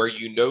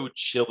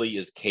Chili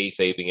is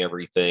kayfabing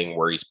everything,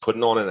 where he's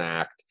putting on an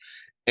act,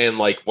 and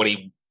like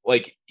when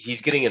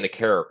he's getting into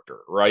character,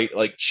 right?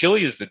 Like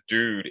Chili is the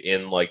dude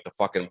in like the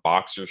fucking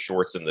boxer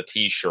shorts and the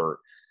t-shirt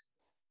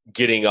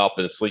getting up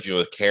and sleeping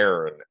with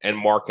Karen and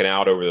marking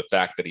out over the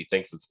fact that he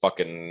thinks it's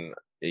fucking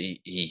he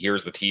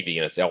hears the TV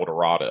and it's El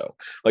Dorado.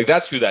 Like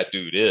that's who that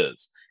dude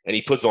is. And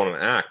he puts on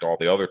an act all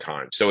the other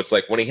time. So it's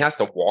like when he has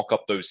to walk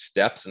up those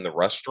steps in the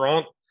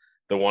restaurant,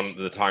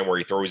 the time where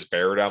he throws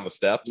Bear down the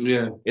steps,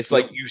 it's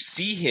like you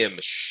see him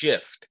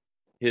shift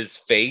his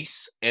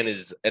face and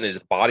his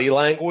body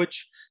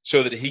language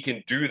so that he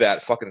can do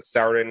that fucking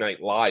Saturday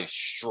Night Live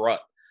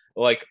strut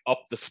like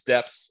up the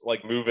steps,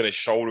 like moving his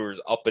shoulders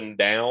up and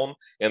down,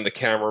 and the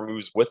camera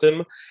moves with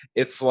him.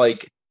 It's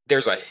like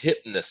there's a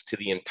hipness to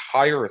the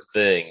entire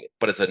thing,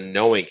 but it's a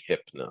knowing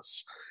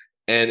hipness.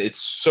 And it's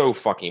so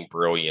fucking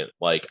brilliant.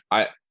 Like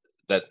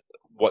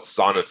what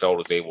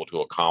Sonnenfeld is able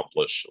to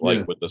accomplish,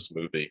 with this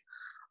movie.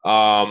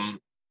 But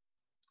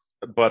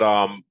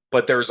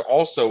there's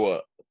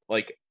also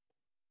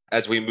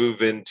as we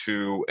move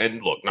into,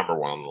 and look, number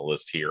one on the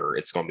list here,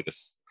 it's going to be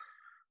this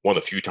one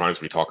of the few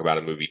times we talk about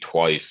a movie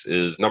twice.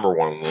 Is number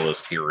one on the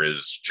list here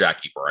is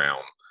Jackie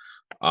Brown,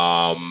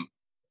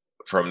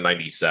 from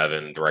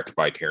 '97, directed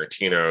by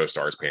Tarantino,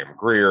 stars Pam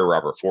Grier,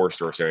 Robert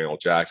Forster, Samuel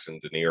Jackson,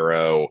 De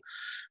Niro,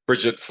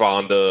 Bridget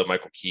Fonda,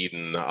 Michael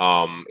Keaton.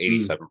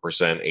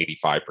 87%,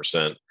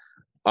 85%.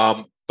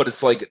 But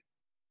it's like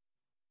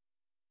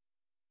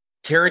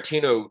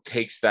Tarantino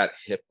takes that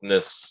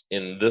hipness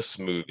in this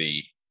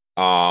movie,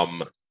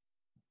 and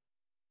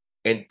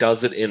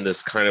does it in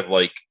this kind of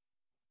like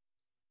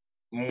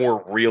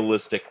more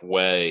realistic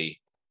way.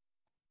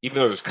 Even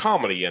though there's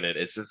comedy in it,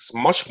 it's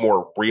much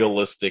more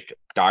realistic,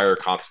 dire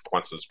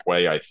consequences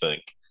way, I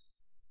think,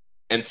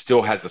 and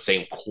still has the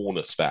same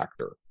coolness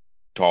factor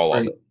to all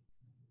of it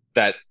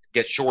that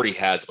Get Shorty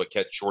has, but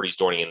Get Shorty's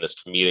doing it in this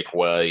comedic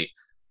way,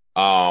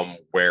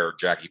 where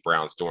Jackie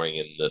Brown's doing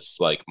it in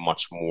this like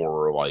much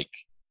more like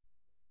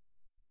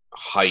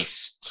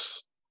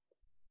heist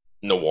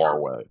noir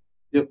way.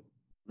 Yep,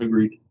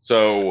 agreed.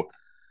 So,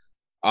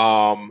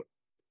 I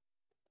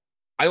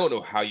don't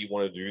know how you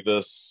want to do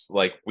this.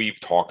 Like, we've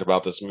talked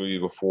about this movie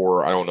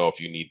before. I don't know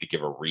if you need to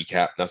give a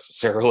recap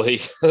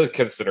necessarily,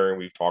 considering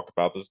we've talked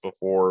about this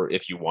before.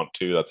 If you want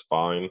to, that's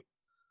fine.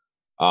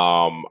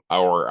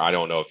 Or I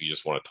don't know if you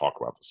just want to talk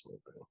about this movie.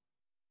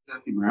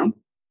 Jackie Brown?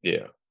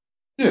 Yeah.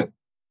 Yeah.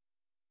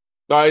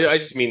 No, I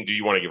just mean, do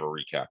you want to give a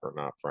recap or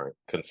not, Frank?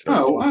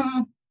 Considering.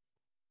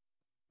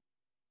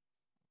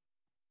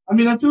 I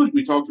mean, I feel like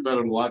we talked about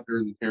it a lot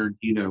during the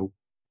Tarantino.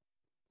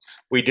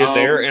 We did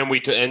there, and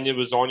and it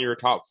was on your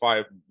top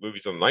 5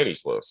 movies on the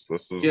 '90s list.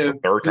 This is the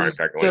third time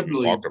technically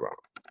we talked about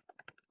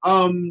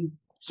it.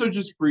 So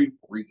just brief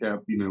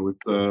recap. You know,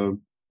 it's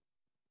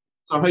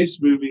a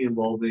heist movie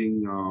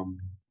involving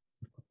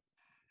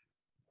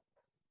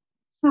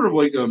sort of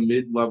like a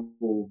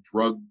mid-level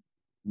drug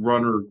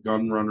runner,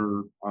 gun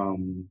runner,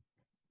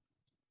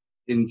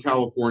 in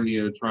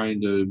California, trying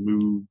to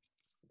move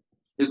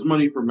his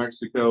money from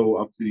Mexico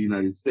up to the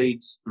United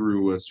States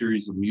through a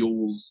series of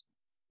mules.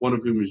 One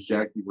of whom is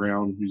Jackie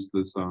Brown, who's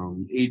this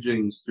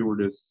aging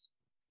stewardess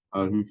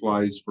who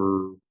flies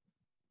for,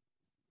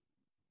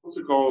 what's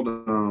it called?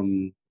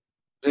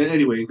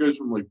 Anyway, it goes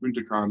from like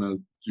Punta Cana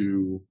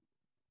to,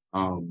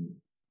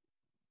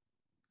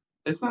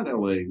 it's not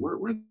LA. Where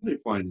are they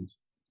flying into?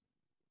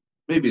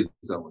 Maybe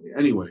it's LA.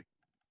 Anyway,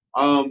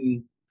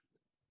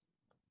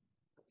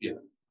 yeah.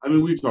 I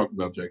mean, we've talked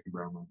about Jackie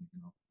Brown on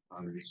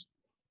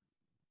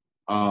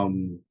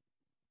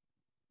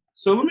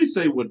So let me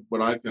say what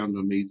I found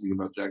amazing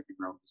about Jackie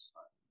Brown this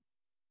time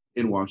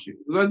in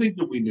Washington. Because I think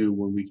that we knew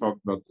when we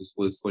talked about this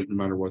list, like no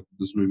matter what,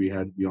 this movie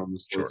had to be on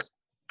this list.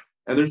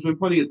 And there's been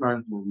plenty of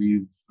times where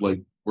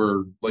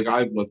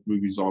I've left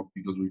movies off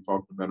because we've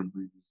talked about them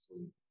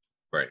previously.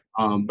 Right.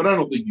 But I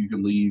don't think you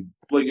can leave,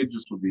 like, it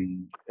just would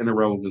be an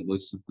irrelevant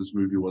list if this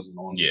movie wasn't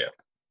on. Yeah.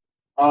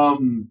 I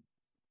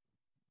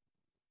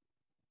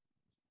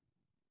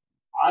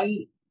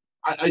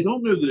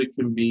don't know that it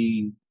can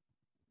be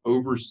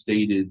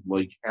overstated,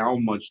 like how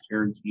much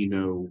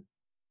Tarantino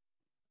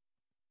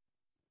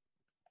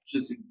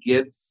just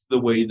gets the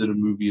way that a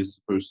movie is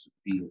supposed to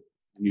feel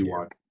when you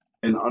watch it,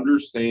 and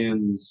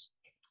understands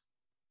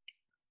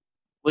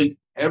like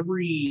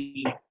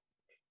every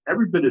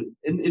bit of,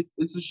 and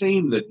it's a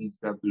shame that he's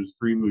got those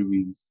 3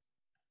 movies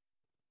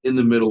in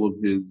the middle of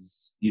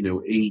his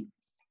 8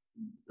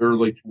 or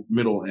like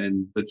middle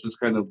end that just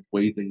kind of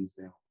weigh things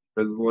down,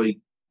 because like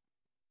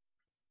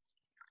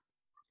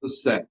the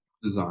set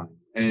design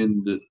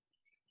and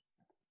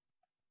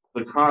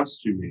the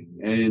costuming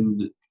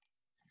and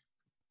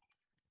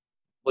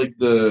like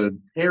the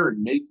hair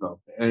and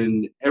makeup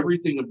and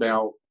everything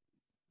about,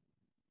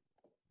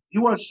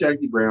 you watch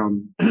Jackie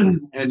Brown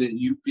and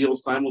you feel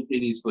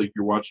simultaneously like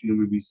you're watching a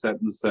movie set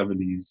in the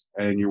 70s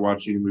and you're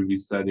watching a movie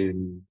set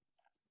in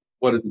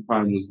what at the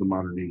time was the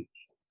modern age.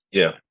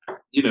 Yeah.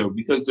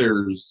 Because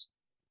there's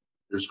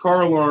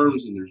car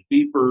alarms and there's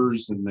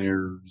beepers and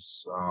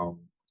there's all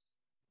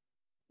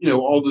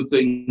the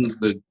things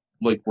that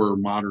like were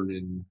modern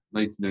in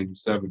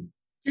 1997.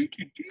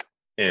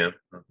 Yeah.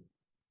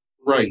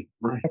 Right.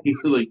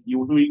 Like when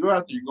you go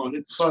out there, you're going to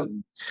hit the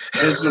button,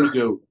 and it's going to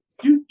go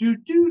doot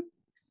doot doot,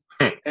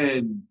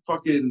 and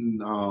fucking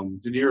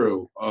De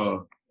Niro,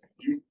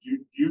 doot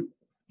doot doot.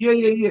 Yeah.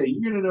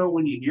 You're going to know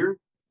when you hear it,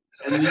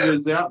 and then he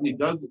goes out and he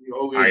does it.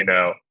 I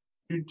know.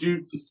 Doot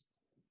doot.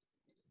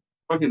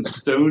 Fucking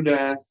stoned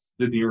ass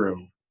De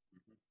Niro.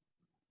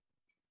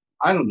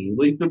 I don't know.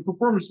 Like the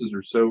performances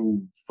are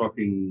so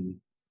fucking.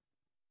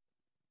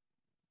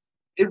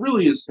 It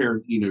really is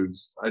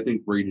Tarantino's, I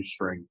think, greatest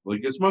strength.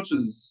 Like, as much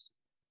as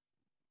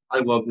I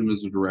love him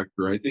as a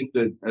director, I think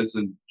that as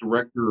a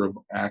director of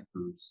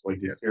actors, like,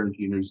 it's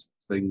Tarantino's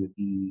thing that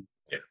he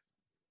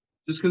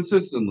just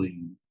consistently,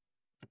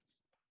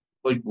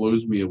 like,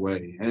 blows me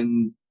away.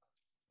 And,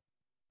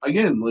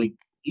 again, like,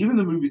 even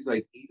the movies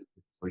I hated,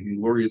 like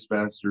Inglourious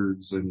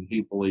Basterds and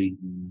Hateful Eight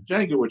and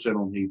Django, which I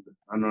don't hate, but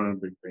I'm not a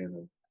big fan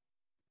of,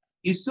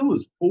 he still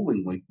is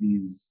pulling, like,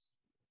 these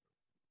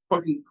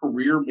fucking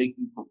career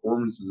making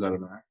performances out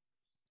of acting.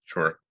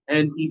 Sure.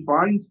 And he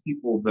finds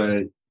people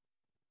that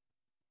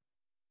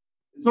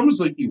it's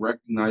almost like he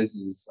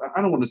recognizes.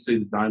 I don't want to say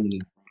the diamond in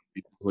the rough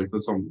because like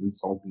that's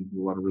insulting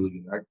to a lot of really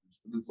good actors,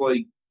 but it's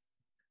like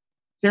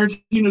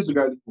Tarantino's a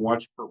guy that can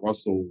watch Kurt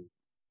Russell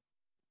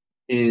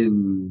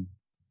in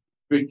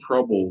Big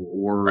Trouble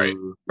Right.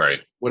 or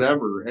Right.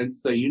 whatever and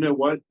say, you know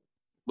what,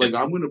 like And,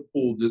 I'm going to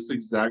pull this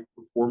exact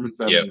performance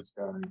out yeah. of this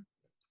guy,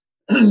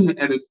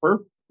 and it's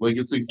perfect. Like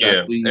it's Yeah.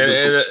 exactly And, the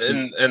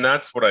and perfect. and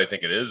that's what I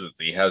think it is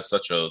he has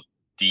such a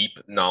deep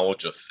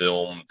knowledge of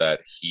film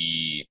that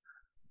he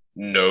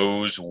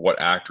knows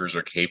what actors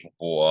are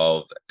capable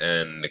of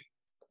and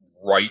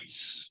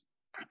writes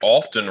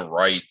often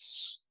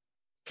writes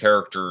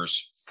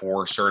characters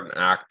for certain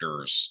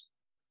actors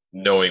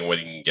knowing what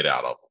he can get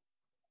out of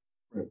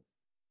them. Right.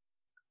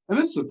 And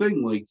that's the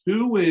thing. Like,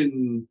 who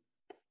in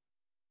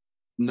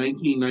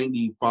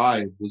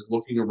 1995 was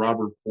looking at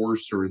Robert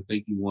Forster and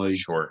thinking like,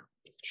 Sure.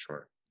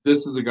 Sure.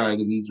 this is a guy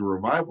that needs a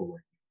revival right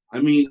now?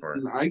 I mean, Sure.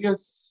 I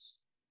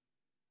guess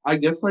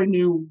I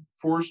knew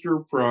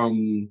Forster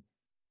from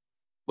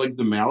like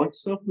the Malik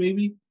stuff,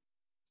 maybe.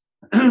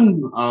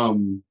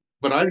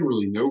 But I didn't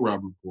really know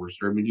Robert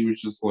Forster. I mean, he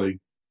was just like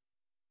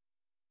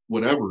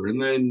whatever.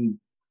 And then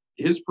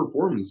his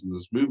performance in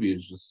this movie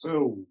is just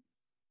so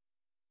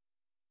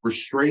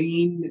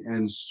restrained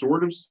and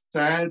sort of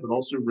sad, but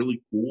also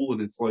really cool.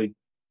 And it's like,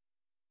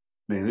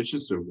 man, it's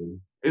just so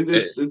good. It,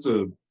 It's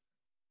a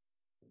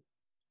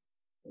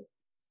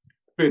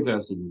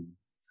fantastic movie.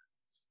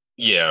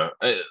 yeah.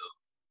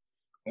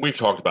 We've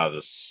talked about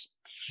this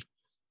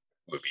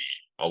movie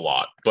a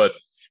lot, but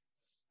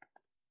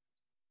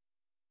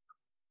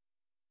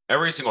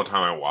every single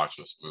time I watch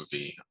this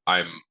movie,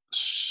 I'm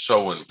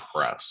so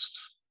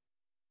impressed.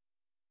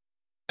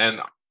 And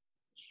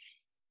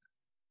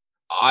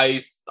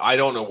I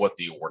don't know what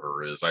the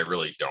order is. I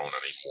really don't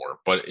anymore,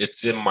 but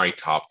it's in my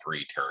top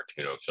 3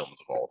 Tarantino films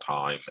of all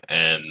time.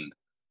 And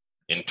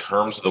in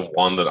terms of the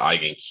one that I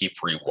can keep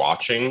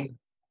rewatching,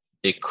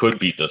 it could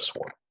be this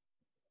one.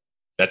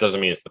 That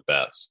doesn't mean it's the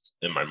best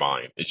in my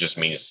mind. It just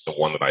means it's the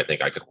one that I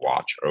think I could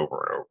watch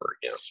over and over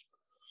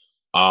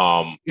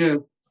again. Yeah.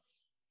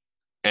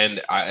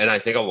 And I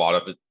think a lot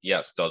of it,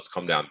 yes, does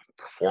come down to the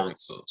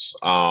performances.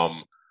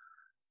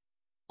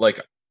 Like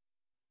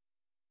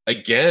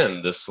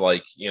again, this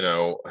like,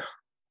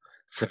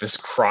 for this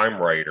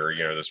crime writer,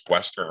 this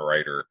Western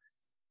writer,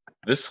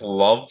 this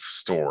love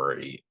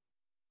story,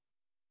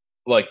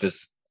 like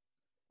this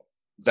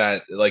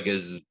that like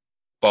is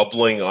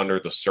bubbling under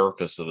the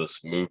surface of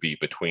this movie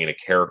between a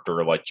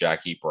character like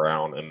Jackie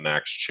Brown and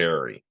Max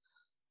Cherry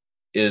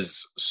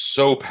is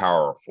so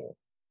powerful.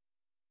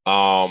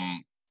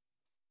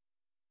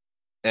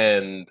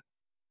 And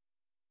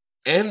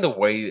the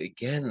way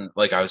again,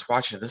 like I was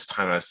watching this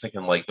time, I was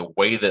thinking like the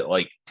way that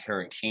like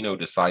Tarantino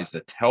decides to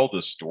tell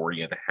this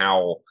story and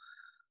how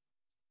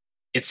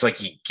it's like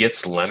he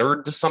gets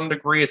Leonard to some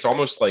degree. It's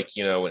almost like,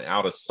 an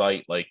out of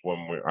sight, like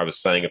I was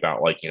saying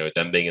about like,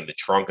 them being in the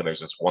trunk and there's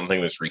this one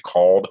thing that's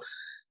recalled.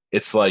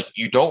 It's like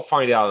you don't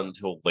find out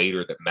until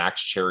later that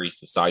Max Cherry's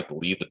decide to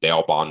leave the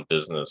bail bond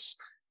business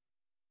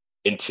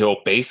until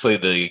basically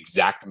the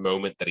exact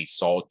moment that he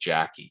saw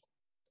Jackie.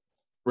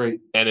 Right.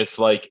 And it's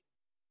like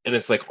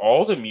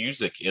all the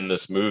music in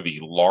this movie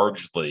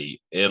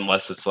largely,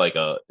 unless it's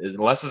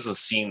a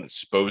scene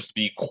that's supposed to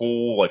be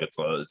cool, like it's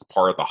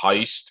part of the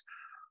heist,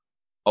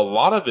 a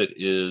lot of it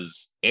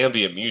is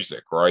ambient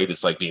music, right?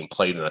 It's like being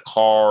played in a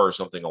car or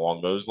something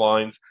along those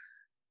lines.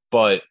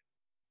 But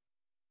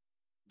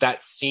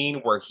that scene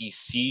where he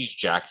sees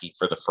Jackie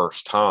for the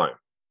first time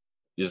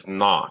is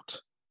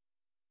not.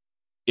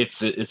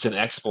 It's an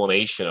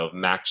explanation of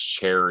Max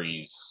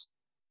Cherry's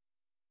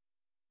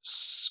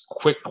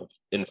quick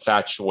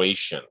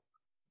infatuation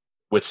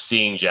with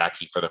seeing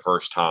Jackie for the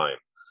first time.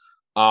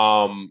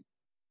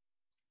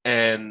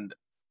 And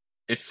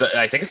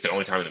I think it's the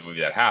only time in the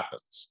movie that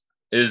happens.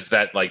 Is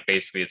that like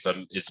basically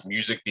it's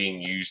music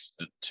being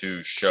used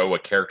to show a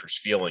character's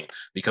feeling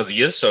because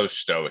he is so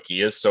stoic,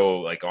 he is so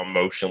like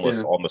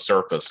emotionless on the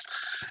surface,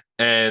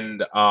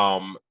 and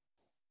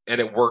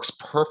it works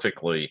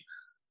perfectly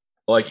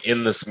like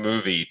in this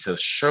movie to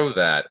show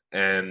that,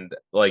 and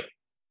like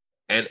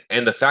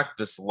and the fact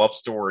that this love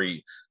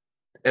story,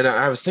 and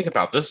I was thinking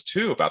about this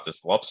too, about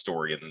this love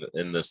story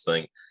in this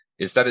thing,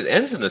 is that it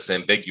ends in this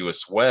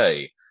ambiguous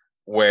way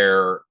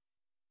where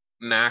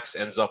Max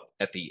ends up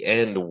at the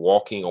end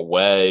walking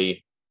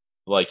away,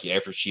 like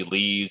after she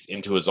leaves,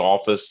 into his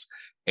office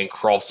and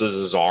crosses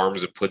his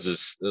arms and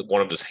puts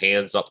one of his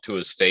hands up to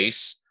his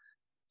face.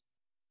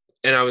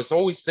 And I was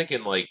always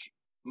thinking, like,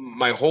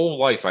 my whole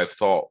life I've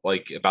thought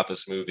like about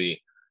this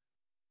movie.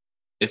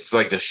 It's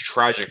like this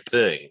tragic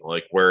thing,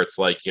 like where it's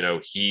like,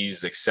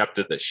 he's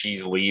accepted that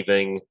she's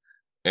leaving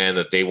and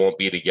that they won't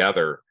be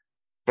together.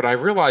 But I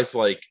realized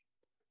like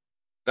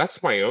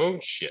that's my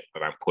own shit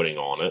that I'm putting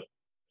on it.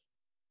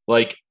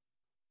 Like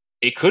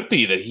it could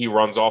be that he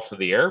runs off to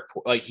the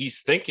airport. Like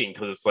he's thinking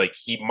because it's like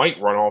he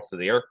might run off to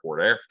the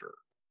airport after.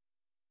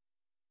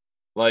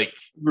 Like,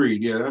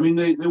 Agreed. Yeah, I mean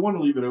they want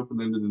to leave it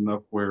open ended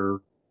enough where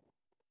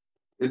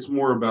it's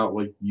more about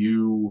like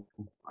you.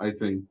 I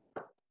think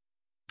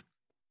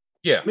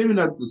yeah, maybe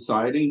not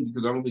deciding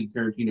because I don't think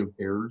Tarantino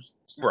cares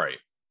right,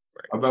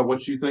 right, about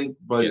what you think,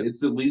 but yeah,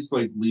 it's at least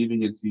like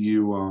leaving it to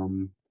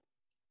you.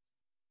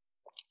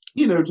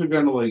 To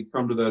kind of like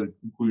come to that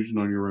conclusion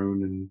on your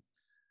own and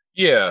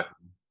yeah.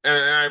 And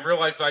I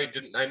realized I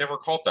never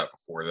caught that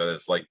before. That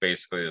it's like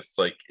basically, it's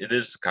like it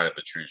is kind of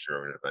a choose your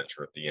own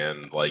adventure at the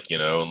end, like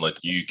and like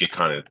you get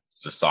kind of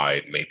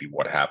decide maybe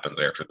what happens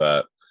after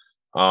that.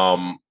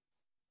 Um,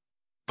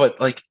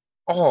 but like,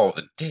 oh,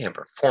 the damn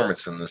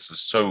performance in this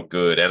is so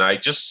good. And I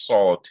just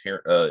saw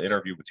a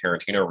interview with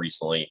Tarantino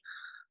recently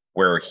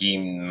where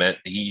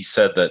he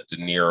said that De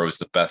Niro is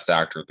the best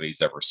actor that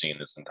he's ever seen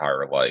his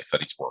entire life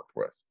that he's worked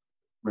with.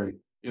 right.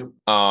 Yep.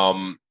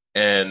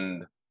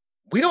 And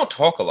we don't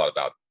talk a lot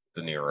about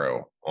De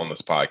Niro on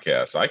this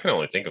podcast. I can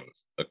only think of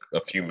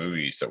a few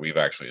movies that we've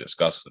actually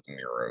discussed the De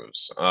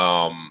Niro's.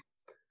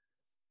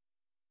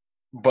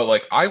 But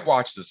like I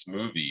watched this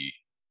movie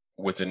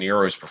with De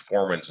Niro's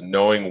performance,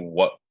 knowing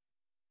what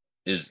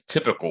is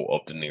typical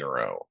of De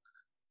Niro,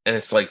 and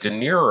it's like De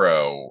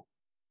Niro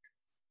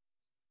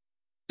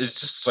is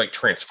just like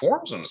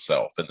transforms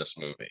himself in this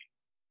movie.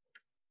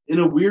 In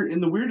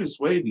the weirdest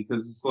way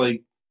because it's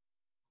like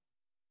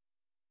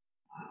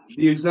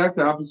the exact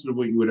opposite of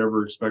what you would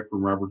ever expect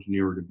from Robert De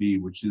Niro to be,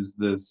 which is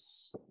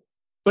this,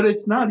 but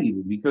it's not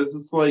even because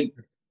it's like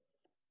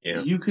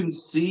Yeah, you can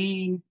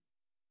see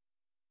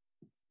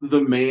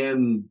the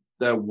man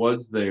that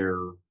was there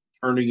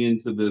turning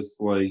into this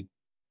like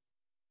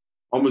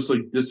almost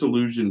like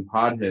disillusioned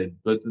pothead,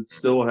 but that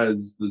still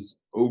has this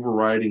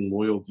overriding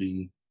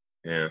loyalty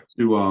yeah.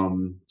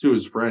 to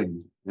his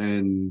friend.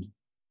 And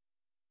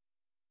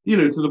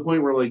to the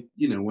point where like,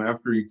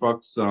 after he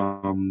fucks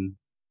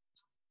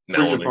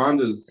Bridget Melanie.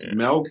 Fonda's Yeah.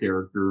 Mel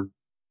character,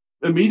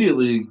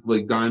 immediately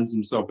like dimes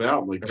himself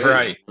out, like, hey,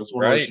 Right, I just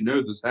want to let right. you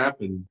know this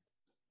happened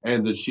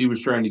and that she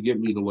was trying to get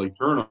me to like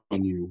turn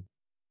on you.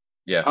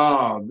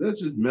 Yeah.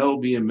 That's just Mel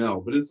being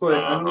Mel. But it's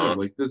like, I don't know, Uh-huh.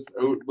 like this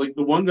like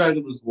the one guy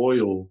that was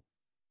loyal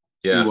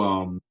Yeah.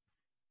 to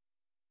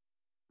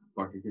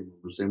fuck, I can't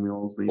remember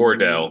Samuel's name.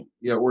 Ordell.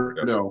 Yeah, or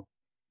Ordell. no.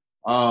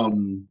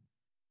 Um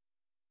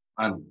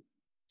I don't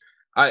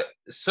know.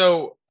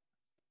 So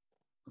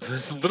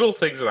the little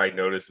things that I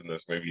noticed in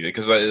this movie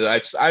because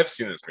I've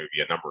seen this movie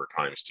a number of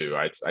times too.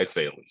 I'd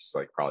say at least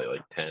like probably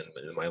like 10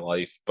 in my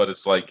life, but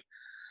it's like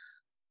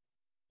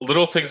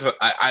little things that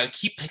I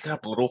keep picking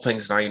up little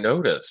things that I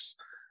notice.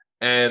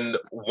 And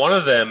one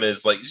of them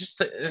is like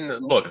and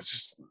look, it's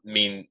just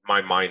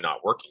my mind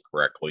not working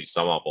correctly.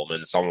 Some of them,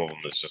 and some of them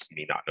is just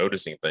me not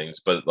noticing things.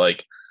 But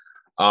like,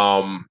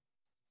 the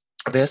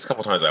past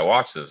couple times I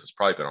watched this, it's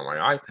probably been on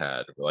my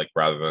iPad, like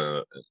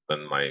rather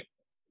than my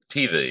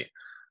TV.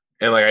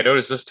 And like I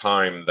noticed this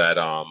time that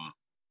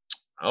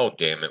oh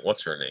damn it,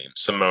 what's her name?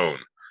 Simone.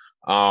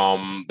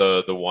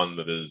 The one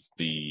that is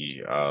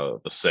the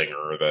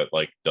singer that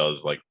like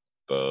does like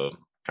the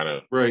kind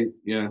of Right,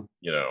 yeah.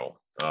 you know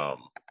um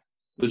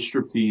The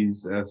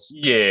striptease s.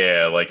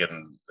 yeah, like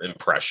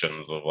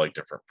impressions of like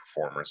different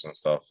performers and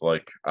stuff.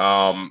 Like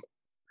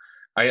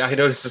I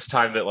noticed this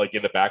time that like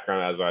in the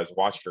background as I was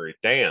watching her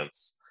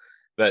dance,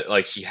 that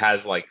like she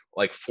has like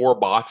four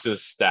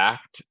boxes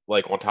stacked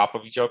like on top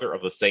of each other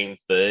of the same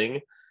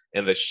thing,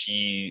 and that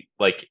she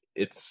like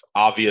it's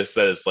obvious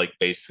that it's like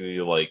basically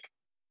like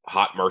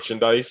hot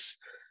merchandise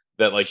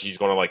that like she's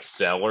going to like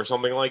sell or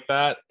something like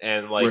that,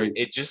 and like Right,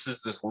 it just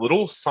is this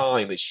little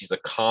sign that she's a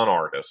con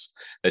artist,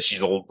 that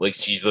she's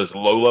this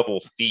low level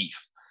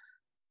thief,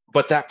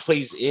 but that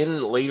plays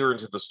in later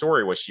into the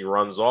story when she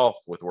runs off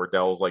with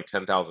Wardell's like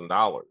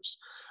 $10,000.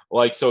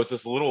 Like, so it's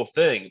this little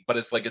thing, but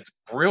it's like it's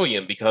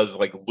brilliant because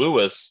like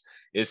Lewis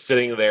is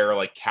sitting there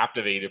like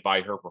captivated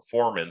by her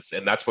performance,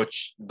 and that's what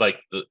like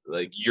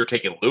you're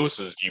taking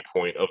Lewis's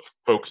viewpoint of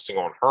focusing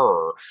on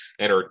her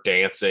and her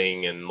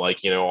dancing and like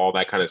all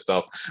that kind of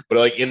stuff. But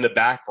like in the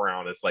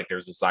background, it's like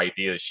there's this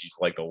idea that she's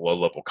like the low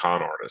level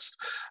con artist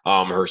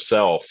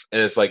herself,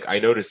 and it's like I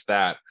noticed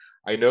that.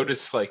 I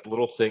noticed like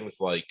little things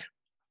like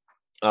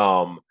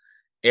um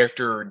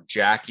after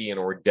Jackie and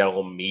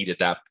Ordell meet at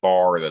that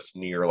bar that's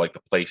near like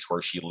the place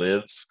where she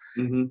lives,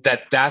 mm-hmm.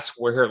 that's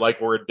where like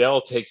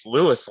Ordell takes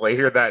Lewis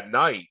later that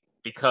night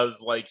because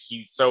like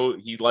he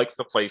likes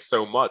the place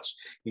so much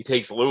he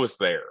takes Lewis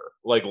there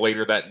like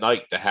later that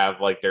night to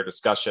have like their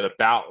discussion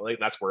about like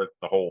that's where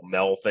the whole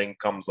Mel thing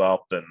comes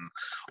up and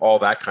all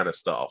that kind of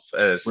stuff,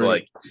 and it's Right.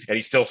 like and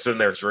he's still sitting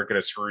there drinking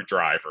a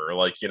screwdriver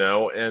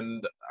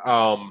and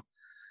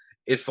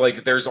it's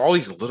like there's all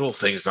these little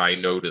things I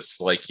notice,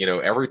 like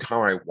every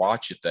time I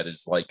watch it, that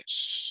is like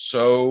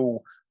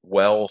so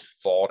well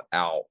thought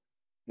out,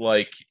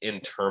 like in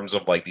terms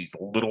of like these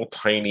little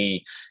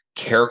tiny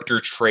character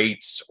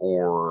traits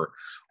or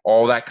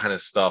all that kind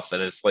of stuff.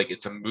 And it's like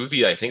it's a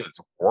movie I think that's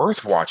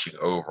worth watching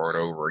over and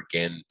over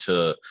again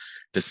to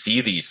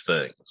see these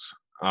things.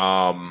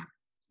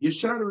 You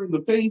shot her in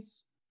the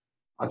face.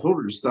 I told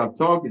her to stop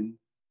talking.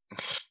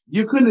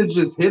 You couldn't have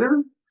just hit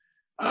her.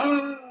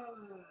 Ah.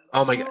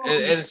 Oh my god!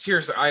 And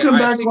seriously, Come I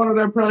back think, on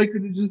it, I probably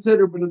could have just hit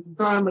her, but at the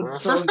time, I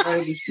just felt like I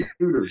had to shoot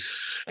her.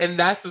 and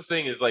that's the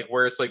thing is like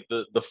where it's like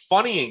the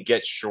funny and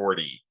Get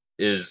Shorty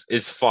is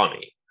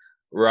funny,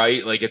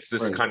 right? Like it's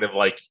this Right. kind of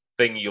like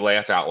thing you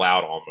laugh out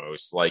loud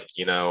almost, like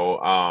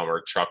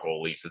or chuckle.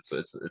 At least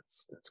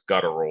it's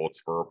guttural,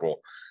 it's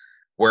verbal,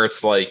 where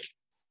it's like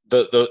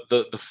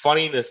the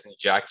funniness in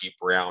Jackie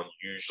Brown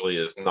usually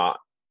is not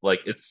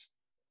like it's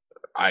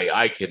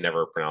I could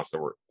never pronounce the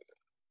word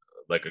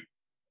like a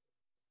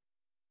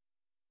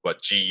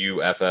what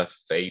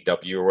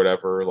Guffaw or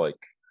whatever. Like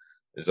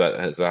is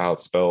that how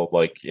it's spelled?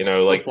 Like The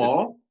like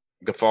fall?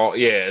 guffaw.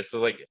 Yeah, it's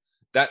like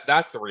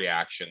that's the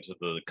reaction to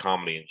the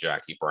comedy in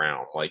Jackie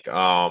Brown. Like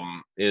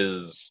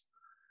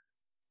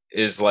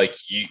is like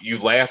you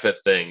laugh at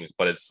things,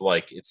 but it's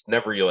like it's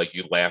never you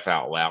laugh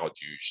out loud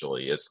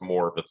usually. It's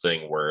more of a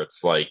thing where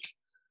it's like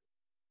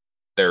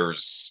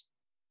there's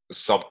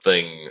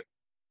something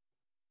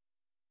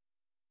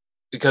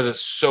because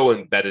it's so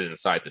embedded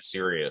inside the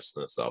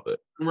seriousness of it.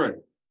 Right.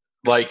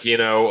 Like,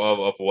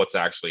 of what's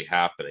actually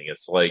happening.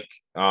 It's like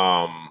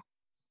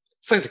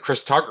the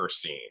Chris Tucker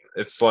scene.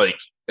 It's like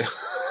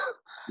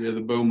Yeah,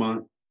 the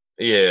Beaumont.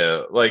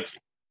 yeah, like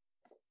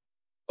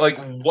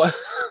what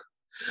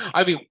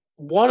I mean,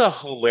 what a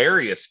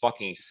hilarious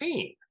fucking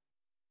scene.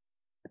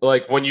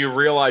 Like when you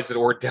realize that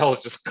Ordell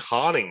is just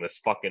conning this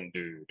fucking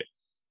dude.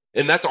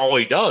 And that's all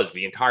he does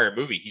the entire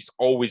movie. He's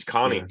always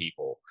conning Yeah.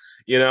 people.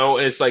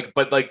 And it's like,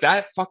 but like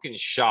that fucking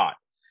shot,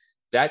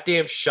 that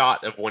damn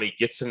shot of when he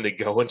gets him to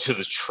go into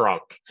the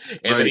trunk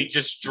and then he Right.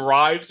 just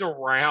drives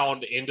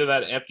around into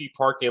that empty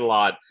parking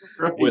lot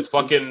Right. with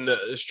fucking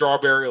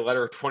Strawberry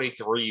Letter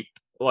 23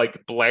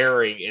 like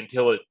blaring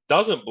until it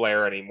doesn't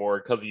blare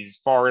anymore because he's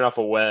far enough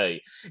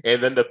away.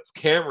 And then the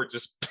camera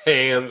just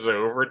pans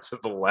over to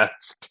the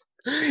left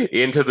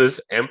into this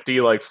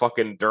empty like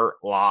fucking dirt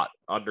lot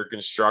under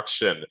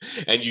construction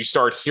and you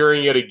start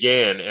hearing it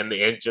again and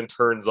the engine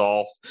turns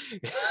off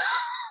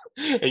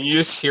and you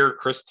just hear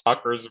Chris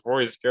Tucker's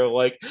voice go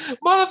like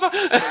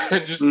motherfucker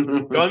and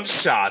just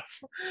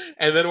gunshots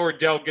and then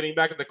Ordell getting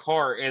back in the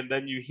car and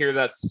then you hear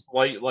that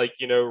slight like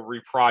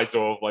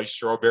reprisal of like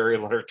Strawberry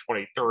Letter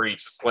 23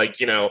 just like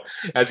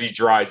as he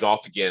drives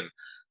off again.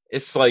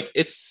 It's like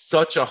it's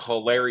such a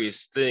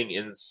hilarious thing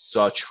in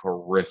such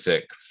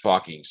horrific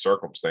fucking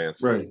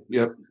circumstances. Right.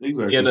 Yep.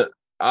 Exactly. And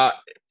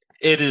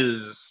it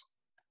is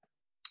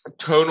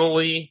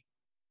tonally,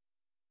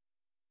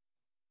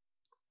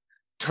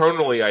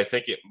 I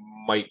think it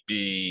might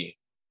be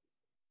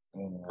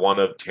one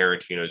of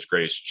Tarantino's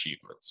greatest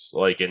achievements,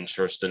 like in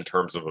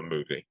terms of a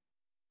movie.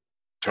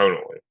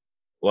 Tonally.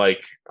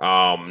 Like,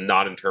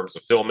 not in terms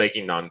of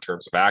filmmaking, not in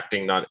terms of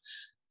acting, not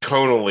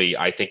tonally,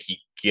 I think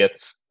he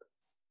gets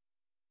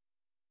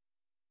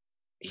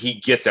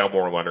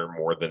Elmore Leonard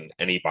more than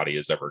anybody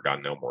has ever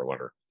gotten Elmore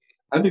Leonard.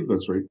 I think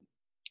that's right.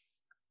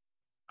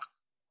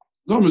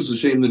 It's almost a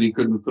shame that he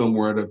couldn't film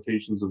more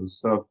adaptations of his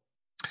stuff.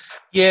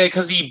 Yeah,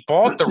 because he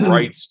bought the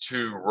rights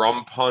to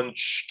Rum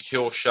Punch,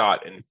 Kill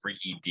Shot, and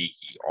Freaky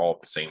Deaky all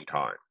at the same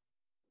time.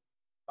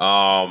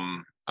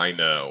 I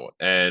know.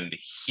 And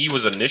he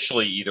was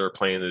initially either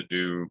planning to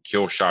do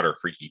Kill Shot or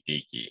Freaky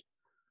Deaky.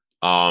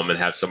 And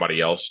have somebody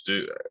else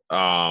do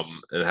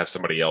Rum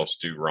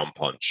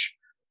Punch.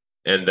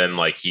 And then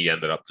like he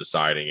ended up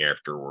deciding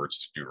afterwards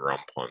to do Rum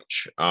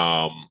Punch.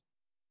 And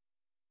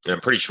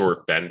I'm pretty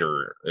sure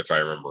Bender, if I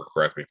remember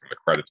correctly from the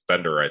credits,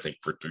 Bender I think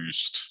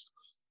produced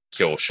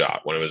Kill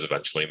Shot when it was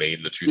eventually made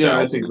in the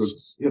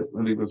 2000s. Yeah,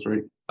 I think that's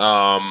right.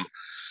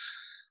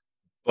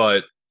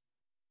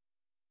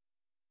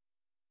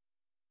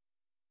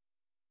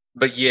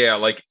 But yeah,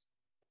 like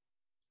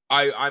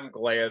I'm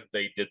glad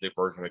they did the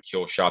version of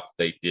Kill Shot that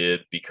they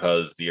did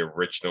because the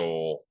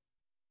original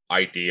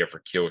idea for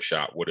Kill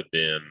Shot would have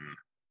been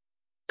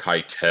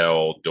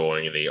Keitel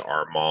doing the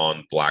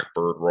Armand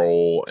Blackbird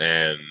role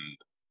and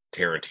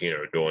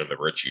Tarantino doing the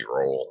Richie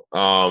role,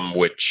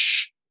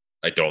 which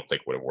I don't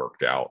think would have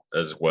worked out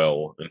as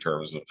well in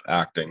terms of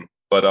acting.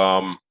 But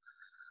I'm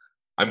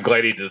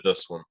glad he did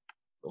this one.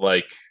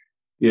 Like,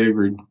 yeah,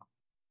 agreed.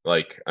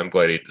 Like, I'm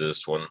glad he did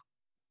this one.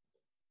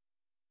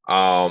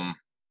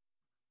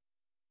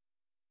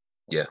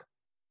 Yeah.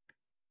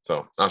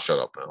 So I'll shut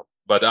up now.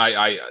 But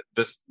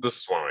this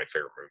is one of my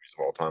favorite movies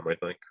of all time, I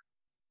think.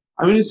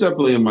 I mean, it's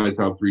definitely in my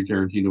top 3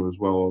 Tarantino as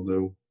well,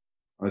 although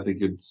I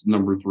think it's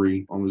number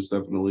 3, almost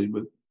definitely.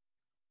 But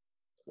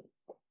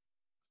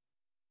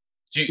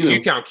you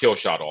count Kill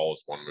Shot all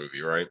as one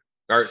movie, right?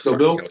 Or Kill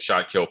Bill?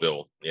 Kill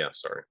Bill. Yeah,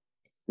 sorry.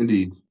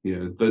 Indeed,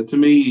 yeah. To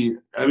me,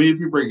 I mean, if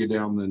you break it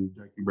down, then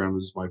Jackie Brown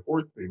is my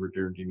 4th favorite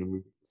Tarantino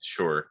movie.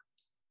 Sure.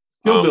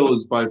 Kill Bill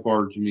is by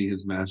far, to me,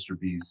 his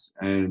masterpiece.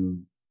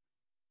 And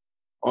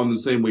on the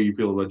same way you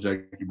feel about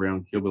Jackie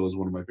Brown, Kill Bill is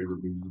one of my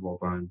favorite movies of all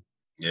time.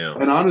 Yeah.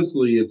 And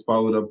honestly, it's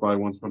followed up by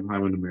Once Upon a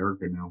Time in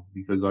America now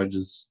because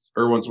Once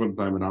Upon a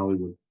Time in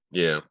Hollywood.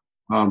 Yeah.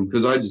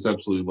 Because I just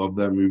absolutely love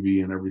that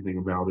movie and everything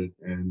about it.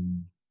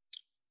 And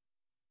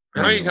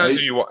how many times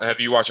have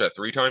you watched that?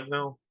 3 times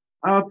now?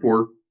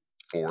 4.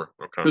 4.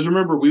 Okay. Because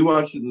remember, we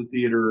watched it in the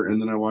theater,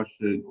 and then I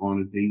watched it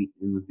on a date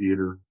in the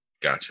theater.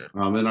 Gotcha.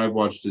 And I've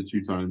watched it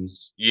 2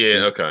 times.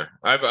 Yeah. Okay.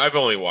 I've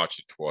only watched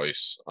it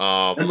twice.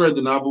 And read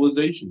the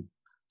novelization.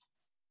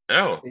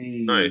 Oh, Hey,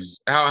 nice.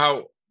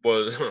 How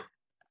was?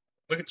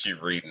 Look at you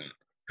reading.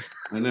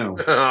 I know.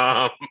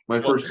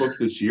 My first book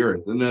this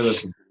year. I know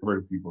I've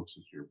read a few books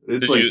this year.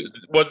 But it's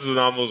was the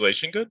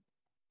novelization good?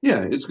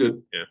 Yeah, it's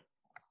good. Yeah.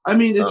 I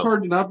mean, it's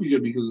hard to not be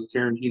good because it's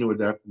Tarantino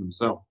adapted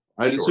himself.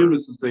 I'd assume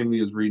it's the same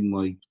thing as reading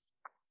like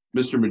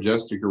Mr.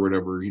 Majestic or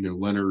whatever,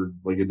 Leonard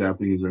like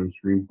adapting his own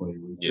screenplay.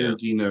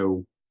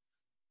 Tarantino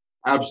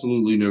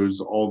absolutely knows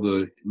all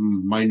the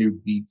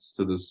minute beats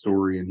to the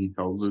story, and he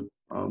tells it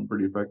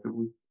pretty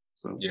effectively.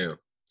 So yeah,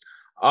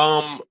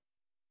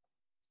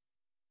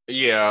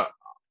 yeah.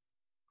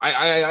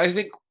 I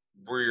think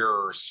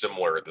we're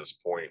similar at this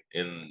point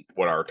in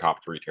what our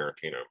top 3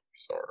 Tarantino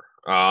movies are.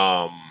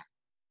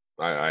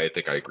 I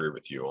think I agree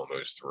with you on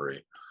those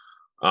 3.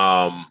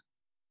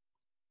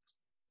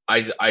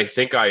 I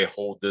think I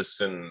hold this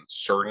in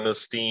certain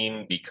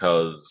esteem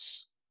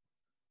because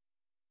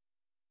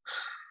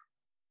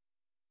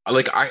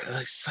I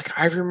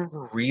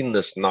remember reading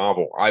this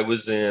novel. I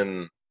was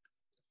in,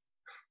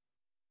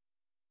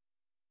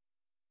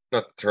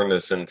 not to turn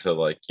this into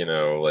like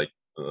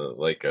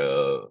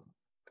a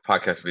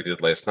podcast we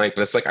did last night,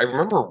 but it's like I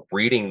remember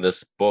reading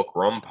this book,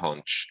 Rum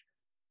Punch,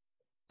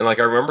 and like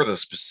I remember the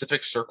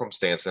specific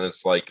circumstance, and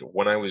it's like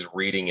when I was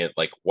reading it,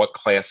 like what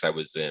class I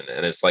was in,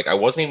 and it's like I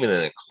wasn't even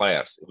in a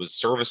class. It was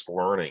service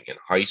learning in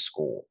high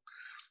school,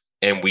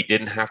 and we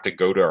didn't have to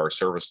go to our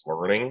service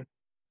learning.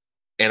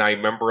 And I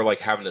remember like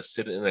having to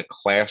sit in a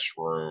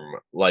classroom,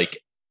 like,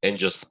 and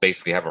just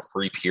basically have a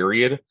free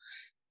period.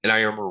 And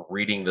I remember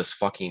reading this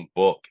fucking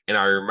book, and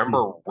I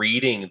remember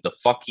reading the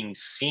fucking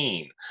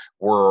scene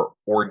where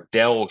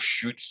Ordell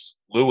shoots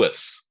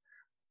Lewis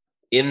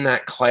in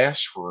that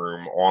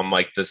classroom on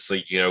like this,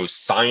 like,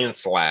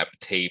 science lab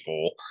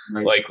table,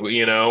 right. Like,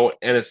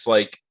 and it's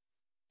like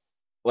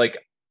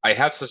I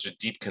have such a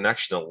deep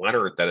connection to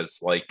Leonard that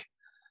it's like,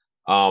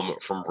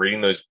 from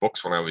reading those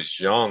books when I was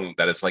young,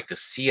 that it's like to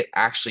see it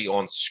actually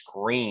on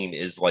screen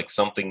is like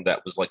something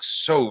that was like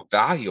so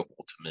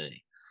valuable to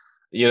me.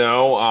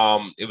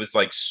 It was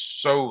like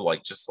so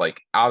like just like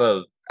out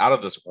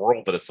of this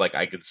world that it's like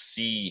I could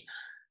see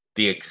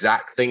the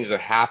exact things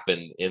that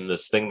happened in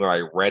this thing that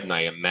I read and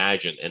I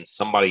imagined, and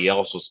somebody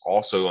else was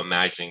also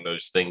imagining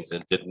those things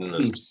and did it in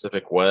a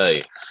specific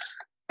way.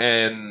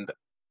 And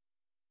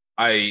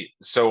I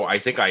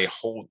think I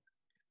hold,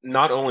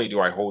 not only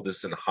do I hold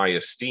this in high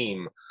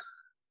esteem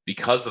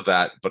because of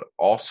that, but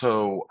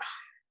also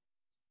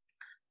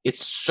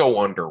it's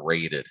so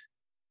underrated.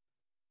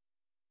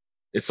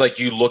 It's like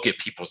you look at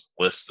people's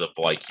lists of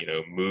like,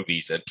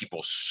 movies, and people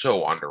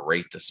so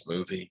underrate this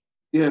movie.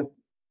 Yeah.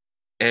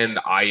 And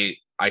I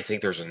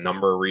think there's a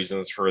number of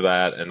reasons for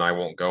that, and I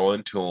won't go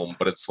into them,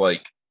 but it's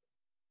like,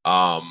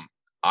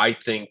 I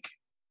think,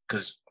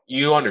 because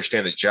you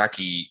understand that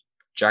Jackie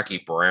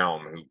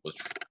Brown,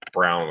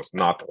 Brown was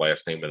not the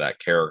last name of that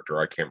character.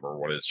 I can't remember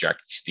what it is, Jackie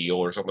Steele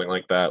or something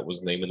like that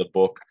was the name of the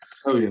book.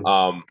 Oh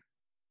yeah.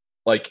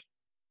 Like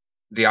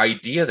the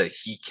idea that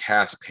he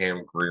cast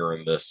Pam Grier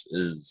in this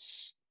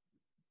is,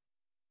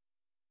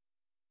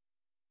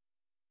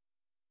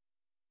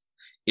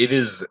 it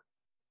is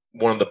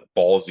one of the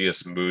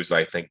ballsiest moves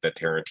I think that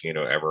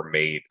Tarantino ever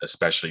made,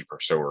 especially for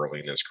so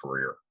early in his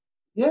career.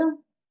 Yeah.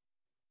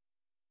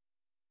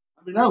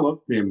 I mean, I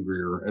love Pam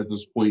Grier at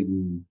this point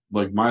in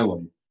like my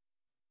life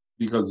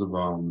because of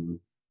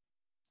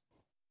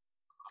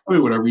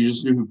whatever. You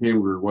just knew who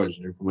Pam Grier was,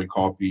 from like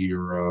Coffee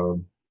or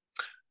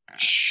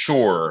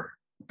Sure,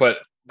 but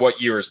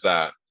what year is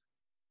that?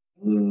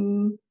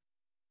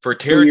 For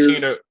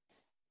Tarantino,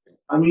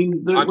 I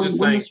mean, when this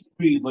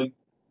movie, like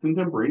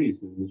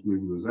contemporaneously, this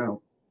movie was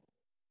out.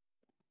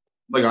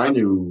 Like I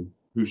knew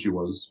who she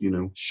was,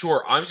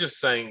 Sure, I'm just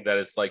saying that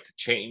it's like to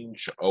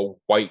change a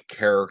white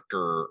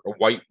character, a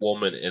white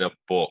woman in a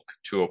book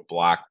to a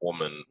black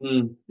woman.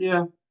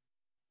 Yeah.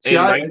 See,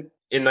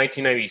 in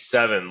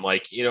 1997,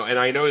 like, and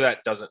I know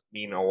that doesn't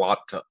mean a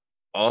lot to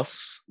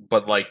us,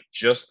 but like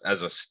just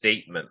as a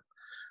statement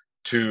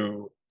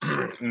to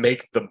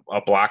make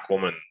a black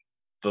woman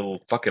the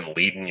fucking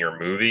lead in your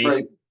movie,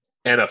 right,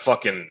 and a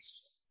fucking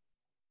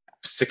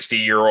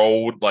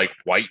 60-year-old like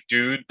white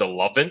dude the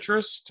love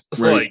interest,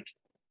 right. Like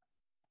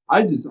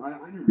I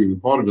never even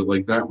thought of it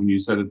like that when you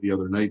said it the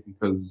other night,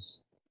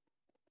 because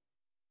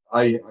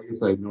I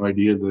guess I had no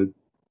idea that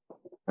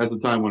at the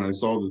time when I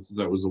saw this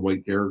that was a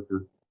white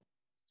character.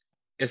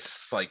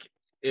 It's like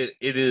it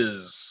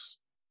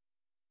is.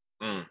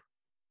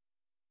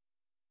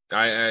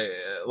 I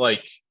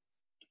like,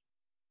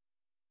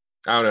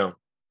 I don't know.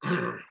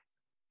 I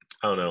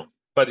don't know,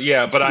 but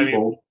yeah, but I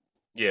mean,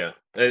 yeah,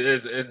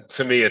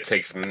 to me it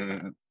takes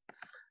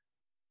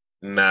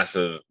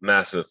massive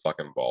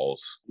fucking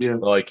balls,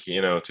 like,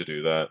 to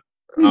do that.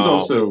 He's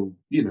also,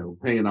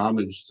 paying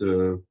homage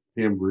to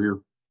Pam Grier.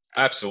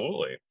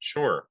 Absolutely,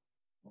 sure,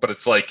 but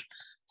it's like,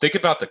 think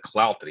about the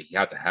clout that he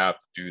had to have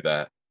to do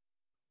that.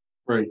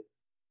 Right.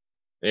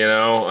 You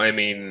know, I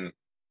mean,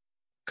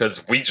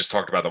 because we just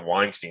talked about the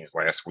Weinsteins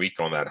last week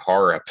on that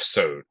horror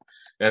episode.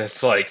 And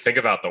it's like, think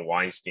about the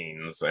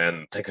Weinsteins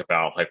and think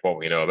about like what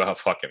we know about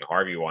fucking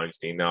Harvey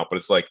Weinstein now. But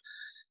it's like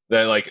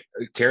that, like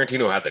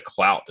Tarantino had the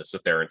clout to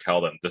sit there and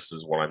tell them this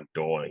is what I'm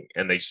doing,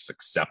 and they just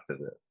accepted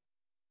it.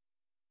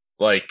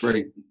 Like,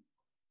 Right.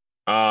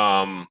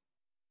 um,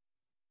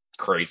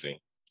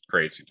 crazy,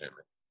 crazy, Jimmy.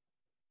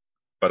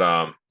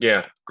 But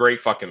yeah,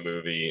 great fucking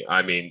movie.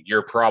 I mean,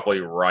 you're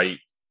probably right.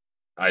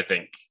 I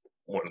think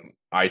when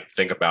I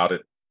think about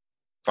it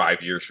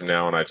 5 years from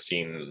now and I've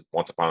seen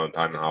Once Upon a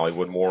Time in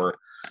Hollywood more,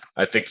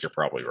 I think you're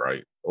probably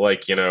right.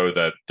 Like, you know,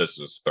 that this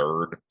is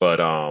third, but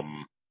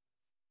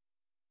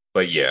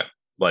yeah,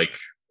 like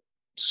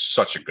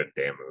such a good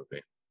damn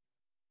movie.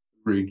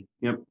 Agreed.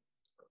 Yep.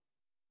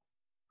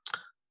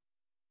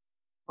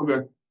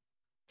 Okay.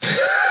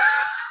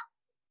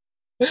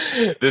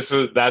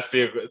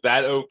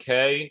 That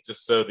okay,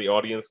 just so the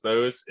audience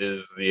knows,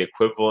 is the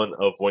equivalent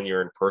of when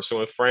you're in person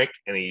with Frank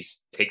and he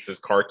takes his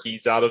car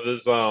keys out of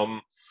his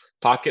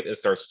pocket and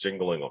starts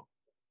jingling them.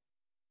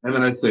 And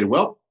then I say,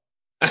 well,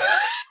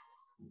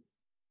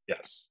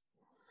 Yes.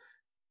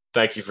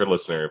 Thank you for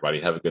listening, everybody.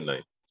 Have a good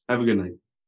night. have a good night.